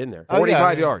drop it in there.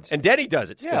 45 yards. And Denny does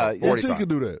it still. Yeah, E.T. can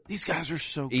do that. These guys are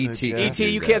so good. E.T.,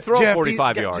 you can't throw Jeff,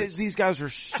 45 these, yards. These guys are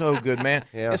so good, man.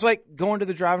 Yeah. It's like going to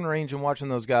the driving range and watching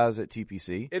those guys at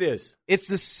TPC. It is. It's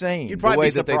the same. You'd the probably way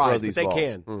be that they throw surprised, these but they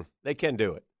balls. can. They can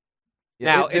do it.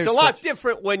 Yeah, Now, it's a there's lot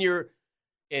different when you're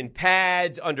in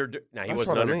pads under. Now, he That's wasn't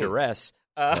what I under mean. duress.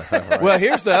 Well,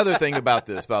 here's the other thing about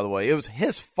this, by the way. It was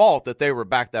his fault that they were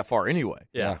back that far anyway.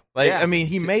 Yeah. I mean,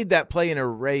 he made that play and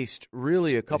erased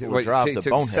really a couple of drives of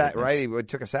boneheadedness. Right? He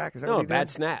took a sack? Is that No, what he bad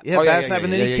did? snap. Yeah, bad snap,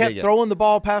 and then he kept yeah. throwing the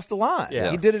ball past the line.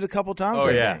 Yeah. He did it a couple times. Oh,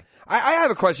 that yeah. game. I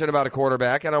have a question about a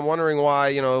quarterback, and I'm wondering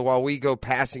why, while we go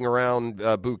passing around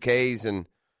bouquets, and do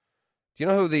you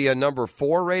know who the number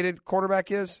 4 rated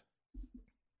quarterback is?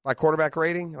 Like quarterback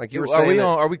rating? Like you were saying.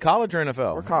 Are we college or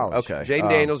NFL? We're college. Okay. Jaden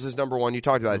Daniels is number 1. You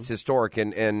talked about it. It's historic,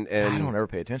 and I don't ever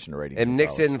pay attention to ratings. And in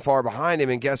Nick's college. in far behind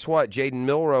him, and guess what? Jaden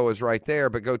Milroe is right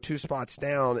there, but go 2 spots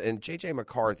down, and J.J.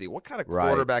 McCarthy. What kind of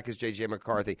quarterback is J.J.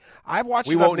 McCarthy? I've watched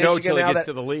We him at won't know Michigan until he now gets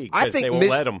that to the league I because think they won't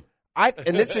let him.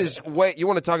 And this is you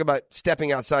want to talk about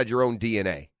stepping outside your own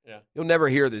DNA. Yeah. You'll never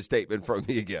hear this statement from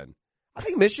me again. I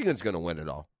think Michigan's going to win it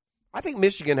all. I think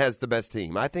Michigan has the best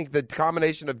team. I think the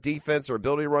combination of defense or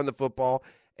ability to run the football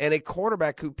and a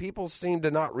quarterback who people seem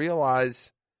to not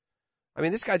realize I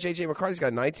mean, this guy, J.J. McCarthy's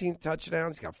got 19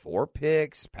 touchdowns. He's got 4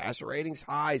 picks. Passer rating's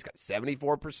high. He's got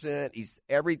 74%. He's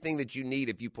everything that you need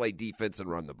if you play defense and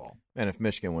run the ball. Man, if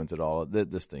Michigan wins it all,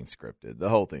 this thing's scripted. The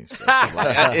whole thing's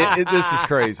scripted. This is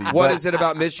crazy. What is it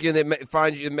about Michigan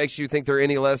that makes you think they're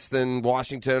any less than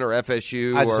Washington or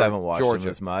FSU I just or haven't watched Georgia?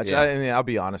 them as much. Yeah. I mean, I'll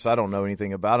be honest. I don't know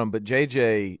anything about them, but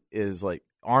J.J. is like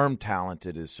arm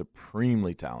talented, is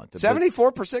supremely talented.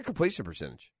 74% completion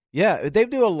percentage. Yeah, they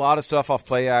do a lot of stuff off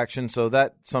play action, so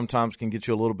that sometimes can get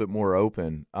you a little bit more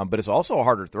open. But it's also a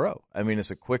harder throw. I mean, it's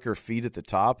a quicker feed at the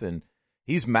top, and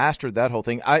he's mastered that whole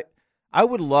thing. I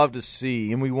would love to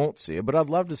see, and we won't see it, but I'd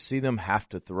love to see them have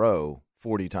to throw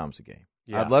 40 times a game.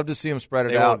 Yeah. I'd love to see them spread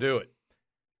it out. They won't do it.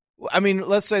 I mean,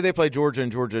 let's say they play Georgia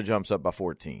and Georgia jumps up by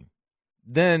 14.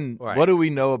 Then right. What do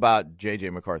we know about J.J.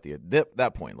 McCarthy at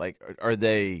that point? Like, are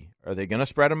they going to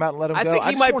spread him out and let him go? I think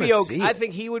he might be okay. I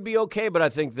think he would be okay, but I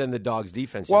think then the Dogs'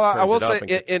 defense. Well, just I will turns say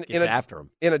it up and gets after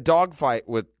him in a dogfight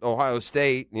with Ohio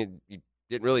State. You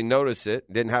didn't really notice it.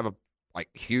 Didn't have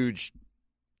huge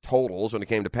totals when it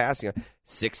came to passing.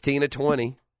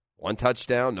 16-20, 1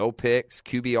 touchdown, no picks.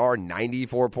 QBR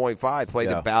 94.5. Played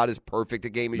about as perfect a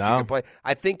game as you can play.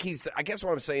 I think I guess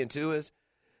what I'm saying too is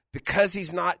because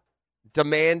he's not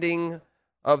demanding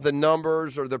of the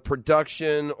numbers or the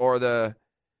production or the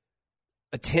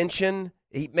attention,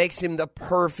 he makes him the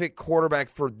perfect quarterback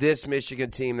for this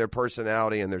Michigan team, their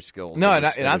personality and their skills. No, and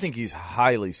I think he's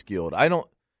highly skilled.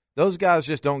 Those guys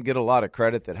just don't get a lot of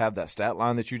credit that have that stat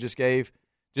line that you just gave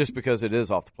just because it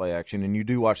is off the play action, and you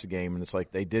do watch the game, and it's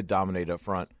like they did dominate up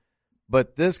front.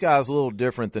 But this guy's a little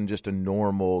different than just a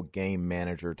normal game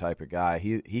manager type of guy.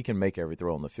 He can make every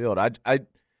throw on the field. I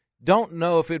don't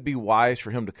know if it'd be wise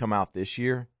for him to come out this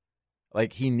year.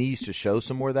 Like, he needs to show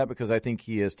some more of that because I think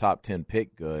he is top 10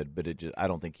 pick good, but I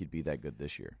don't think he'd be that good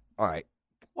this year. All right.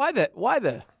 Why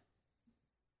the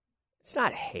it's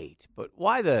not hate, but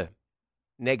why the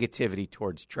negativity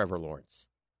towards Trevor Lawrence?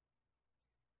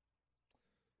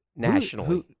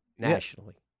 Nationally.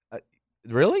 Nationally. Yeah.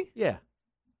 Really? Yeah.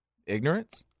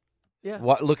 Ignorance? Yeah.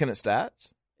 Looking at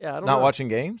stats? Yeah, I don't Not know. watching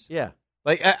games? Yeah.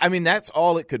 Like, I mean, that's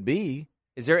all it could be.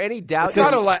 Is there any doubt? It's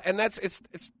not allowed, and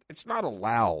it's not a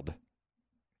loud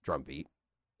drumbeat.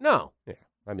 No. Yeah.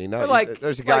 I mean,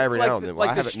 there's a guy every now and then.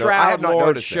 Like the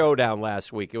Stroud-Lawrence showdown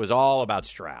last week. It was all about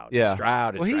Stroud. Yeah.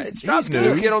 Stroud. Well, he's new.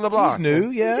 new. Kid on the block. He's new,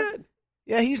 yeah.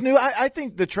 Yeah, he's new. I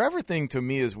think the Trevor thing to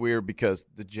me is weird because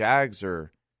the Jags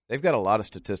they've got a lot of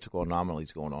statistical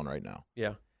anomalies going on right now.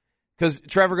 Yeah. Because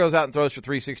Trevor goes out and throws for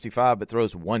 365 but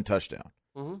throws 1 touchdown.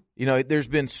 Mm-hmm. You know, there's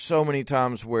been so many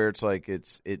times where it's like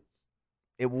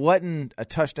it wasn't a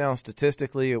touchdown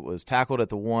statistically. It was tackled at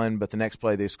the 1, but the next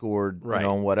play they scored,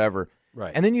 on whatever.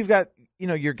 Right. And then you've got,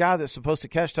 your guy that's supposed to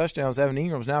catch touchdowns, Evan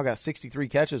Ingram's now got 63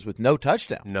 catches with no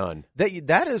touchdown. None.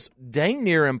 That is dang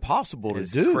near impossible to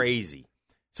do. It's crazy.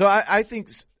 So I think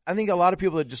a lot of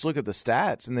people that just look at the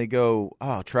stats and they go,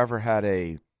 "Oh, Trevor had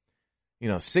a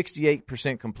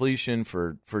 68% completion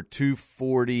for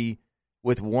 240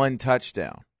 with 1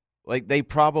 touchdown." Like, they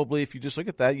probably, if you just look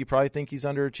at that, you probably think he's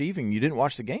underachieving. You didn't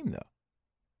watch the game, though.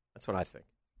 That's what I think.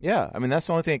 Yeah, I mean, that's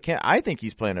the only thing I think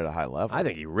he's playing at a high level. I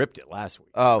think he ripped it last week.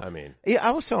 Oh, I mean. Yeah,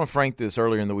 I was telling Frank this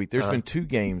earlier in the week. There's been 2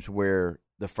 games where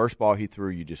the first ball he threw,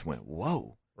 you just went,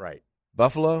 whoa. Right.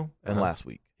 Buffalo and last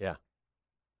week. Yeah.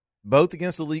 Both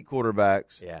against elite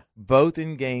quarterbacks. Yeah. Both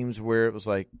in games where it was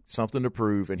like something to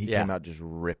prove, and he came out just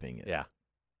ripping it. Yeah.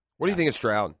 What do you think of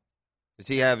Stroud? Is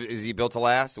he built to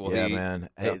last? Man.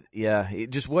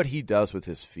 Just what he does with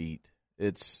his feet.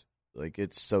 It's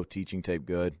so teaching tape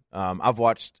good. I've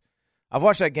watched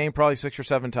that game probably 6 or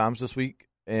 7 times this week,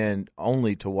 and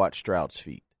only to watch Stroud's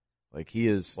feet. Like, he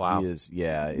is. Wow. He is.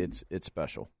 Yeah, it's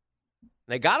special.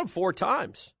 They got him 4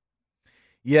 times.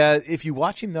 Yeah, if you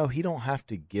watch him though, he don't have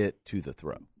to get to the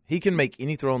throw. He can make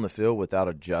any throw on the field without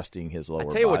adjusting his lower body.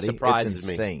 I tell you what surprises it's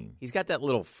insane. me. He's got that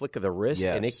little flick of the wrist,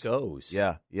 and it goes.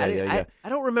 Yeah. I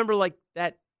don't remember like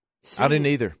that. I didn't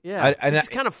either. Yeah, he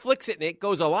just kind of flicks it, and it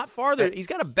goes a lot farther. He's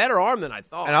got a better arm than I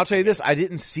thought. And I'll tell you this, I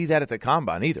didn't see that at the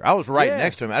combine either. I was right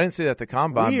next to him. I didn't see that at the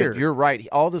combine, but you're right.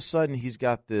 All of a sudden, he's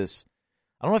got this.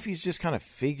 I don't know if he's just kind of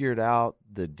figured out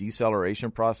the deceleration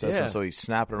process, and so he's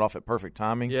snapping it off at perfect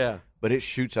timing. Yeah. But it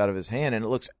shoots out of his hand, and it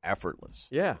looks effortless.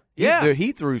 Yeah.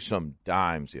 He threw some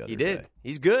dimes the other day. He did.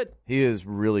 He's good. He is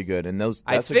really good. And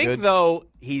though,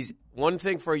 he's one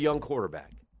thing for a young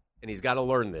quarterback, and he's got to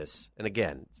learn this. And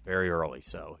again, it's very early,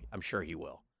 so I'm sure he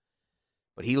will.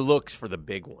 But he looks for the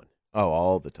big one. Oh,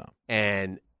 all the time.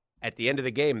 And at the end of the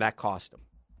game, that cost him.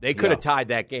 They could have tied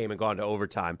that game and gone to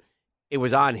overtime. It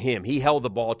was on him. He held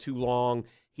the ball too long.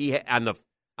 He on the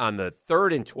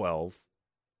 3rd and 12.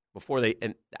 before they –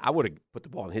 and I would have put the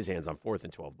ball in his hands on 4th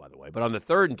and 12, by the way. But on the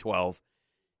 3rd and 12,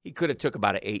 he could have took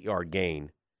about an 8-yard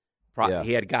gain.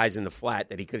 He had guys in the flat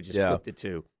that he could have just flipped it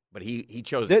to. But he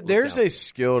chose. There's a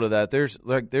skill to that.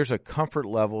 There's a comfort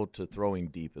level to throwing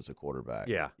deep as a quarterback.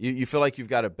 Yeah, you feel like you've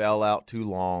got to bail out too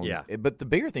long. Yeah, but the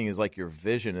bigger thing is like your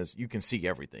vision is you can see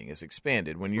everything. It's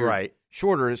expanded. When you're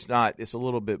shorter, it's not. It's a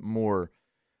little bit more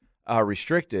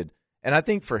restricted. And I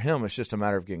think for him, it's just a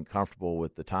matter of getting comfortable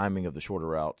with the timing of the shorter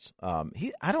routes.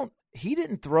 He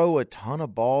didn't throw a ton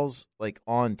of balls like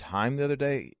on time the other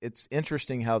day. It's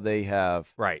interesting how they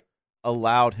have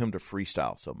allowed him to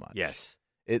freestyle so much. Yes.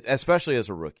 Especially as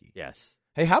a rookie. Yes.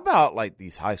 Hey, how about like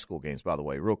these high school games, by the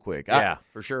way, real quick? Yeah,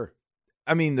 for sure.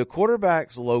 I mean, the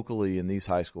quarterbacks locally in these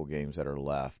high school games that are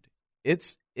left,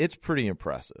 it's pretty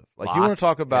impressive. Like you want to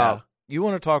talk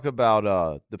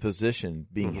about the position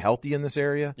being healthy in this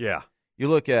area. Yeah. You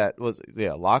look at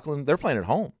Lachlan, they're playing at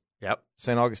home. Yep.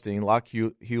 St. Augustine, Locke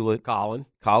Hewlett, Colin.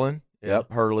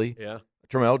 Yep. Hurley. Yeah.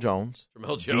 Tremel Jones.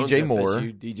 DJ Moore.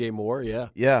 DJ Moore, yeah.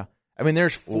 Yeah. I mean,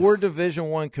 there's 4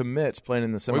 Division I commits playing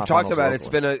in the semifinals. We've talked about it.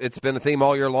 It's been a theme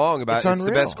all year long about it's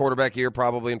the best quarterback year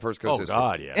probably in First Coast history. Oh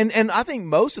God, yeah. And I think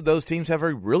most of those teams have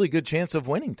a really good chance of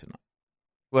winning tonight.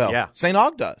 Well, St.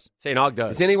 Aug does. St. Aug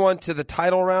does. Is anyone to the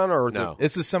title round or no?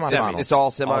 It's the semifinals. It's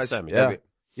all semis. All semis.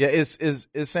 Yeah. Is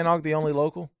St. Aug the only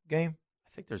local game? I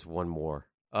think there's one more.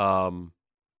 What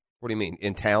do you mean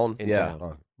in town? In town.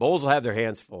 Oh. Bowls will have their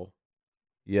hands full.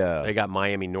 Yeah, they got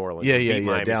Miami, New Orleans. Yeah,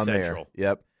 Miami down Central. there.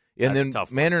 Yep. And then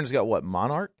Mandarin's got what?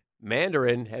 Monarch?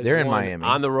 Mandarin has They're in Miami.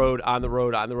 On the road.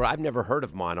 I've never heard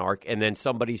of Monarch. And then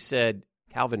somebody said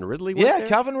Calvin Ridley went there?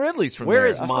 Calvin Ridley's from Where there.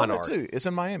 is Monarch? I saw that too. It's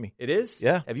in Miami. It is?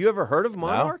 Yeah. Have you ever heard of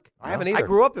Monarch? No. I haven't either. I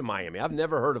grew up in Miami. I've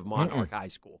never heard of Monarch High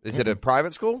School. Is it a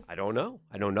private school? I don't know.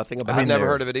 I know nothing about it. I've never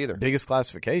heard of it either. Biggest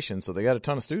classification, so they got a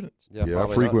ton of students. Yeah,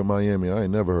 I frequent Miami. I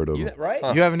ain't never heard of them. Right?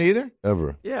 Huh. You haven't either?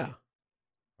 Ever. Yeah.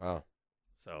 Wow.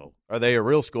 So, are they a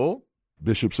real school?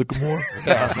 Bishop Sycamore?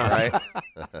 Right?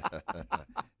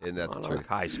 Isn't that the truth?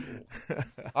 High school.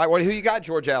 All right, who you got,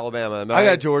 Georgia, Alabama? I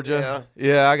got Georgia.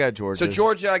 Yeah, I got Georgia. So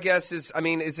Georgia, I guess, is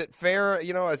it fair,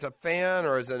 as a fan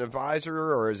or as an advisor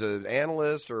or as an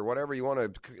analyst or whatever you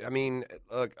want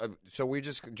to, so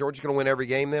Georgia's going to win every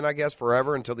game then, I guess,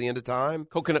 forever until the end of time?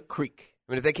 Coconut Creek.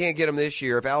 I mean, if they can't get them this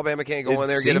year, if Alabama can't go in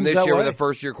there and get them this year with a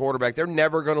first-year quarterback, they're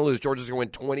never going to lose. Georgia's going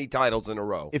to win 20 titles in a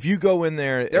row. If you go in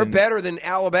there, they're better than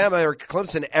Alabama or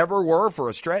Clemson ever were for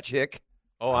a stretch, Hick.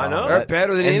 Oh, I know. They're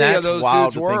better than any of those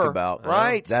dudes were. Think about.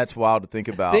 Right? That's wild to think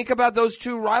about. Think about those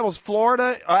two rivals,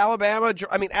 Florida, Alabama.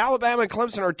 Alabama and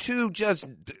Clemson are two just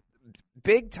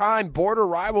big-time border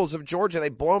rivals of Georgia.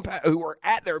 They've blown past, who were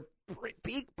at their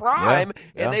peak prime,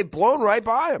 and they've blown right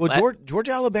by them. Well,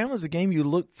 Georgia Alabama is a game you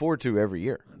look forward to every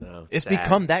year. It's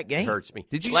become that game. It hurts me.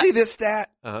 Did you see this stat?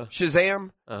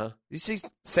 Shazam. You see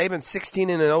Saban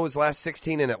 16-0 his last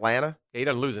 16 in Atlanta. He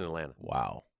doesn't lose in Atlanta.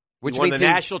 Wow. Which won the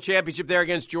national championship there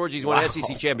against Georgia. He's won an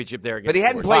SEC championship there against But he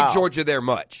hadn't Georgia. played Georgia there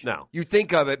much. No. You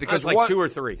think of it because like 2 or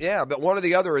 3. Yeah, but one or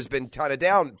the other has been kind of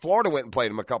down. Florida went and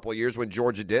played him a couple of years when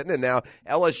Georgia didn't, and now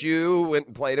LSU went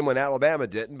and played him when Alabama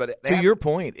didn't. But to your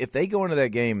point, if they go into that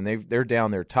game and they're down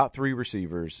their top 3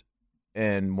 receivers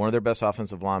and one of their best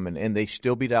offensive linemen, and they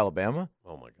still beat Alabama,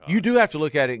 oh my God, you do have to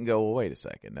look at it and go, well, wait a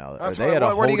second. Now, That's are they at a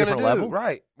whole what are you different gonna do? level?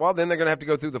 Right. Well, then they're going to have to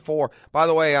go through the 4. By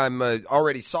the way, I'm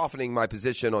already softening my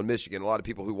position on Michigan. A lot of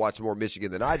people who watch more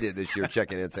Michigan than I did this year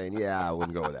checking in saying, yeah, I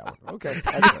wouldn't go with that one. Okay.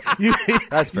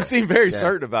 That's fair. You seem very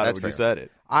certain about it when you said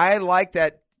it. I like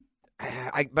that.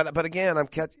 But again,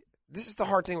 this is the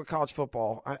hard thing with college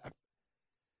football.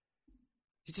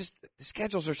 The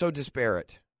schedules are so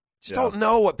disparate. Don't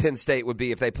know what Penn State would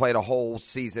be if they played a whole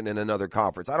season in another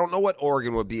conference. I don't know what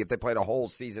Oregon would be if they played a whole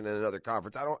season in another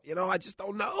conference. I just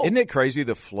don't know. Isn't it crazy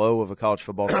the flow of a college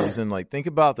football season? Like, think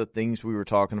about the things we were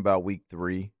talking about week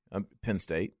 3, Penn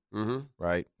State,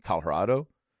 right? Colorado,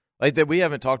 like that we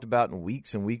haven't talked about in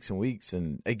weeks and weeks and weeks.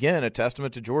 And again, a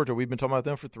testament to Georgia. We've been talking about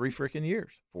them for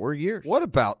 4 years. What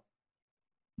about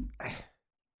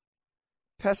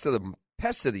Pest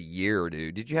of the year,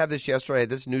 dude? Did you have this yesterday?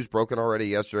 This news broken already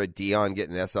yesterday. Dion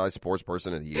getting SI Sports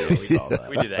Person of the Year. We saw that.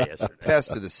 We did that yesterday.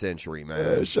 Pest of the century,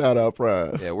 man. Shout out,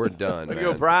 Prime. Yeah, we're done. Way to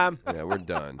go, Prime. Yeah, we're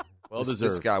done. Well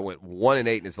deserved. This guy went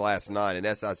 1-8 in his last 9,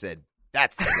 and SI said,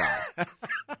 "That's the guy."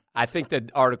 I think the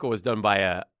article was done by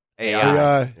a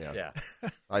AI. Yeah.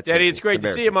 Daddy, it's great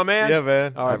to see you, my man. Yeah,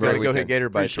 man. All right, I'm going to go hit Gator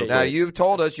Bites. Now, you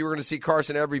told us you were going to see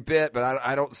Carson every bit, but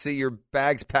I don't see your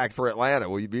bags packed for Atlanta.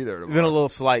 Will you be there tomorrow? Been a little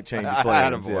slight change of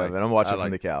plans. Yeah, man. I'm watching from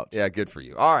the couch. Yeah, good for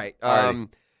you. All right.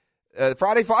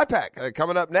 Friday 5-pack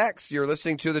coming up next. You're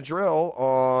listening to The Drill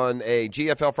on a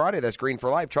GFL Friday. That's Green for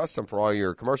Life. Trust them for all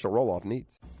your commercial roll-off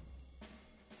needs.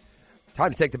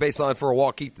 Time to take the baseline for a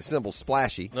walk. Keep the cymbals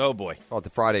splashy. Oh, boy. Call the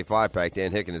Friday 5-pack.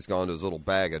 Dan Hicken has gone to his little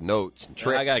bag of notes and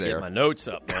tricks I got to there. get my notes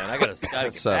up, man. I got to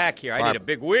get back here. I need a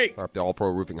big week. Up the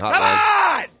All-Pro Roofing Come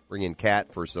Hotline. on! Bring in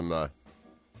Kat for some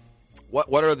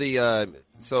what are the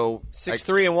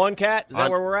 6-3-1, Kat? Is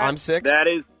that where we're at? I'm 6. That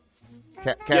is.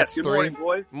 Cat's Yes, good 3. morning,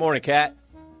 boys. Good morning, Kat.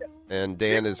 And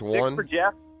Dan is 1. 6 for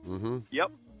Jeff. Mm-hmm.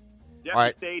 Yep. Jeff, All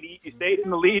right. you stayed in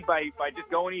the lead by just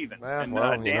going even. And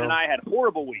Dan and I had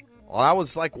horrible weeks. Well, I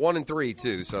was like 1-3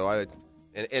 too, so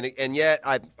and yet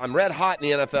I'm red hot in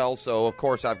the NFL. So of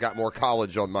course I've got more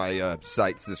college on my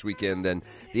sites this weekend than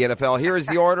the NFL. Here is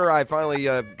the order. I finally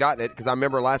gotten it because I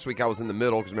remember last week I was in the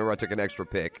middle because remember I took an extra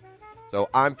pick. So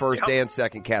I'm first, Dan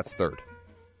second, Cat's third.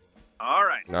 All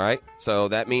right. All right. So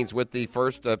that means with the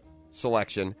first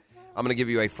selection, I'm going to give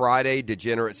you a Friday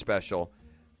Degenerate special.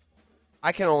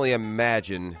 I can only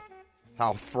imagine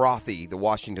how frothy the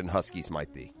Washington Huskies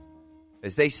might be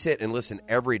as they sit and listen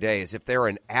every day as if they're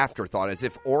an afterthought, as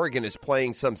if Oregon is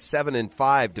playing some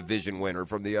 7-5 division winner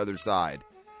from the other side.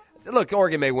 Look,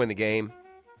 Oregon may win the game.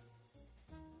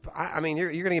 I mean,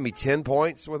 you're going to give me 10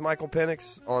 points with Michael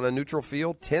Penix on a neutral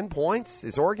field? 10 points?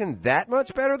 Is Oregon that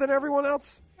much better than everyone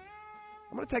else?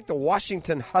 I'm going to take the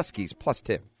Washington Huskies plus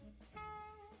 10.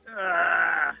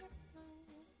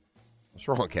 What's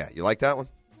wrong, Kat? You like that one?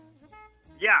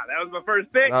 Yeah, that was my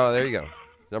first pick. Oh, there you go.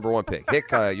 Number 1 pick.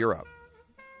 Hick, you're up.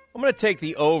 I'm going to take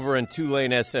the over in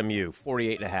Tulane SMU,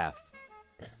 48.5.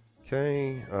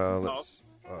 Okay. Let's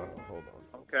hold on.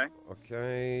 Okay.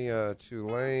 Okay.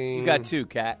 Tulane. You got 2,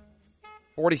 Kat.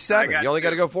 47. You only got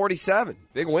to go 47.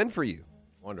 Big win for you.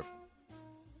 Wonderful.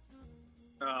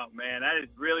 Oh man, that is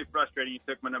really frustrating. You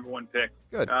took my number 1 pick.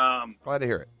 Good. Glad to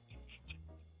hear it.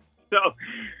 So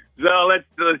let's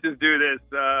just do this.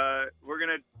 We're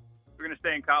gonna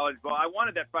stay in college ball. I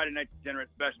wanted that Friday night degenerate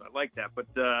special. I like that, but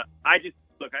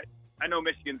I know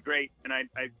Michigan's great, and I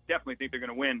definitely think they're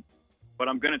gonna win. But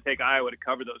I'm gonna take Iowa to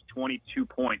cover those 22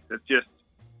 points. It's just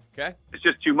It's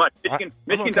just too much. Michigan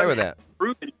okay with that.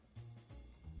 Proven.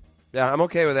 Yeah, I'm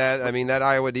okay with that. I mean, that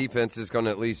Iowa defense is going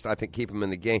to at least, I think, keep them in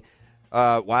the game.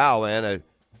 Wow, man.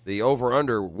 The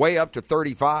over-under way up to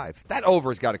 35. That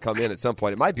over's got to come in at some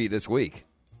point. It might be this week.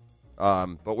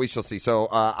 But we shall see. So,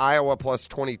 Iowa plus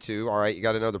 22. All right, you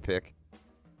got another pick.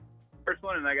 First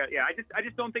one, and I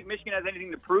just don't think Michigan has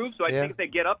anything to prove, so I think if they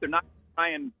get up, they're not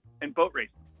trying and boat race.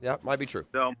 Yeah, might be true.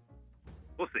 So,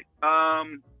 we'll see.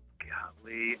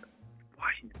 Golly.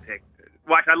 Washington pick.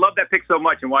 I love that pick so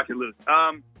much and watch it lose.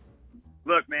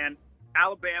 Look, man,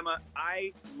 Alabama,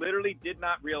 I literally did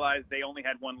not realize they only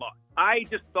had 1 loss. I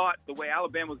just thought the way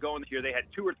Alabama was going this year, they had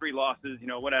 2 or 3 losses,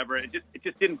 whatever. It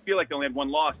just didn't feel like they only had 1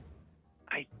 loss.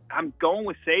 I'm going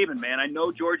with Saban, man. I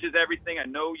know Georgia's everything. I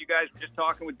know you guys were just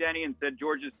talking with Denny and said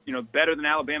Georgia's, better than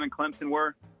Alabama and Clemson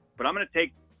were. But I'm going to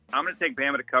take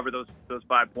Bama to cover those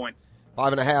 5 points.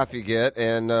 5.5 you get,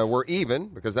 and we're even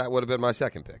because that would have been my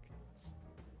second pick.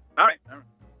 All right.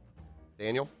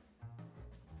 Daniel?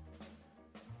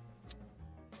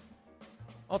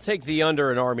 I'll take the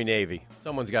under in Army-Navy.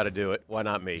 Someone's got to do it. Why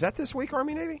not me? Is that this week,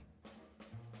 Army-Navy?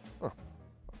 Huh.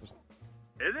 Is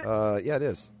it? Yeah, it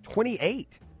is.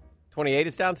 28. 28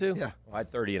 it's down to? Yeah. Well, I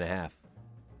had 30.5.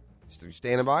 Still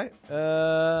standing by it?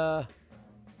 I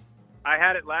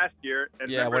had it last year.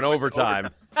 And yeah, went overtime.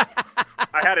 I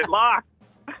had it locked.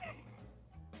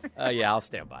 Yeah, I'll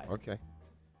stand by it. Okay.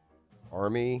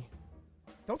 Army.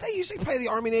 Don't they usually play the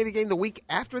Army-Navy game the week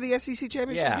after the SEC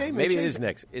championship game? Maybe it is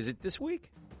next. Is it this week?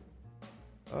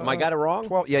 Am I got it wrong?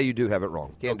 12. Yeah, you do have it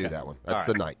wrong. Can't do that one. That's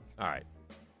the night. All right.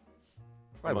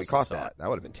 Why we caught that? That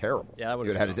would have been terrible. Yeah, that would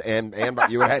have had to, and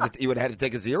you would have had to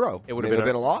take a 0. It would have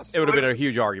been a loss. It would have been a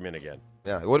huge argument again.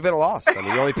 Yeah, it would have been a loss. I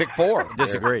mean, you only picked 4. I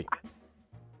disagree.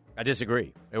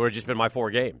 It would have just been my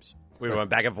 4 games. We went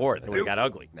back and forth. It would have got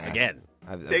ugly again.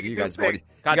 You guys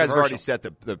have already set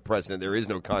the precedent. There is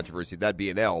no controversy. That'd be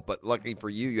an L. But luckily for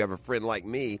you, you have a friend like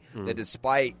me that,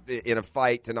 despite in a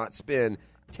fight to not spin,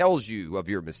 tells you of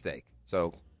your mistake.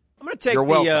 So I'm going to take you're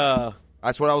welcome.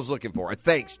 That's what I was looking for.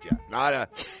 Thanks, Jeff. Not a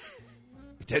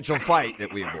potential fight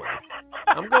that we avoided.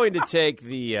 I'm going to take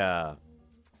the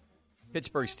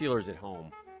Pittsburgh Steelers at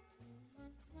home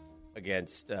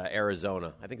against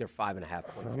Arizona. I think they're 5.5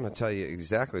 points. I'm going to tell you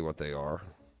exactly what they are.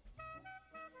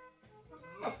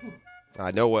 I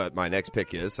know what my next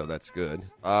pick is, so that's good.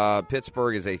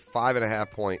 Pittsburgh is a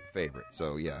 5.5-point favorite.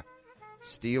 So, yeah.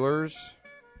 Steelers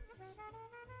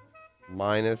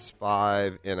minus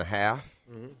 5.5.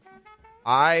 Mm-hmm.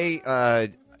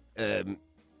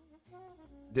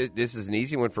 this is an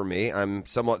easy one for me. I'm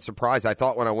somewhat surprised. I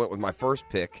thought when I went with my first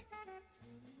pick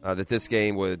that this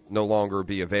game would no longer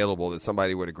be available, that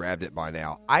somebody would have grabbed it by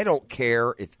now. I don't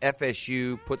care if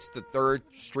FSU puts the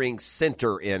third-string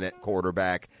center in at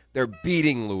quarterback. They're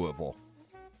beating Louisville.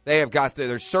 They have got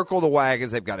their circle the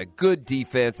wagons. They've got a good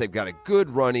defense. They've got a good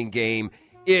running game.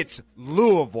 It's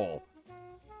Louisville.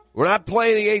 We're not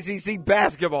playing the ACC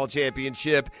basketball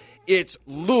championship. It's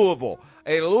Louisville.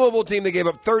 A Louisville team that gave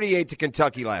up 38 to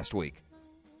Kentucky last week.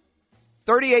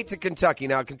 38 to Kentucky.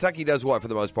 Now, Kentucky does what for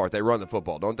the most part? They run the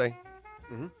football, don't they?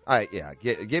 Mm-hmm. All right, yeah.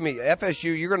 Give me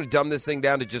FSU. You're going to dumb this thing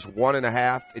down to just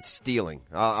 1.5. It's stealing.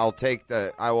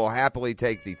 I will happily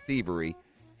take the thievery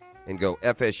and go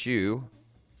FSU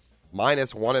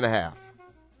minus 1.5.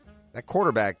 That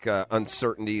quarterback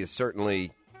uncertainty is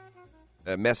certainly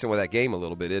messing with that game a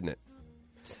little bit, isn't it?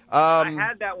 I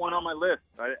had that one on my list.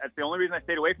 That's the only reason I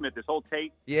stayed away from it. This whole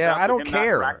Tate. Yeah, I don't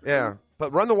care. Yeah,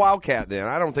 but run the Wildcat then.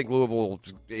 I don't think Louisville.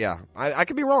 Yeah, I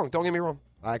could be wrong. Don't get me wrong.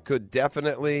 I could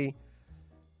definitely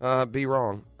be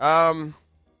wrong. Gosh,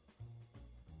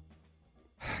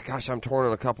 I'm torn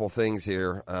on a couple of things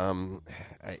here. And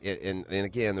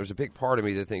again, there's a big part of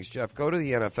me that thinks, Jeff, go to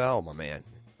the NFL, my man.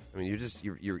 I mean,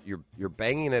 you're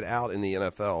banging it out in the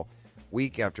NFL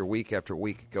week after week after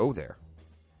week. Go there.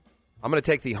 I'm going to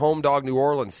take the home dog New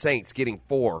Orleans Saints getting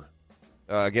 4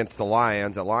 against the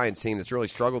Lions, a Lions team that's really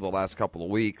struggled the last couple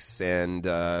of weeks. And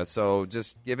so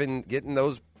just getting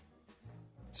those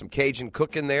some Cajun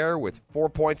cooking there with 4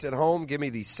 points at home, give me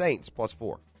the Saints plus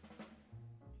 4.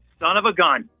 Son of a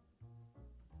gun.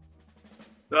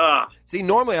 See,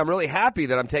 normally I'm really happy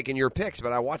that I'm taking your picks,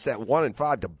 but I watched that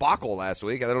 1-5 debacle last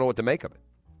week, and I don't know what to make of it.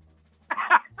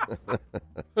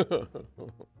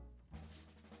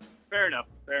 Fair enough.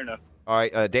 All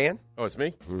right, Dan? Oh, it's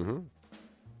me? Mm-hmm.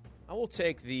 I will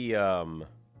take the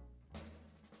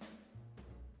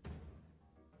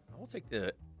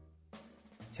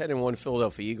 10-1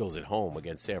 Philadelphia Eagles at home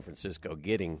against San Francisco,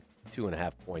 getting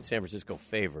 2.5 points. San Francisco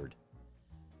favored.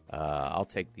 I'll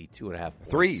take the 2.5 points.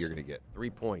 3 you're going to get. 3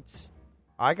 points.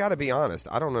 I got to be honest.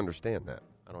 I don't understand that.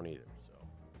 I don't either.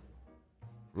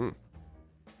 So.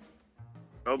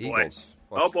 Oh, boy. Eagles.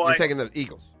 Oh, boy. You're taking the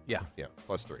Eagles. Yeah,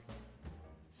 plus 3.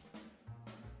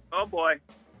 Oh, boy.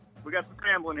 We got some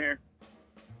scrambling here.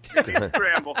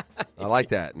 Scramble. I like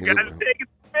that. You guys are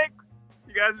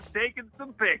taking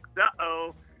some picks.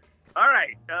 Uh-oh. All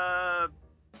right.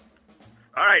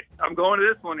 I'm going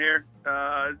to this one here.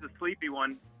 This is a sleepy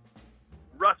one.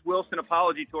 Russ Wilson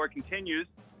apology tour continues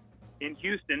in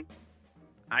Houston.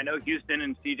 I know Houston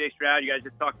and C.J. Stroud, you guys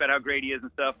just talked about how great he is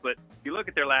and stuff, but if you look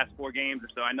at their last 4 games or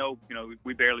so, I know,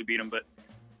 we barely beat them, but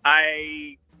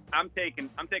I'm taking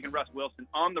Russ Wilson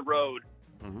on the road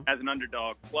as an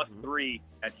underdog, plus 3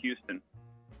 at Houston.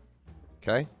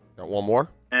 Okay. Got one more?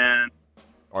 And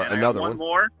another one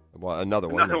more. Well, another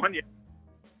one. Another one, yeah.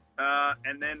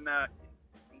 And then I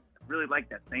really like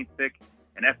that Saints pick.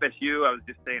 And FSU, I was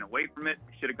just staying away from it.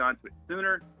 We should have gone to it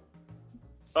sooner.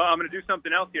 I'm going to do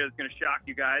something else here that's going to shock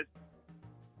you guys.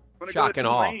 Shock and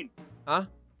awe. Huh?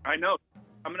 I know.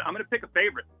 I'm going to pick a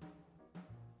favorite.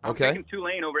 I'm picking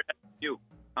Tulane over SMU.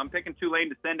 I'm picking Tulane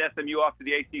to send SMU off to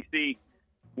the ACC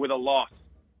with a loss.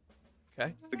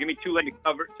 Okay. So give me Tulane to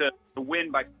cover to win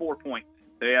by 4 points.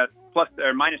 They have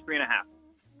minus 3.5.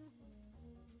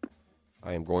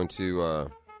 I am going to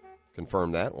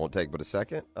confirm that. Won't take but a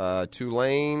second.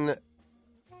 Tulane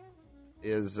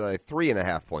is a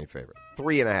 3.5 point favorite.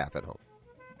 3.5 at home.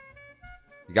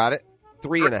 You got it?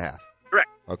 3.5. Correct.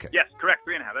 Okay. Yes, correct.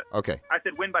 3.5. Okay. I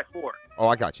said win by 4. Oh,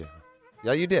 I got you.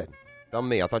 Yeah, you did. Dumb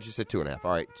me. I thought you said 2.5.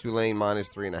 All right. Tulane minus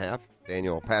 3.5.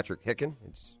 Daniel Patrick Hicken,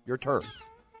 it's your turn.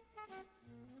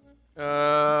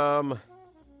 I'm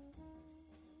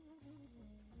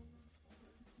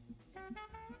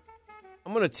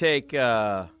going to take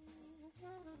the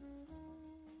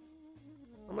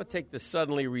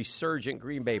suddenly resurgent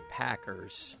Green Bay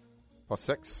Packers. Plus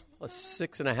 6? Plus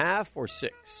 6.5 or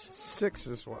 6? 6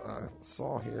 is what I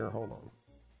saw here. Hold on.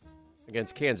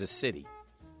 Against Kansas City.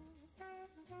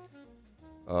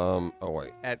 Oh,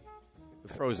 wait. At the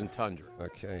frozen tundra.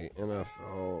 Okay,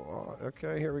 NFL.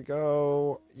 Okay, here we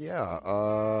go.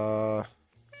 Yeah.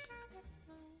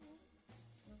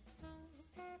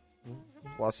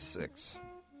 Plus 6.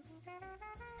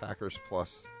 Packers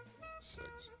plus 6.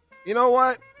 You know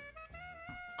what?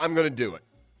 I'm going to do it.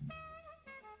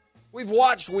 We've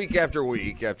watched week after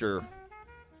week after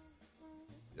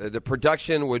the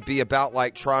production would be about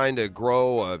like trying to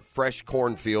grow a fresh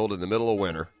cornfield in the middle of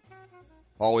winter.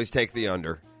 Always take the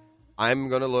under. I'm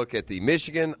going to look at the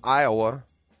Michigan-Iowa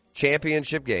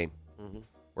championship game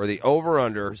where the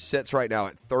over-under sits right now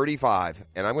at 35,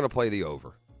 and I'm going to play the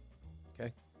over.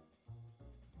 Okay.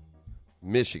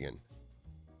 Michigan,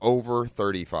 over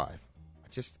 35. I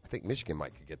think Michigan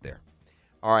might could get there.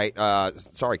 All right,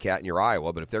 sorry, Kat, and you're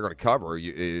Iowa, but if they're going to cover,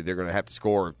 they're going to have to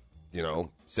score,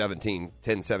 17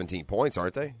 points,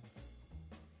 aren't they?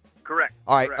 Correct.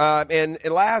 All right, Correct. and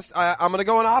last, I'm going to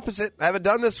go an opposite. I haven't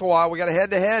done this in a while. We got a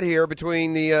head-to-head here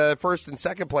between the first and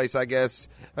second place, I guess,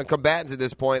 combatants at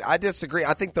this point. I disagree.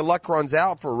 I think the luck runs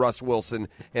out for Russ Wilson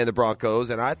and the Broncos,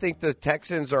 and I think the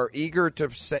Texans are eager to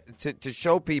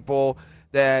show people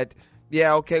that,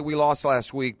 yeah, okay, we lost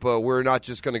last week, but we're not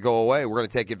just going to go away. We're going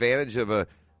to take advantage of a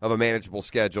manageable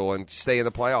schedule and stay in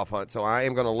the playoff hunt. So I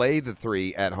am going to lay the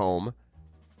 3 at home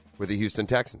with the Houston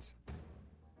Texans.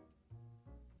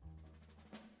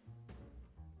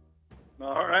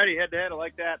 All righty, head-to-head. I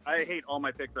like that. I hate all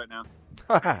my picks right now.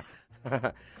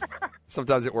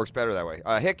 Sometimes it works better that way.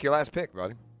 Hick, your last pick,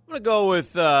 buddy. I'm going to go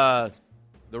with the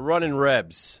running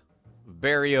Rebs,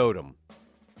 Barry Odom.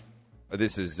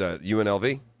 This is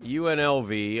UNLV?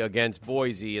 UNLV against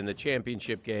Boise in the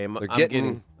championship game. They're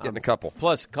getting a couple.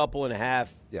 Plus a couple and a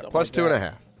half. Yeah, plus like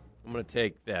 2.5. I'm going to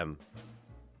take them.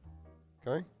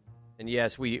 Okay. And,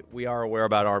 yes, we are aware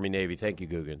about Army-Navy. Thank you,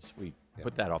 Googans. We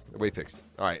put that off. We fixed it.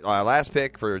 All right, last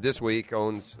pick for this week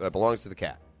belongs to the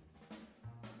Cat.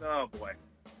 Oh, boy.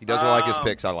 He doesn't like his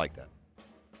picks. I like that.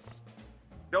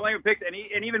 Don't like your picks.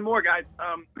 And even more, guys,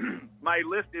 my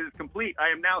list is complete.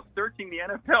 I am now searching the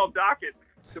NFL docket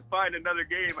to find another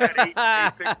game. I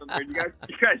had 8 picks on there. You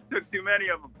guys took too many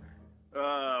of them.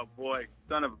 Oh, boy.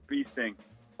 Son of a bee sting.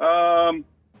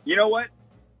 You know what?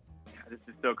 God, this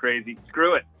is so crazy.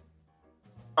 Screw it.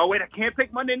 Oh, wait, I can't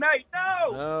pick Monday night.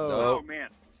 No! Oh, man.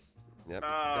 Yep,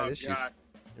 oh, issues. God.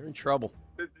 You're in trouble.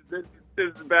 This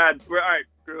is bad. All right,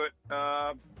 screw it.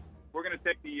 We're going to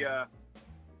take the...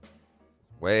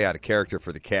 way out of character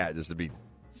for the Cat just to be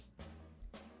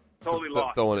totally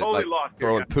lost.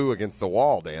 Throwing poo against the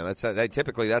wall, Dan.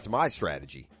 Typically that's my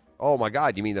strategy. Oh, my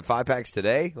God. You mean the 5-packs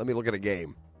today? Let me look at a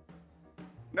game.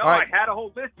 No, right. I had a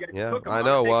whole list. Yeah, I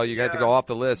know. Well, you got to go off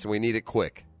the list, and we need it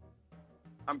quick.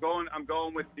 I'm going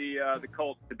with the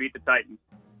Colts to beat the Titans.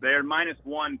 They're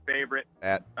 -1 favorite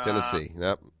at Tennessee.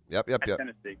 Yep.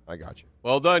 Tennessee. I got you.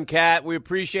 Well done, Cat. We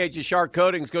appreciate you, Shark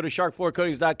Coatings. Go to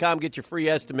sharkfloorcoatings.com. Get your free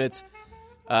estimates.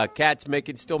 Cat's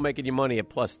still making you money at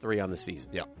 +3 on the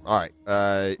season. Yeah. All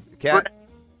right. Cat,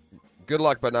 good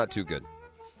luck, but not too good.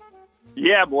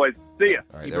 Yeah, boys. See ya.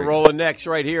 Right, keep it rolling next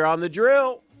right here on The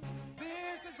Drill.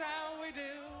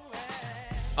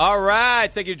 All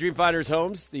right. Thank you to Dream Finders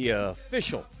Homes, the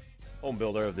official home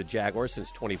builder of the Jaguars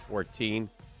since 2014.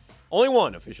 Only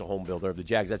one official home builder of the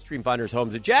Jags. That's Dream Finders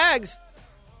Homes. The Jags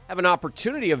have an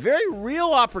opportunity, a very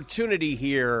real opportunity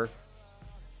here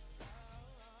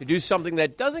to do something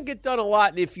that doesn't get done a lot.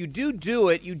 And if you do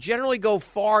it, you generally go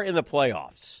far in the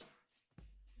playoffs.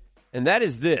 And that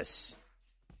is this.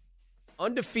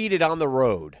 Undefeated on the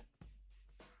road.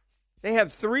 They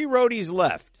have 3 roadies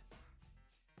left.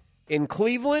 In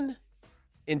Cleveland,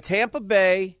 in Tampa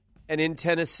Bay, and in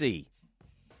Tennessee.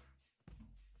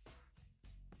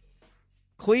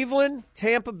 Cleveland,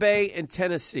 Tampa Bay, and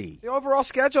Tennessee. The overall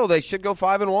schedule, they should go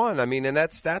 5-1. I mean, and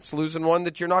that's losing one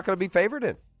that you're not going to be favored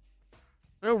in.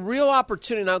 A real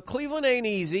opportunity. Now, Cleveland ain't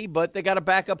easy, but they got a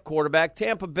backup quarterback.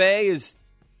 Tampa Bay is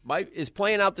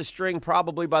playing out the string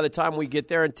probably by the time we get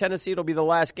there. In Tennessee, it'll be the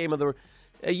last game of the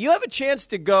you have a chance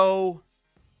to go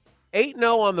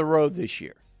 8-0 on the road this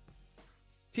year.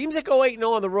 Teams that go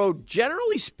 8-0 on the road,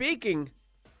 generally speaking,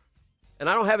 and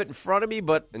I don't have it in front of me,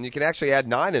 but... And you can actually add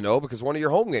 9-0 because one of your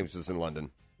home games was in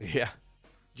London. Yeah.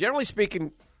 Generally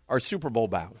speaking, are Super Bowl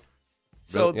bound.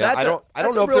 So yeah, that's I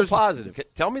don't know a if real there's positive.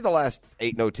 Tell me the last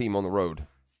 8-0 team on the road.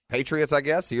 Patriots, I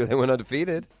guess. They went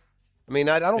undefeated. I mean,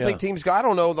 I don't think teams go. I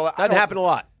don't know. Doesn't happen a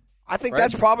lot. I think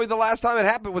that's probably the last time it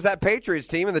happened was that Patriots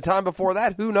team, and the time before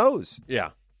that, who knows?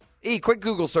 Yeah. Quick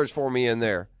Google search for me in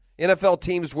there. NFL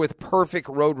teams with perfect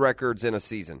road records in a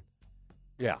season.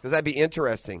 Yeah. Because that'd be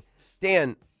interesting.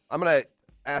 Dan, I'm going to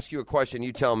ask you a question.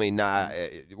 You tell me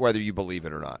whether you believe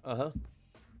it or not. Uh-huh.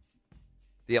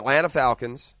 The Atlanta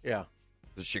Falcons. Yeah.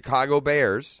 The Chicago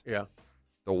Bears. Yeah.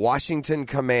 The Washington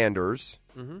Commanders.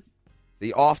 Mm-hmm.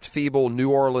 The oft-feeble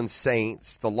New Orleans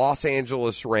Saints. The Los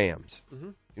Angeles Rams.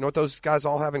 Mm-hmm. You know what those guys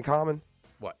all have in common?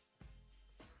 What?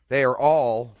 They are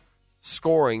all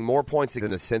scoring more points than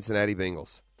the Cincinnati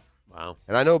Bengals. Wow.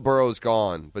 And I know Burrow's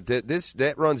gone, but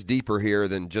that runs deeper here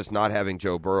than just not having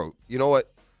Joe Burrow. You know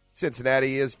what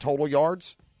Cincinnati is total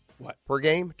yards? What? Per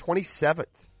game? 27th.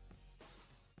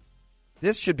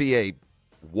 This should be a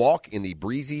walk in the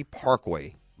breezy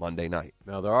Parkway Monday night.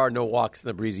 Now, there are no walks in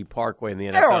the Breezy Parkway in the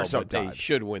NFL, There are but sometimes. they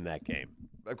should win that game.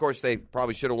 Of course, they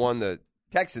probably should have won the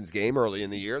Texans game early in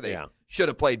the year. They Yeah. should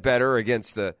have played better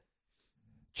against the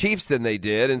Chiefs than they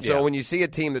did. And so when you see a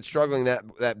team that's struggling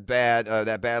that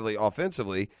badly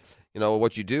offensively,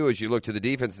 what you do is you look to the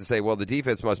defense and say, well, the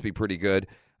defense must be pretty good.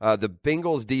 The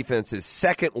Bengals defense is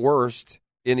second worst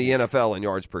in the NFL in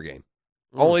yards per game.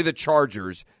 Only the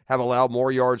Chargers have allowed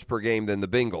more yards per game than the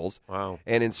Bengals. Wow.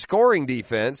 And in scoring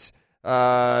defense,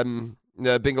 the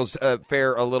Bengals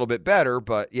fare a little bit better.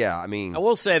 But, yeah, I mean, I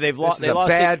will say they've this lost. is a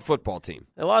bad football team.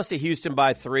 They lost to Houston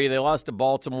by 3. They lost to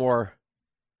Baltimore,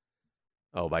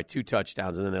 by 2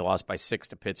 touchdowns, and then they lost by 6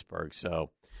 to Pittsburgh.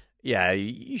 So, yeah,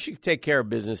 you should take care of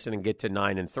business and get to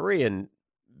 9-3 and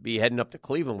be heading up to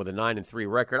Cleveland with a 9-3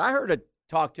 record. I heard a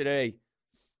talk today.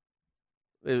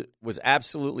 It was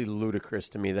absolutely ludicrous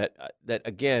to me that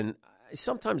again, I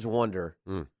sometimes wonder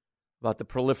about the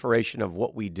proliferation of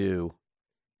what we do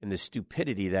and the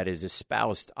stupidity that is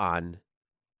espoused on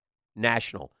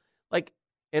national. Like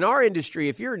in our industry,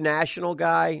 if you're a national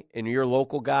guy and you're a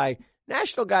local guy,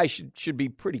 national guy should be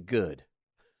pretty good.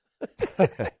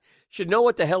 Should know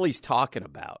what the hell he's talking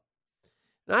about.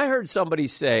 And I heard somebody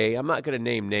say, I'm not going to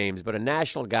name names, but a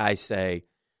national guy say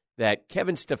that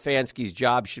Kevin Stefanski's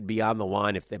job should be on the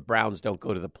line if the Browns don't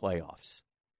go to the playoffs.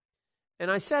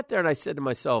 And I sat there and I said to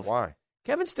myself, why?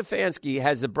 Kevin Stefanski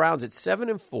has the Browns at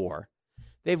 7-4.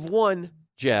 They've won,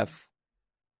 Jeff,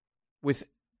 with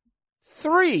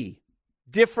 3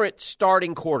 different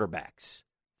starting quarterbacks.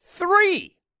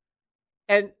 3.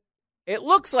 And it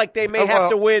looks like they may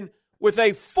have to win with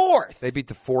a 4th. They beat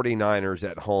the 49ers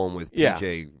at home with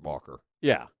P.J. Walker.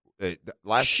 Yeah.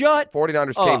 Shut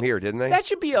 49ers came here, didn't they?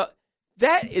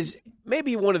 That is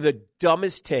maybe one of the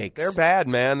dumbest takes. They're bad,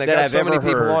 man. They that got I've so many ever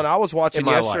people heard on. I was watching in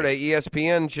my yesterday. life.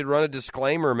 ESPN should run a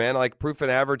disclaimer, man, like proof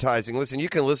in advertising. Listen, you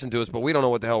can listen to us, but we don't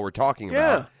know what the hell we're talking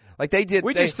about. Like they did.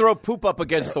 We just throw poop up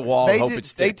against the wall and hope it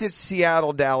sticks. They did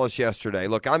Seattle, Dallas yesterday.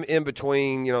 Look, I'm in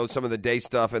between, some of the day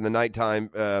stuff and the nighttime,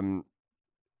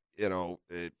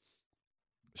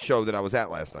 show that I was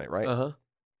at last night, right? Uh-huh.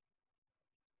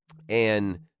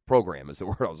 And program is the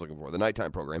word I was looking for, the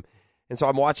nighttime program. And so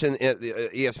I'm watching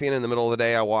ESPN in the middle of the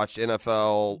day. I watched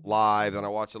NFL Live, and I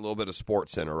watched a little bit of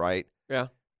Sports Center, right? Yeah.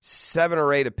 7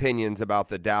 or 8 opinions about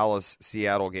the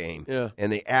Dallas-Seattle game. Yeah. And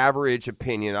the average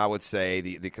opinion, I would say,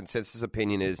 the consensus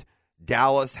opinion is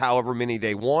Dallas, however many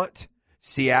they want,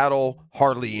 Seattle,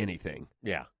 hardly anything.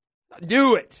 Yeah.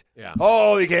 Do it. Yeah.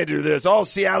 Oh, you can't do this. Oh,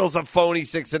 Seattle's a phony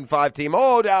 6-5 team.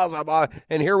 Oh, Dallas,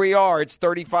 and here we are. It's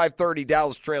 35-30.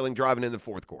 Dallas trailing, driving in the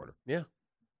fourth quarter. Yeah.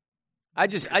 I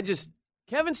just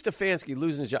Kevin Stefanski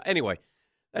losing his job. Anyway,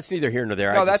 that's neither here nor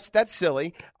there. No, that's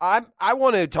silly. I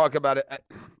want to talk about it.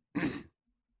 I'm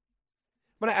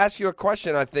going to ask you a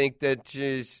question. I think that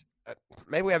is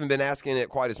maybe we haven't been asking it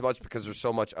quite as much because there's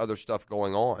so much other stuff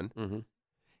going on. Mm-hmm.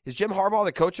 Is Jim Harbaugh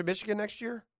the coach of Michigan next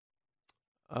year?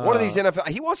 One of these NFL –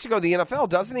 he wants to go to the NFL,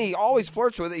 doesn't he? He always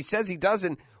flirts with it. He says he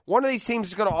doesn't. One of these teams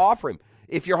is going to offer him.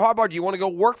 If you're Harbaugh, do you want to go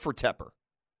work for Tepper?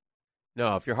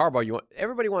 No, if you're Harbaugh,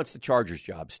 everybody wants the Chargers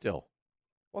job still.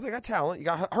 Well, they got talent. You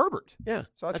got Herbert. Yeah,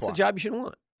 so that's the job you should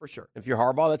want. For sure. If you're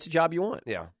Harbaugh, that's the job you want.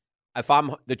 Yeah. If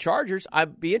I'm the Chargers,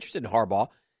 I'd be interested in Harbaugh.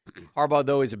 Harbaugh,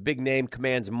 though, is a big name,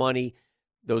 commands money.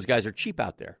 Those guys are cheap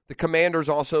out there. The Commanders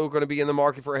also going to be in the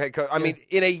market for a head coach. I mean,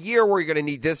 in a year where you're going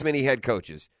to need this many head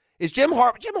coaches. Is Jim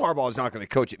Harbaugh is not going to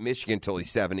coach at Michigan until he's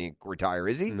 70 and retire,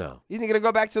 is he? No. Isn't he going to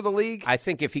go back to the league? I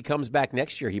think if he comes back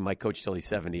next year, he might coach till he's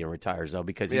 70 and retires, though,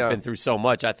 because he's been through so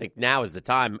much. I think now is the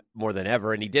time more than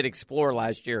ever. And he did explore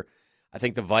last year, I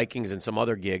think, the Vikings and some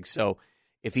other gigs. So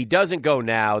if he doesn't go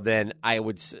now, then I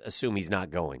would assume he's not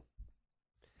going.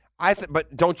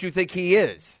 But don't you think he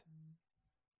is?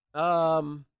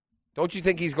 Don't you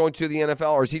think he's going to the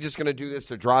NFL, or is he just going to do this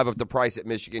to drive up the price at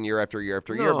Michigan year after year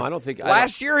after year? No, I don't think.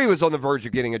 Last year he was on the verge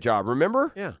of getting a job.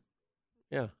 Remember?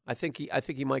 Yeah. I think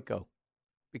he might go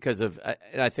because of,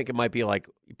 and I think it might be like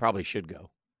he probably should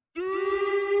go.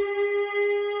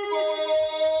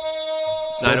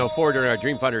 9:04 during our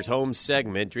Dream Finders Home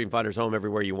segment. Dream Finders Home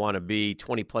everywhere you want to be.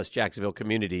 20+ Jacksonville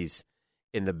communities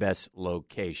in the best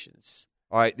locations.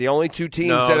 All right, the only 2 teams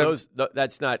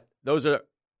those are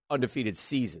undefeated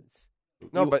seasons.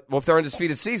 No, but if they're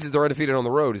undefeated seasons, they're undefeated on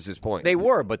the road is his point. They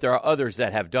were, but there are others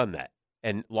that have done that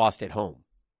and lost at home.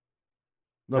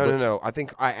 No. I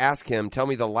think I asked him, tell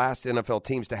me the last NFL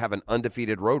teams to have an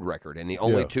undefeated road record, and the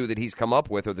only 2 that he's come up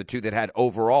with are the 2 that had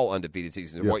overall undefeated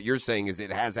seasons. And what you're saying is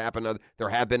it has happened. There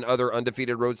have been other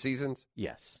undefeated road seasons?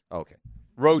 Yes. Okay.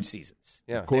 Road seasons.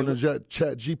 Yeah. According to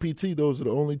Chat GPT, those are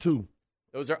the only 2.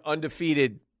 Those are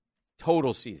undefeated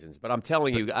total seasons. But I'm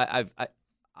telling you,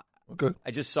 Okay.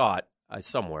 I just saw it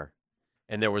somewhere,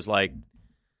 and there was like,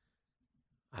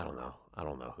 I don't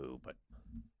know who, but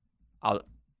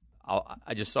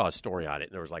I just saw a story on it,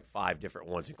 and there was like 5 different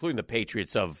ones, including the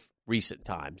Patriots of recent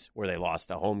times where they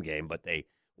lost a home game, but they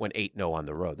went 8-0 on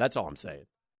the road. That's all I'm saying.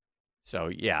 So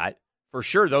yeah, for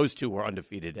sure those 2 were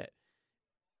undefeated,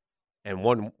 and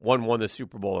one won the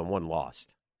Super Bowl and one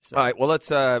lost. So. All right, well,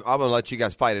 let's. I'm going to let you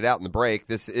guys fight it out in the break.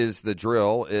 This is the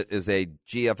drill. It is a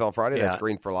GFL Friday. Yeah. That's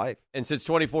Green for Life. And since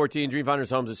 2014, Dreamfinders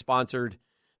Homes has sponsored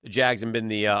the Jags and been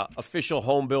the official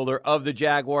home builder of the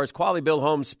Jaguars. Quality build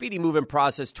homes, speedy move-in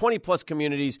process, 20-plus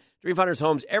communities. Dreamfinders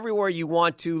Homes, everywhere you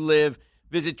want to live.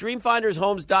 Visit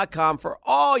dreamfindershomes.com for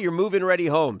all your move-in ready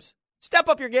homes. Step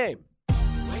up your game. All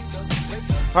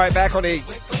right, back on a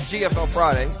GFL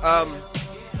Friday.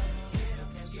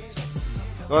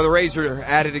 Well, the Rays are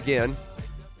at it again.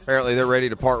 Apparently, they're ready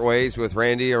to part ways with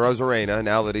Randy Arozarena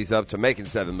now that he's up to making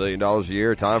 $7 million a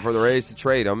year. Time for the Rays to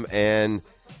trade him. And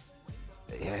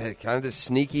kind of this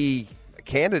sneaky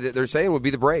candidate they're saying would be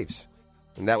the Braves.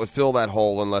 And that would fill that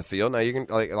hole in left field. Now, you can,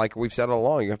 like we've said all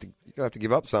along, you're going to have to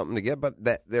give up something to get. But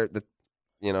the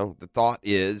thought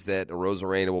is that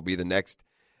Arozarena will be the next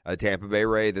Tampa Bay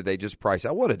Ray that they just price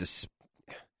out.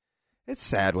 It's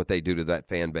sad what they do to that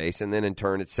fan base, and then in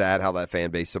turn, it's sad how that fan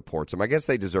base supports them. I guess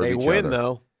they deserve each other. They win,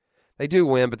 though. They do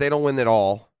win, but they don't win it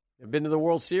all. They've been to the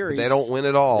World Series. They don't win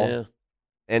it all. Yeah.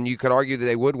 And you could argue that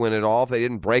they would win it all if they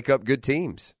didn't break up good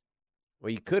teams.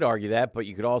 Well, you could argue that, but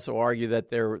you could also argue that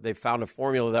they found a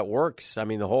formula that works. I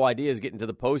mean, the whole idea is getting to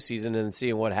the postseason and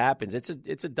seeing what happens. It's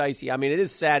a dicey. I mean, it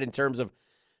is sad in terms of,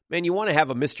 man, you want to have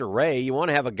a Mr. Ray. You want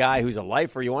to have a guy who's a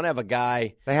lifer. You want to have a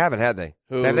guy. They haven't, had they?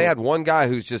 Have they had one guy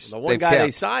who's just the one guy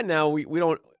they signed now? We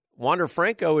don't. Wander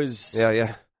Franco is.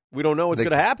 Yeah. We don't know what's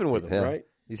going to happen with him, right?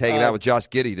 He's hanging out with Josh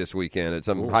Giddey this weekend at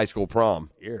some high school prom.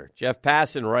 Here, Jeff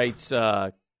Passan writes,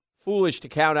 foolish to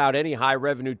count out any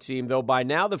high-revenue team, though by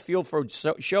now the field for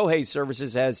Shohei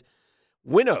services has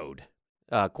winnowed,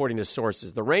 according to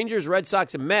sources. The Rangers, Red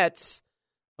Sox, and Mets,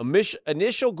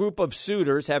 initial group of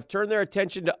suitors, have turned their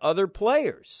attention to other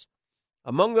players.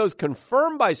 Among those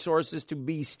confirmed by sources to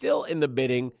be still in the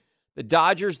bidding, the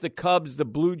Dodgers, the Cubs, the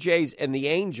Blue Jays, and the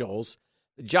Angels.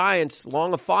 The Giants,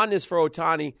 long a fondness for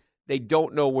Ohtani, they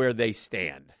don't know where they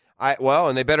stand.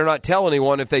 And they better not tell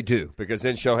anyone if they do, because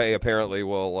then Shohei apparently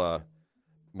will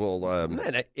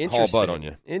haul butt on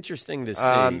you. Interesting to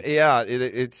see.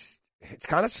 It's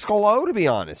kind of slow, to be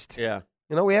honest. Yeah.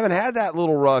 We haven't had that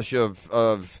little rush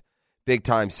of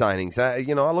big-time signings.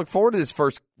 I look forward to this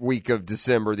first week of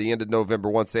December, the end of November,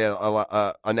 once they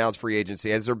announce free agency.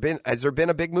 Has there been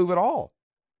a big move at all?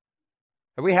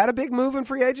 Have we had a big move in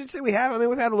free agency? We have. I mean,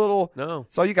 we've had a little. No.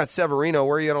 So you got Severino.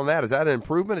 Where are you at on that? Is that an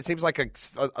improvement? It seems like a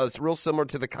real similar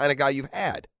to the kind of guy you've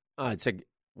had.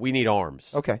 We need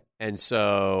arms. Okay. And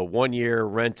so 1 year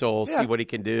rental, see what he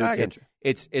can do.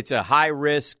 It's a high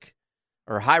risk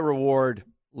or high reward,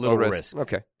 little risk.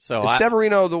 Okay. So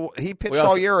Severino, he pitched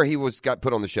all year, or he got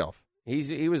put on the shelf?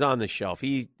 He was on the shelf.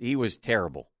 He was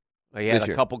terrible. He had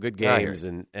a couple good games,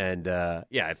 and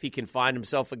if he can find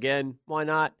himself again, why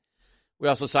not? We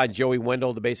also signed Joey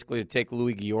Wendell to take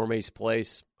Louis Guillorme's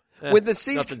place. With the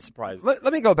season, nothing surprising.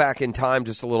 Let me go back in time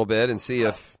just a little bit and see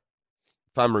if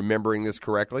I'm remembering this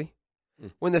correctly.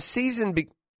 When the season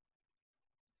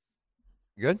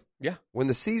good? Yeah. When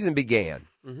the season began,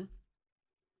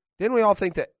 didn't we all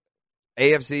think that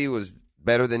AFC was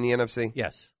better than the NFC?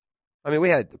 Yes. I mean, we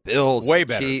had the Bills, way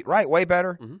better, right? Way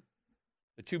better. Mm-hmm.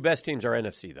 The 2 best teams are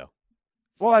NFC, though.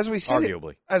 Well, as we sit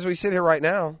here right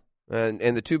now.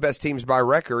 And the 2 best teams by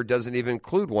record doesn't even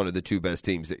include one of the 2 best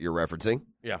teams that you're referencing.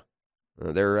 Yeah,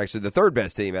 they're actually the 3rd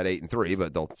best team at 8-3,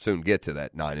 but they'll soon get to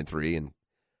that 9-3.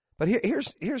 But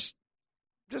here's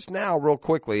just now, real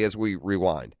quickly, as we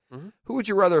rewind. Who would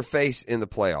you rather face in the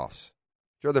playoffs?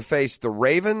 Would you rather face the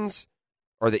Ravens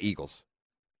or the Eagles?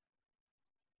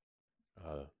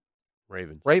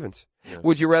 Ravens. Ravens. Yeah.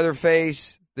 Would you rather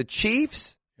face the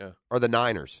Chiefs or the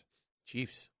Niners?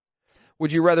 Chiefs.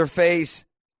 Would you rather face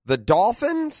the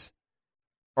Dolphins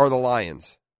or the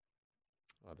Lions?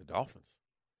 The Dolphins.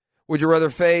 Would you rather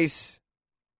face...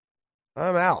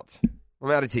 I'm out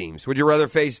of teams. Would you rather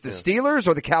face the Steelers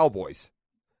or the Cowboys?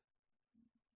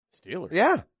 Steelers.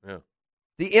 Yeah.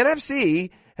 The NFC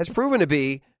has proven to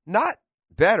be not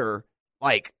better,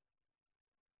 like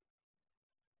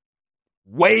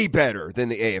way better than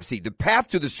the AFC. The path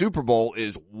to the Super Bowl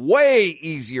is way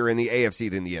easier in the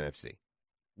AFC than the NFC.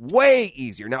 Way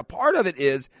easier. Now, part of it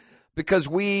is because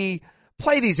we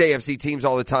play these AFC teams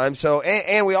all the time. So,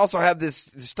 and we also have this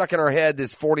stuck in our head,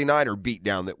 this 49er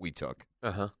beatdown that we took.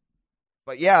 Uh-huh.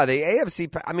 But yeah, the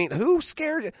AFC, I mean, who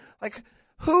scared you? Like,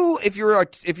 Who, if you're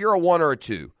a 1 or a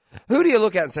 2, who do you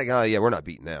look at and say, oh, yeah, we're not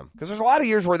beating them? Because there's a lot of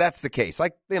years where that's the case.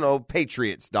 Like,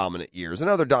 Patriots dominant years and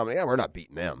other dominant, yeah, we're not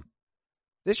beating them.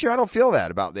 This year, I don't feel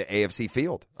that about the AFC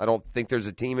field. I don't think there's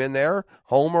a team in there,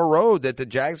 home or road, that the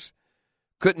Jags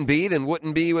couldn't beat and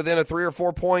wouldn't be within a 3 or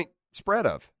 4 point spread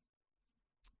of.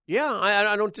 Yeah,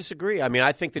 I don't disagree. I mean,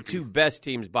 I think the two best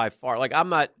teams by far. I'm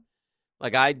not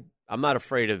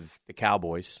afraid of the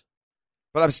Cowboys,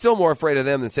 but I'm still more afraid of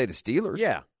them than, say, the Steelers.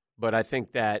 Yeah, but I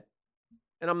think that,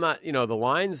 and I'm not. The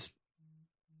Lions.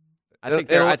 I think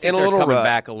they're coming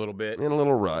back a little bit. In a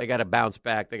little rut. They got to bounce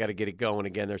back. They got to get it going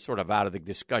again. They're sort of out of the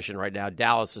discussion right now.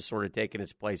 Dallas is sort of taking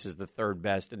its place as the third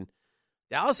best, and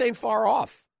Dallas ain't far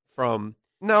off from.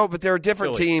 No, but they're a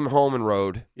different Philly. Team, home and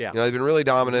road. Yeah. They've been really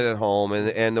dominant at home,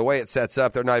 and the way it sets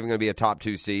up, they're not even going to be a top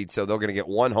 2 seed, so they're going to get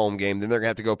one home game. Then they're going to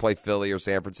have to go play Philly or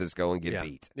San Francisco and get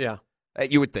beat. Yeah.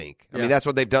 You would think. I mean, that's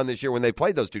what they've done this year when they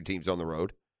played those two teams on the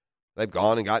road. They've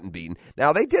gone and gotten beaten.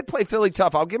 Now, they did play Philly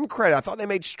tough. I'll give them credit. I thought they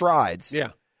made strides. Yeah.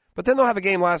 But then they'll have a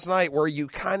game last night where you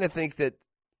kind of think that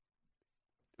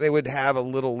they would have a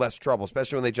little less trouble,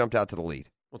 especially when they jumped out to the lead.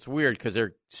 Well, it's weird because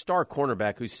their star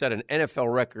cornerback, who set an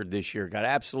NFL record this year, got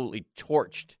absolutely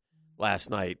torched last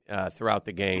night throughout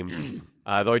the game.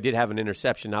 Though he did have an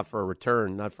interception, not for a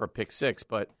return, not for a pick six.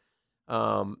 But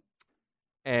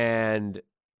and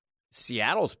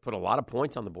Seattle's put a lot of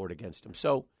points on the board against him.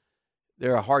 So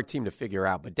they're a hard team to figure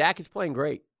out. But Dak is playing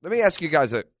great. Let me ask you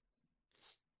guys a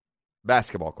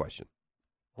basketball question.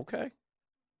 Okay.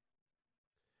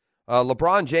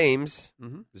 LeBron James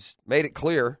has made it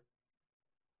clear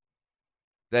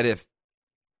that if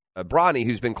Bronny,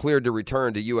 who's been cleared to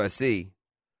return to USC,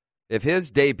 if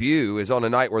his debut is on a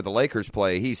night where the Lakers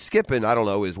play, he's skipping,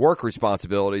 his work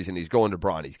responsibilities, and he's going to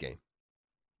Bronny's game.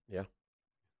 Yeah.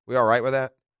 We all right with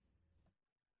that?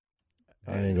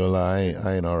 I ain't gonna lie,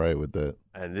 I ain't all right with that.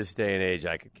 And this day and age,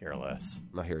 I could care less.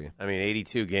 I hear you. I mean,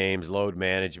 82 games, load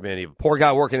management. Poor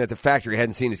guy working at the factory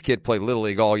hadn't seen his kid play Little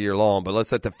League all year long, but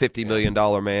let's let the $50 million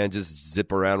man just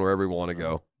zip around wherever he want to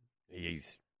go.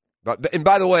 And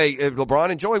by the way, LeBron,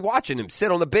 enjoy watching him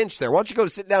sit on the bench there. Why don't you go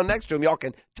sit down next to him? Y'all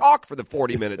can talk for the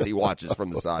 40 minutes he watches from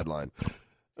the sideline.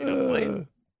 You don't play him?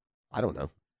 I don't know.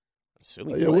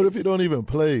 What if he don't even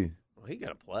play? Well, he got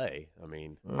to play. I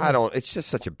mean, It's just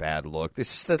such a bad look.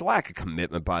 This is the lack of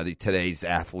commitment by today's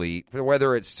athlete,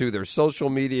 whether it's to their social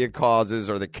media causes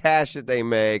or the cash that they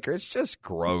make. Or it's just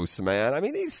gross, man. I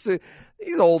mean, these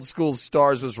old school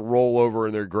stars must roll over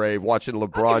in their grave watching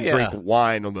LeBron drink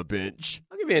wine on the bench.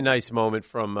 I'll give you a nice moment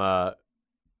from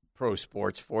pro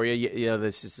sports for you.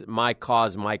 This is my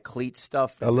cause, my cleat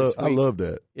stuff. I love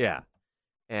that. Yeah,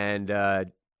 and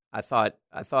I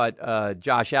thought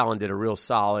Josh Allen did a real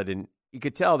solid, and you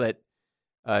could tell that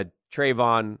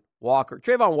Trayvon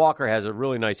Walker has a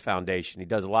really nice foundation. He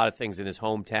does a lot of things in his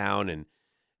hometown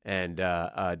and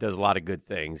does a lot of good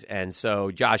things. And so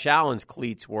Josh Allen's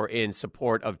cleats were in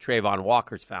support of Trayvon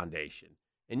Walker's foundation,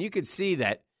 and you could see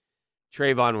that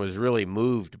Trayvon was really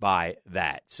moved by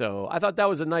that. So I thought that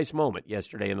was a nice moment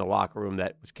yesterday in the locker room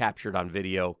that was captured on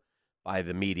video by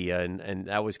the media, and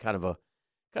that was kind of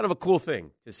a cool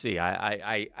thing to see.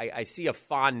 I see a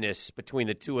fondness between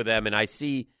the two of them, and I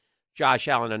see Josh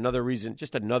Allen, another reason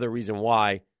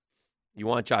why you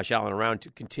want Josh Allen around,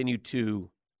 to continue to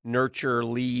nurture,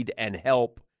 lead, and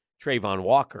help Trayvon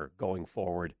Walker going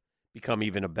forward become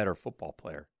even a better football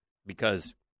player.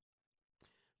 Because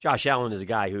Josh Allen is a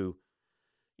guy who,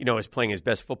 is playing his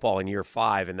best football in year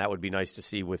 5, and that would be nice to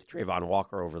see with Trayvon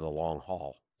Walker over the long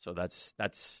haul. So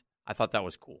I thought that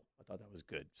was cool. I thought that was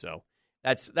good. So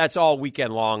that's all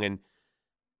weekend long, and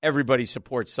everybody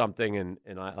supports something,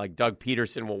 and I, like Doug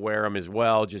Peterson will wear them as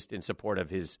well, just in support of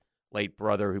his late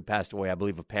brother who passed away, I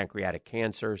believe, of pancreatic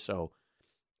cancer. So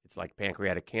it's like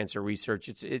pancreatic cancer research.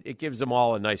 It gives them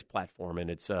all a nice platform, and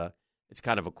it's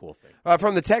kind of a cool thing.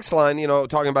 From the text line,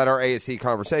 talking about our ASC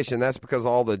conversation, that's because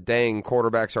all the dang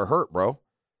quarterbacks are hurt, bro.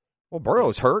 Well,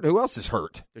 Burrow's hurt. Who else is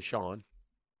hurt? Deshaun.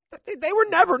 They were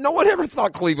never. No one ever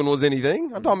thought Cleveland was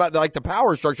anything. I'm talking about like the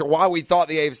power structure. Why we thought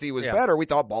the AFC was better. We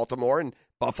thought Baltimore and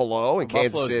Buffalo and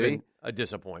Kansas City. Been a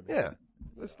disappointment.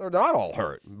 Yeah, they're not all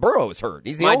hurt. Burrow's hurt.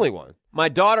 He's the only one. My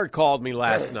daughter called me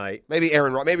last night. Maybe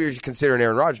you're considering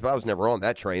Aaron Rodgers, but I was never on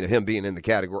that train of him being in the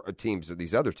category of teams of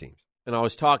these other teams. And I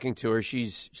was talking to her.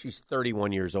 She's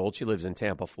 31 years old. She lives in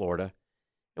Tampa, Florida.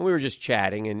 And we were just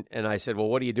chatting, and I said, well,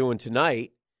 what are you doing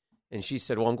tonight? And she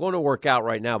said, well, I'm going to work out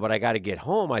right now, but I got to get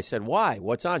home. I said, why?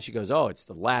 What's on? She goes, it's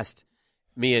the last.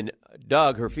 Me and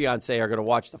Doug, her fiance, are going to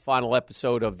watch the final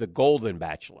episode of The Golden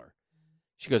Bachelor.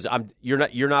 She goes, you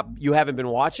haven't been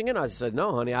watching it? I said,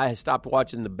 no, honey, I stopped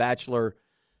watching The Bachelor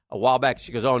a while back.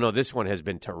 She goes, oh, no, this one has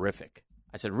been terrific.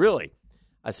 I said, really?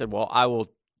 I said, well, I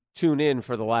will tune in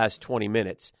for the last 20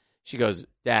 minutes. She goes,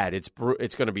 Dad, it's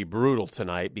going to be brutal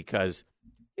tonight because,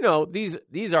 you know, these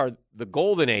are the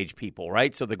golden age people,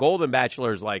 right? So the Golden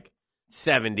Bachelor is like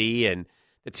 70, and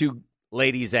the two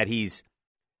ladies that he's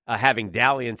having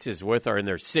dalliances with are in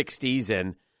their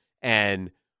 60s,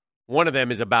 and one of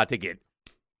them is about to get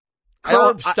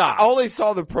curb stomped. I only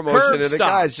saw the promotion, Curb and the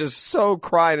stomped. guy's just so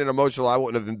crying and emotional. I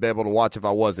wouldn't have been able to watch if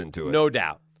I was into it. No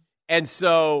doubt. And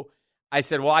so I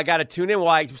said, well, I got to tune in. Well,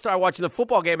 I started watching the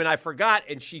football game, and I forgot.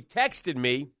 And she texted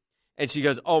me, and she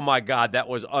goes, oh, my God, that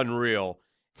was unreal.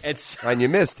 And, so, And you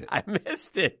missed it. I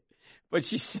missed it. But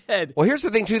she said, Well, here's the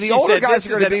thing, too. The she older said, guys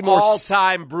this are going to is be an more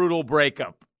all-time brutal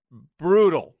breakup.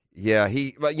 Brutal. Yeah,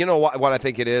 but you know what I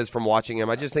think it is from watching him?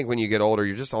 I just think when you get older,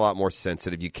 you're just a lot more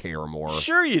sensitive. You care more.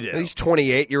 Sure you do. These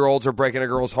 28-year-olds are breaking a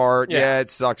girl's heart. Yeah. Yeah, it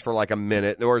sucks for like a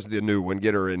minute. Where's the new one?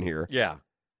 Get her in here. Yeah.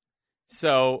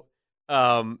 So,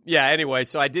 anyway,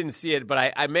 so I didn't see it,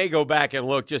 but I may go back and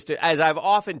look as I've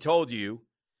often told you,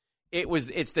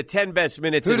 it's the 10 best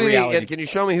minutes Who in did reality. can you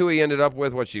show me who he ended up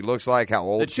with, what she looks like, how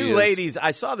old The she two is? ladies,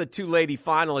 I saw the two lady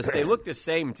finalists. They look the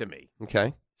same to me.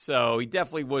 Okay. So he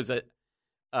definitely was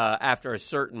after a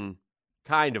certain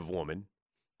kind of woman.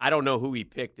 I don't know who he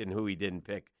picked and who he didn't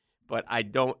pick, but I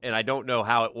don't know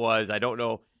how it was. I don't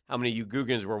know how many of you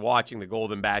Googans were watching The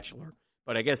Golden Bachelor,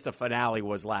 but I guess the finale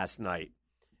was last night.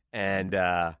 And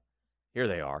here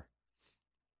they are.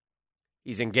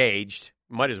 He's engaged.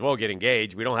 Might as well get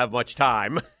engaged. We don't have much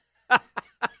time.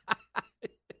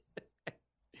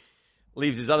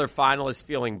 Leaves his other finalists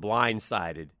feeling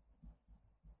blindsided.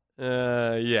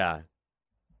 Yeah.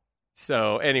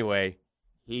 So anyway,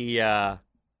 he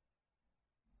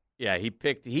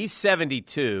picked. He's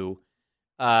 72.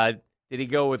 Did he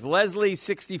go with Leslie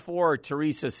 64 or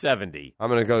Teresa 70? I'm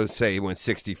going to go say he went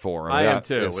 64. I am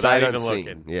too, without even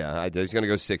looking. Yeah, he's going to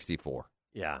go 64.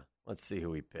 Yeah. Let's see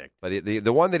who he picked. But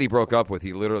the one that he broke up with,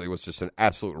 he literally was just an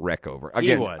absolute wreck over.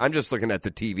 Again, He was. I'm just looking at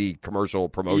the TV commercial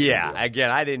promotion. Yeah, deal.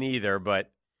 again, I didn't either, but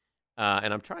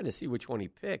and I'm trying to see which one he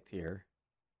picked here.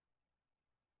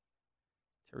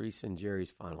 Teresa and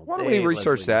Jerry's final. Why don't we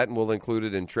research that, and we'll include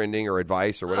it in trending or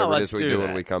advice or whatever it is we do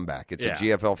when we come back. It's a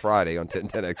GFL Friday on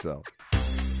 1010XL.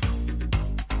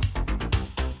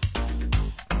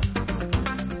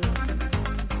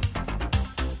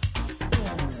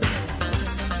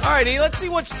 All righty, let's see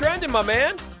what's trending, my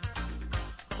man.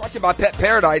 Brought to you by Pet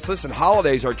Paradise. Listen,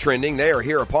 holidays are trending. They are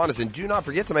here upon us. And do not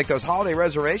forget to make those holiday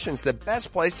reservations. The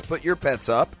best place to put your pets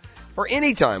up for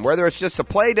any time, whether it's just a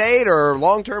play date or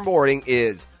long-term boarding,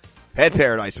 is Pet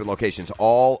Paradise with locations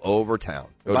all over town.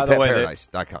 Go to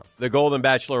petparadise.com. The Golden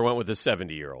Bachelor went with a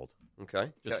 70-year-old.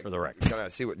 Okay. Just for the record. Can I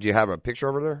see do you have a picture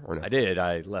over there or no? I did.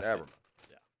 I left Never. it.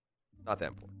 Yeah. Not that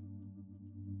important.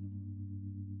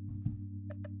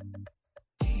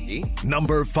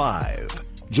 Number 5.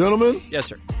 Gentlemen, Yes,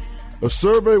 sir. a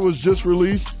survey was just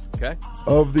released Okay.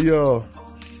 of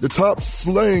the top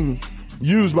slang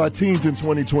used by teens in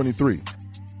 2023.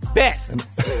 Bet.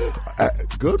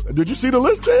 Good. Did you see the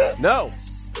list there? No.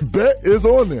 Bet is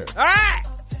on there. All right.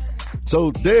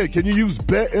 So, Dad, can you use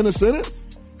bet in a sentence?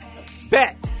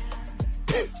 Bet.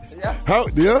 How?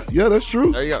 Yeah, that's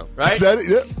true. There you go. Right?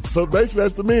 So basically,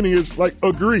 that's the meaning. It's like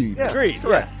agreed. Yeah, Agreed.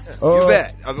 correct. You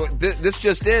bet. This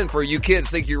just in, for you kids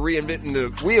think you're reinventing the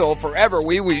wheel. Forever,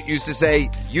 we used to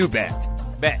say, you bet.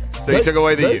 Bet. So you took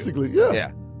away the basically, you.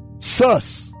 yeah.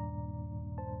 Sus.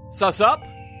 Suss up?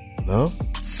 No.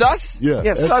 Sus? Yeah,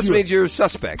 Yeah, sus S-U-S. means you're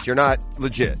suspect. You're not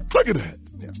legit. Look at that.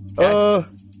 Yeah.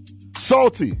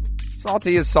 Salty.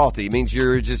 Salty is salty. It means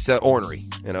you're just ornery.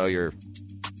 You know, you're...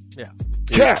 Yeah.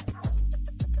 Cap.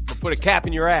 We'll put a cap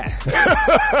in your ass.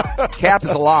 Cap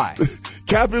is a lie.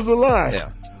 Cap is a lie.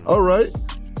 Yeah. All right.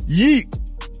 Yeet.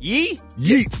 Yee?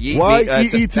 Yeet. Yeet.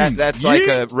 Y-E-E-T. That's like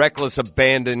a reckless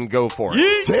abandon, go for it.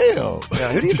 Yeet. Damn.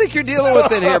 Yeah, who do you think you're dealing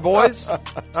with in here, boys? Huh?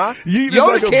 Yeet is Yoda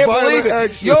like a can't violent believe it.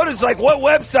 action. Yoda's like, what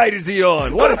website is he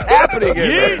on? What is happening in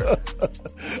there?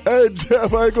 Hey,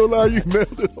 Jeff, I ain't gonna lie, you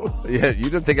nailed it. Yeah, you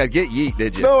didn't think I'd get yeet,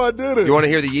 did you? No, I didn't. You want to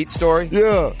hear the yeet story?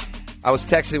 Yeah. I was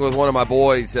texting with one of my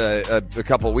boys a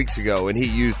couple of weeks ago, and he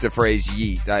used the phrase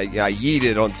yeet. I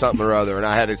yeeted on something or other, and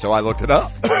I had it, so I looked it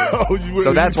up.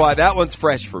 So that's why that one's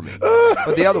fresh for me.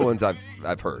 But the other ones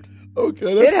I've heard.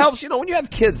 Okay. It helps, when you have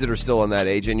kids that are still in that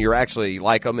age, and you're actually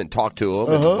like them and talk to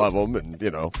them and love them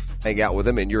and, hang out with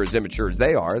them, and you're as immature as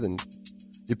they are, then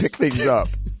you pick things up.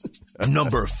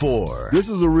 Number 4. This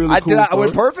is a really cool I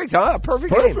went story. perfect, huh?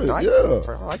 Perfect game. Nice. Yeah.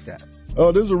 I like that.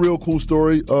 This is a real cool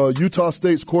story. Utah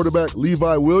State's quarterback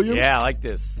Levi Williams. Yeah, I like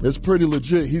this. It's pretty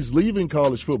legit. He's leaving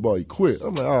college football. He quit.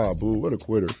 I'm like, boo, what a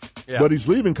quitter. Yeah. But he's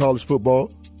leaving college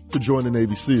football to join the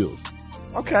Navy SEALs.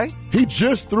 Okay. He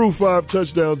just threw 5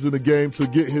 touchdowns in the game to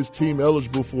get his team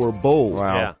eligible for a bowl.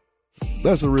 Wow. Yeah.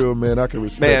 That's a real man. I can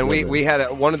respect Man, that. we had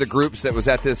one of the groups that was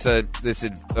at this event,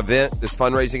 this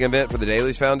fundraising event for the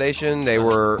Dailies Foundation. They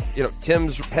were,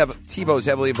 Tebow's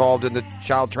heavily involved in the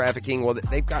child trafficking. Well,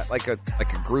 they've got like a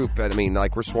group. I mean,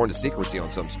 like we're sworn to secrecy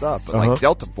on some stuff, but like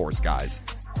Delta Force guys,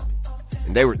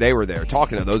 and they were there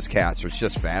talking to those cats. It's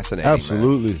just fascinating.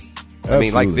 Absolutely. Man. I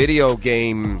mean, like video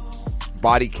game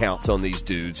body counts on these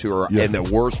dudes who are in the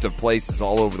worst of places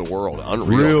all over the world.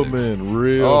 Unreal.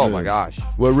 Real Oh, my gosh.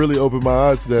 What really opened my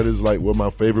eyes to that is like what my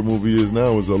favorite movie is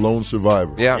now is A Lone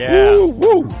Survivor. Yeah.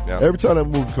 Woo. Yeah. Every time that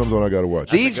movie comes on, I got to watch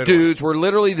it. These dudes were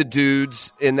literally the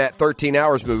dudes in that 13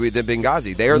 Hours movie, the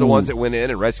Benghazi. They are the ones that went in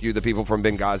and rescued the people from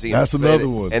Benghazi. That's another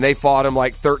one. And they fought them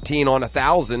like 13 on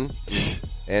 1,000.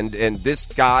 And this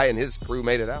guy and his crew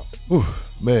made it out. Whew,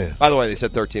 man. By the way, they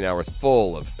said 13 hours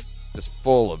full of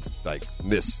like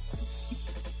miss.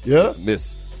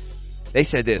 They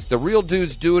said this: the real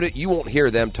dudes doing it, you won't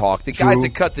hear them talk. The guys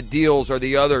that cut the deals are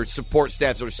the other support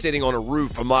staffs that are sitting on a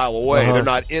roof a mile away. They're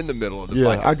not in the middle of the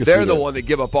fight. They're the one that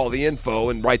give up all the info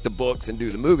and write the books and do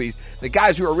the movies. The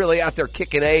guys who are really out there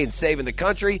kicking A and saving the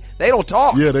country, they don't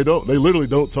talk. Yeah, they don't. They literally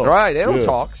don't talk. Right, they don't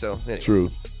talk. So anyway.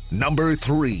 True. Number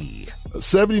 3. A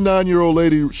 79-year-old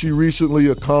lady, she recently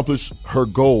accomplished her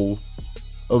goal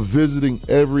of visiting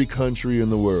every country in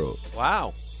the world.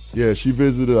 Wow. Yeah, she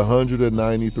visited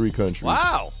 193 countries.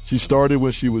 Wow. She started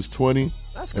when she was 20.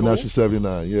 That's and cool. now she's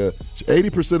 79. Yeah.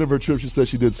 80% of her trip, she said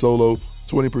she did solo.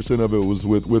 20% of it was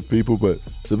with people. But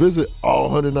to visit all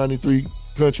 193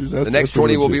 countries, that's the next that's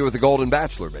 20 will legit. be with the Golden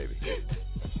Bachelor, baby.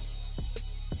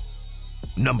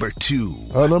 Number 2.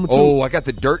 Number 2. Oh, I got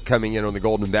the dirt coming in on the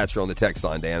Golden Bachelor on the text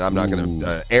line, Dan. I'm not going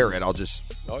to air it.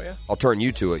 I'll turn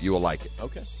you to it. You will like it.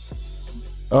 Okay.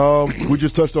 We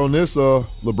just touched on this.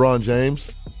 LeBron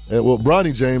James,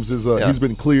 Bronny James is he's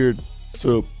been cleared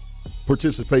to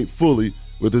participate fully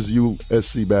with his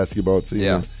USC basketball team.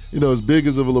 Yeah. And, as big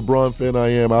as of a LeBron fan I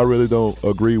am, I really don't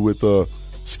agree with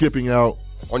skipping out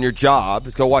on your job.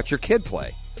 Go watch your kid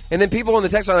play, and then people on the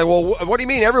text line are like, "Well, what do you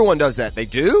mean? Everyone does that? They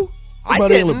do." I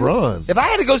didn't. LeBron. If I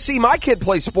had to go see my kid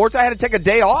play sports, I had to take a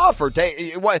day off or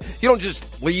take. What? You don't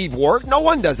just leave work. No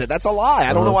one does it. That's a lie.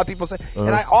 I don't know why people say.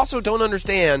 And I also don't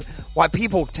understand why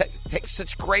people take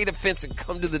such great offense and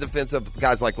come to the defense of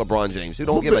guys like LeBron James who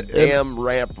don't give a damn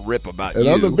rip about you. And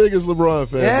I'm the biggest LeBron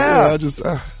fan. Yeah. I just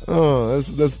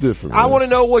that's different. I want to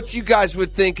know what you guys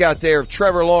would think out there if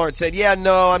Trevor Lawrence said, "Yeah,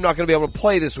 no, I'm not going to be able to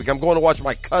play this week. I'm going to watch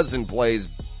my cousin play his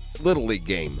Little League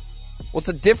game." What's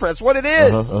the difference? That's what it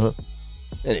is.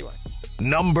 Anyway.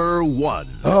 Number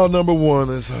 1. Oh, number 1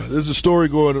 is there's a story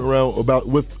going around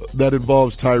that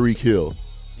involves Tyreek Hill.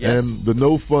 Yes. And the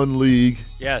No Fun League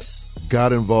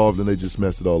got involved and they just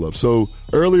messed it all up. So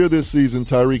earlier this season,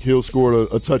 Tyreek Hill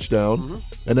scored a touchdown.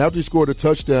 And after he scored a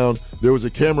touchdown, there was a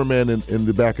cameraman in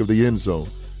the back of the end zone.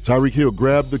 Tyreek Hill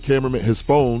grabbed the cameraman, his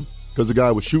phone, because the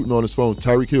guy was shooting on his phone.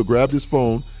 Tyreek Hill grabbed his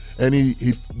phone and he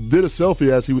did a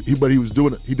selfie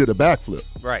he did a backflip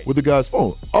with the guy's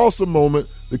phone. Awesome moment.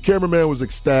 The cameraman was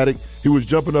ecstatic. He was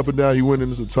jumping up and down. He went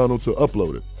into the tunnel to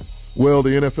upload it. Well, the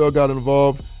NFL got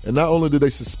involved, and not only did they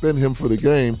suspend him for the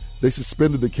game, they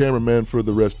suspended the cameraman for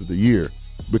the rest of the year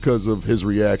because of his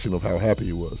reaction of how happy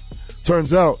he was.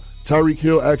 Turns out Tyreek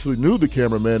Hill actually knew the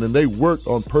cameraman, and they worked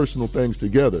on personal things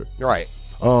together. Right.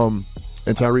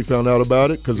 And Tyreek found out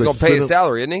about it because he's going to pay his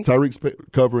salary, isn't he? Tyreek's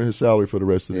covering his salary for the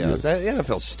rest of the year. The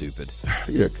NFL's stupid.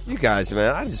 Yeah. You guys,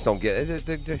 man, I just don't get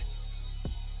it.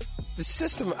 The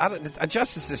system,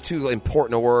 justice is too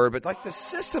important a word, but like the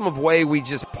system of way we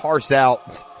just parse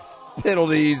out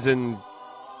penalties and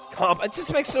it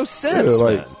just makes no sense. Yeah,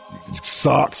 man.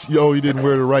 Socks. He didn't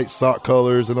wear the right sock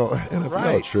colors and all. NFL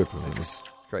right. Tripping. It's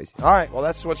crazy. All right, well,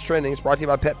 that's what's trending. It's brought to you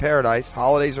by Pet Paradise.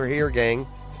 Holidays are here, gang.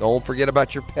 Don't forget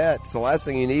about your pets. The last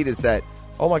thing you need is that,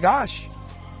 oh my gosh,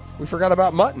 we forgot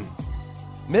about mutton.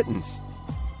 Mittens.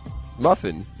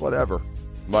 Muffin. Whatever.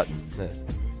 Mutton.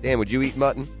 Dan, would you eat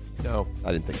mutton? No.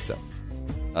 I didn't think so.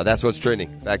 That's what's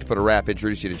trending. Back to put a wrap.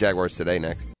 Introduce you to Jaguars Today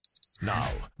next. Now,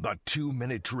 the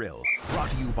 2-minute drill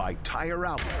brought to you by Tire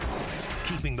Outlet.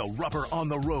 Keeping the rubber on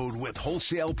the road with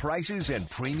wholesale prices and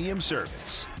premium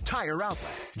service. Tire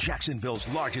Outlet, Jacksonville's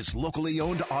largest locally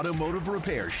owned automotive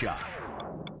repair shop.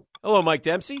 Hello, Mike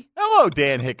Dempsey. Hello,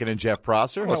 Dan Hicken and Jeff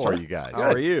Prosser. How are you guys?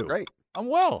 How are you? Great. I'm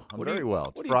well. I'm very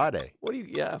well. It's Friday.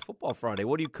 Football Friday.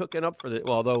 What are you cooking up for the?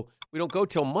 Well, although we don't go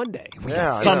till Monday.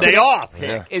 Sunday off.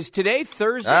 Yeah. Is today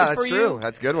Thursday that's for you? true.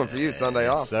 That's a good one for you. Sunday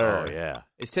off. Sir. Oh yeah.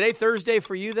 Is today Thursday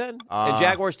for you then? And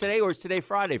Jaguars today, or is today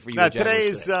Friday for you? No, and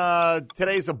Jaguars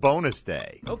today's a bonus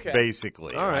day. Okay.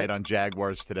 Basically, All right. on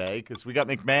Jaguars today because we got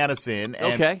McManus in.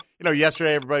 And, Okay.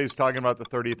 Yesterday everybody was talking about the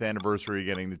 30th anniversary of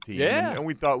getting the team. Yeah. And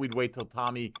we thought we'd wait till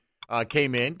Tommy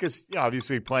came in because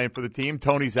obviously playing for the team.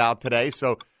 Tony's out today,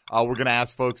 so we're going to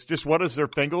ask folks just what is their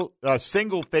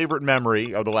single favorite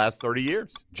memory of the last 30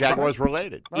 years, Jaguars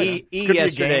related. E could be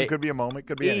yesterday, a game, could be a moment,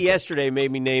 could be anything. yesterday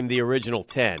made me name the original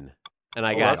 10, and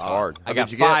I got that's hard. I How got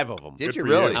did you get? 5 of them. Did Good you for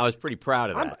really? I was pretty proud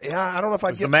of that. I don't know if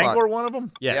I Was get the Mangler one of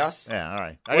them? Yes. Yeah, all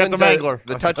right. I got the Mangler.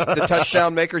 The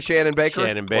touchdown maker, Shannon Baker.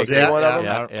 Shannon Baker. Was he one of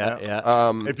them?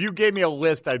 Yeah. If you gave me a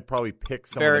list, I'd probably pick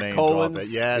some Barrett of the names Collins. off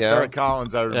it. Yeah, Barrett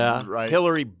Collins. Right.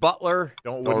 Hillary Butler.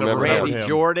 Don't remember remember Randy him.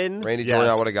 Jordan. Randy Jordan,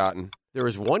 I would have gotten. There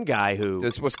was one guy who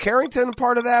Was Carrington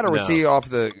part of that, or was No. he off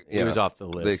the? he was off the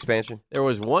list. The expansion. There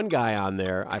was one guy on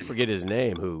there, I forget his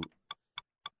name, who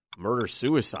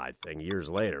murder-suicide thing years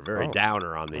later. Very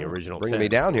downer on the original Bringing 10. me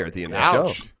down here at the end of the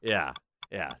Ouch. show.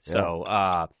 Yeah. So,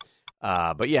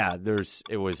 but yeah,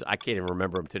 I can't even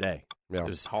remember him today. Yeah. It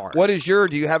was hard. What is your?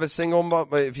 Do you have a single?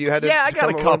 If you had to, Yeah, I got come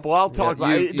a up couple. with one? I'll talk Yeah,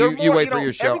 about it. you They're more, wait for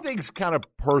your show. Everything's kind of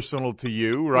personal to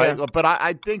you, right? Yeah. But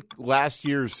I think last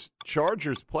year's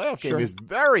Chargers playoff game is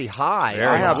very high Very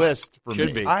on high. the list for Should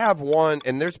me. be. I have one,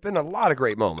 and there's been a lot of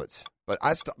great moments,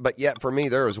 but yet for me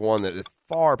there is one that is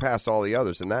far past all the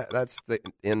others, and that's the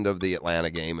end of the Atlanta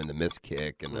game and the missed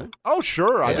kick and the. Oh,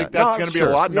 sure. I Yeah. think that's No, going to be sure.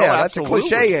 a lot. No, yeah, that's absolutely. a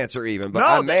cliche answer even, but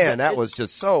No, man, that was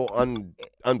just so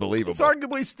unbelievable. It's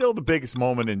arguably still the biggest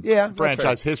moment in that's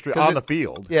franchise fair. history 'Cause on the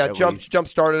field. Yeah, at jump least.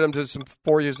 started them to some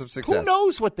 4 years of success. Who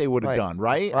knows what they would have done,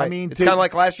 right? I mean, it's kind of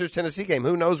like last year's Tennessee game.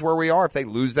 Who knows where we are if they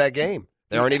lose that game?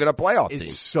 They aren't even a playoff team.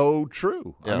 It's so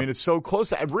true. Yeah. I mean, it's so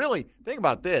close. And really, think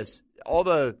about this. All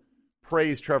the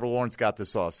praise Trevor Lawrence got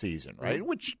this offseason, right?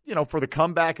 Which, for the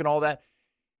comeback and all that.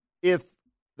 If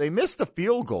they miss the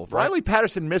field goal, if Riley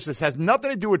Patterson misses, has nothing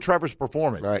to do with Trevor's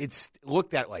performance. Right. It's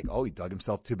looked at like, he dug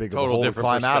himself too big of Total a hole to different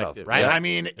climb out of, perspective. right? Yeah. I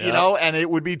mean, Yeah. and it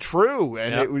would be true.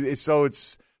 And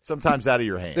it's sometimes out of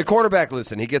your hands. The quarterback,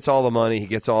 listen, he gets all the money, he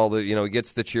gets all the, he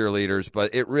gets the cheerleaders,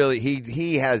 but it really,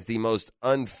 he has the most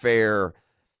unfair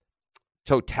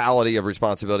totality of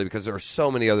responsibility because there are so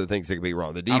many other things that could be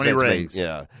wrong. The How many defense, rings?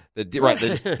 the You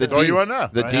wanna know,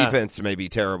 right? defense may be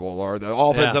terrible, or the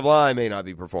offensive line may not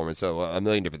be performing. So a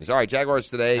million different things. All right,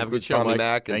 Jaguars today. Have a good Good show, Tommy Mike.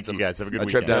 Mack and Thank you, guys. Have a good a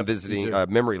trip weekend. down Yep, visiting you too.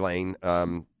 memory lane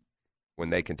when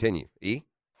they continue.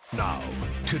 Now,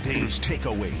 today's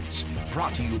takeaways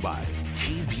brought to you by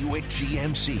Key Buick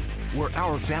GMC, where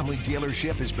our family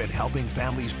dealership has been helping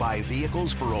families buy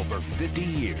vehicles for over 50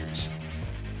 years.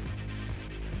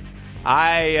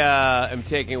 I am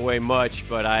taking away much,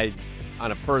 but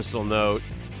on a personal note,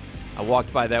 I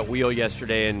walked by that wheel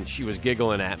yesterday and she was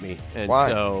giggling at me, and Why?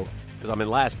 so because I'm in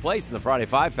last place in the Friday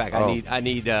 5-pack, Oh. I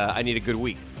need a good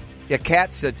week. Yeah,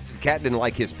 Cat didn't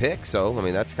like his pick, so I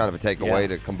mean that's kind of a takeaway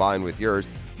to combine with yours.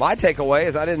 My takeaway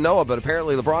is I didn't know it, but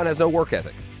apparently LeBron has no work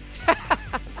ethic.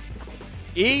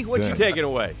 What you taking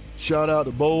away? Shout out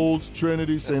to Bowles,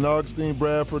 Trinity, St. Augustine,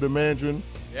 Bradford, and Mandarin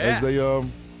as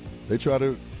they try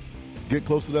to get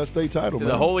close to that state title, To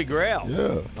man. the Holy Grail.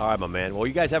 Yeah. All right, my man. Well,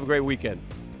 you guys have a great weekend.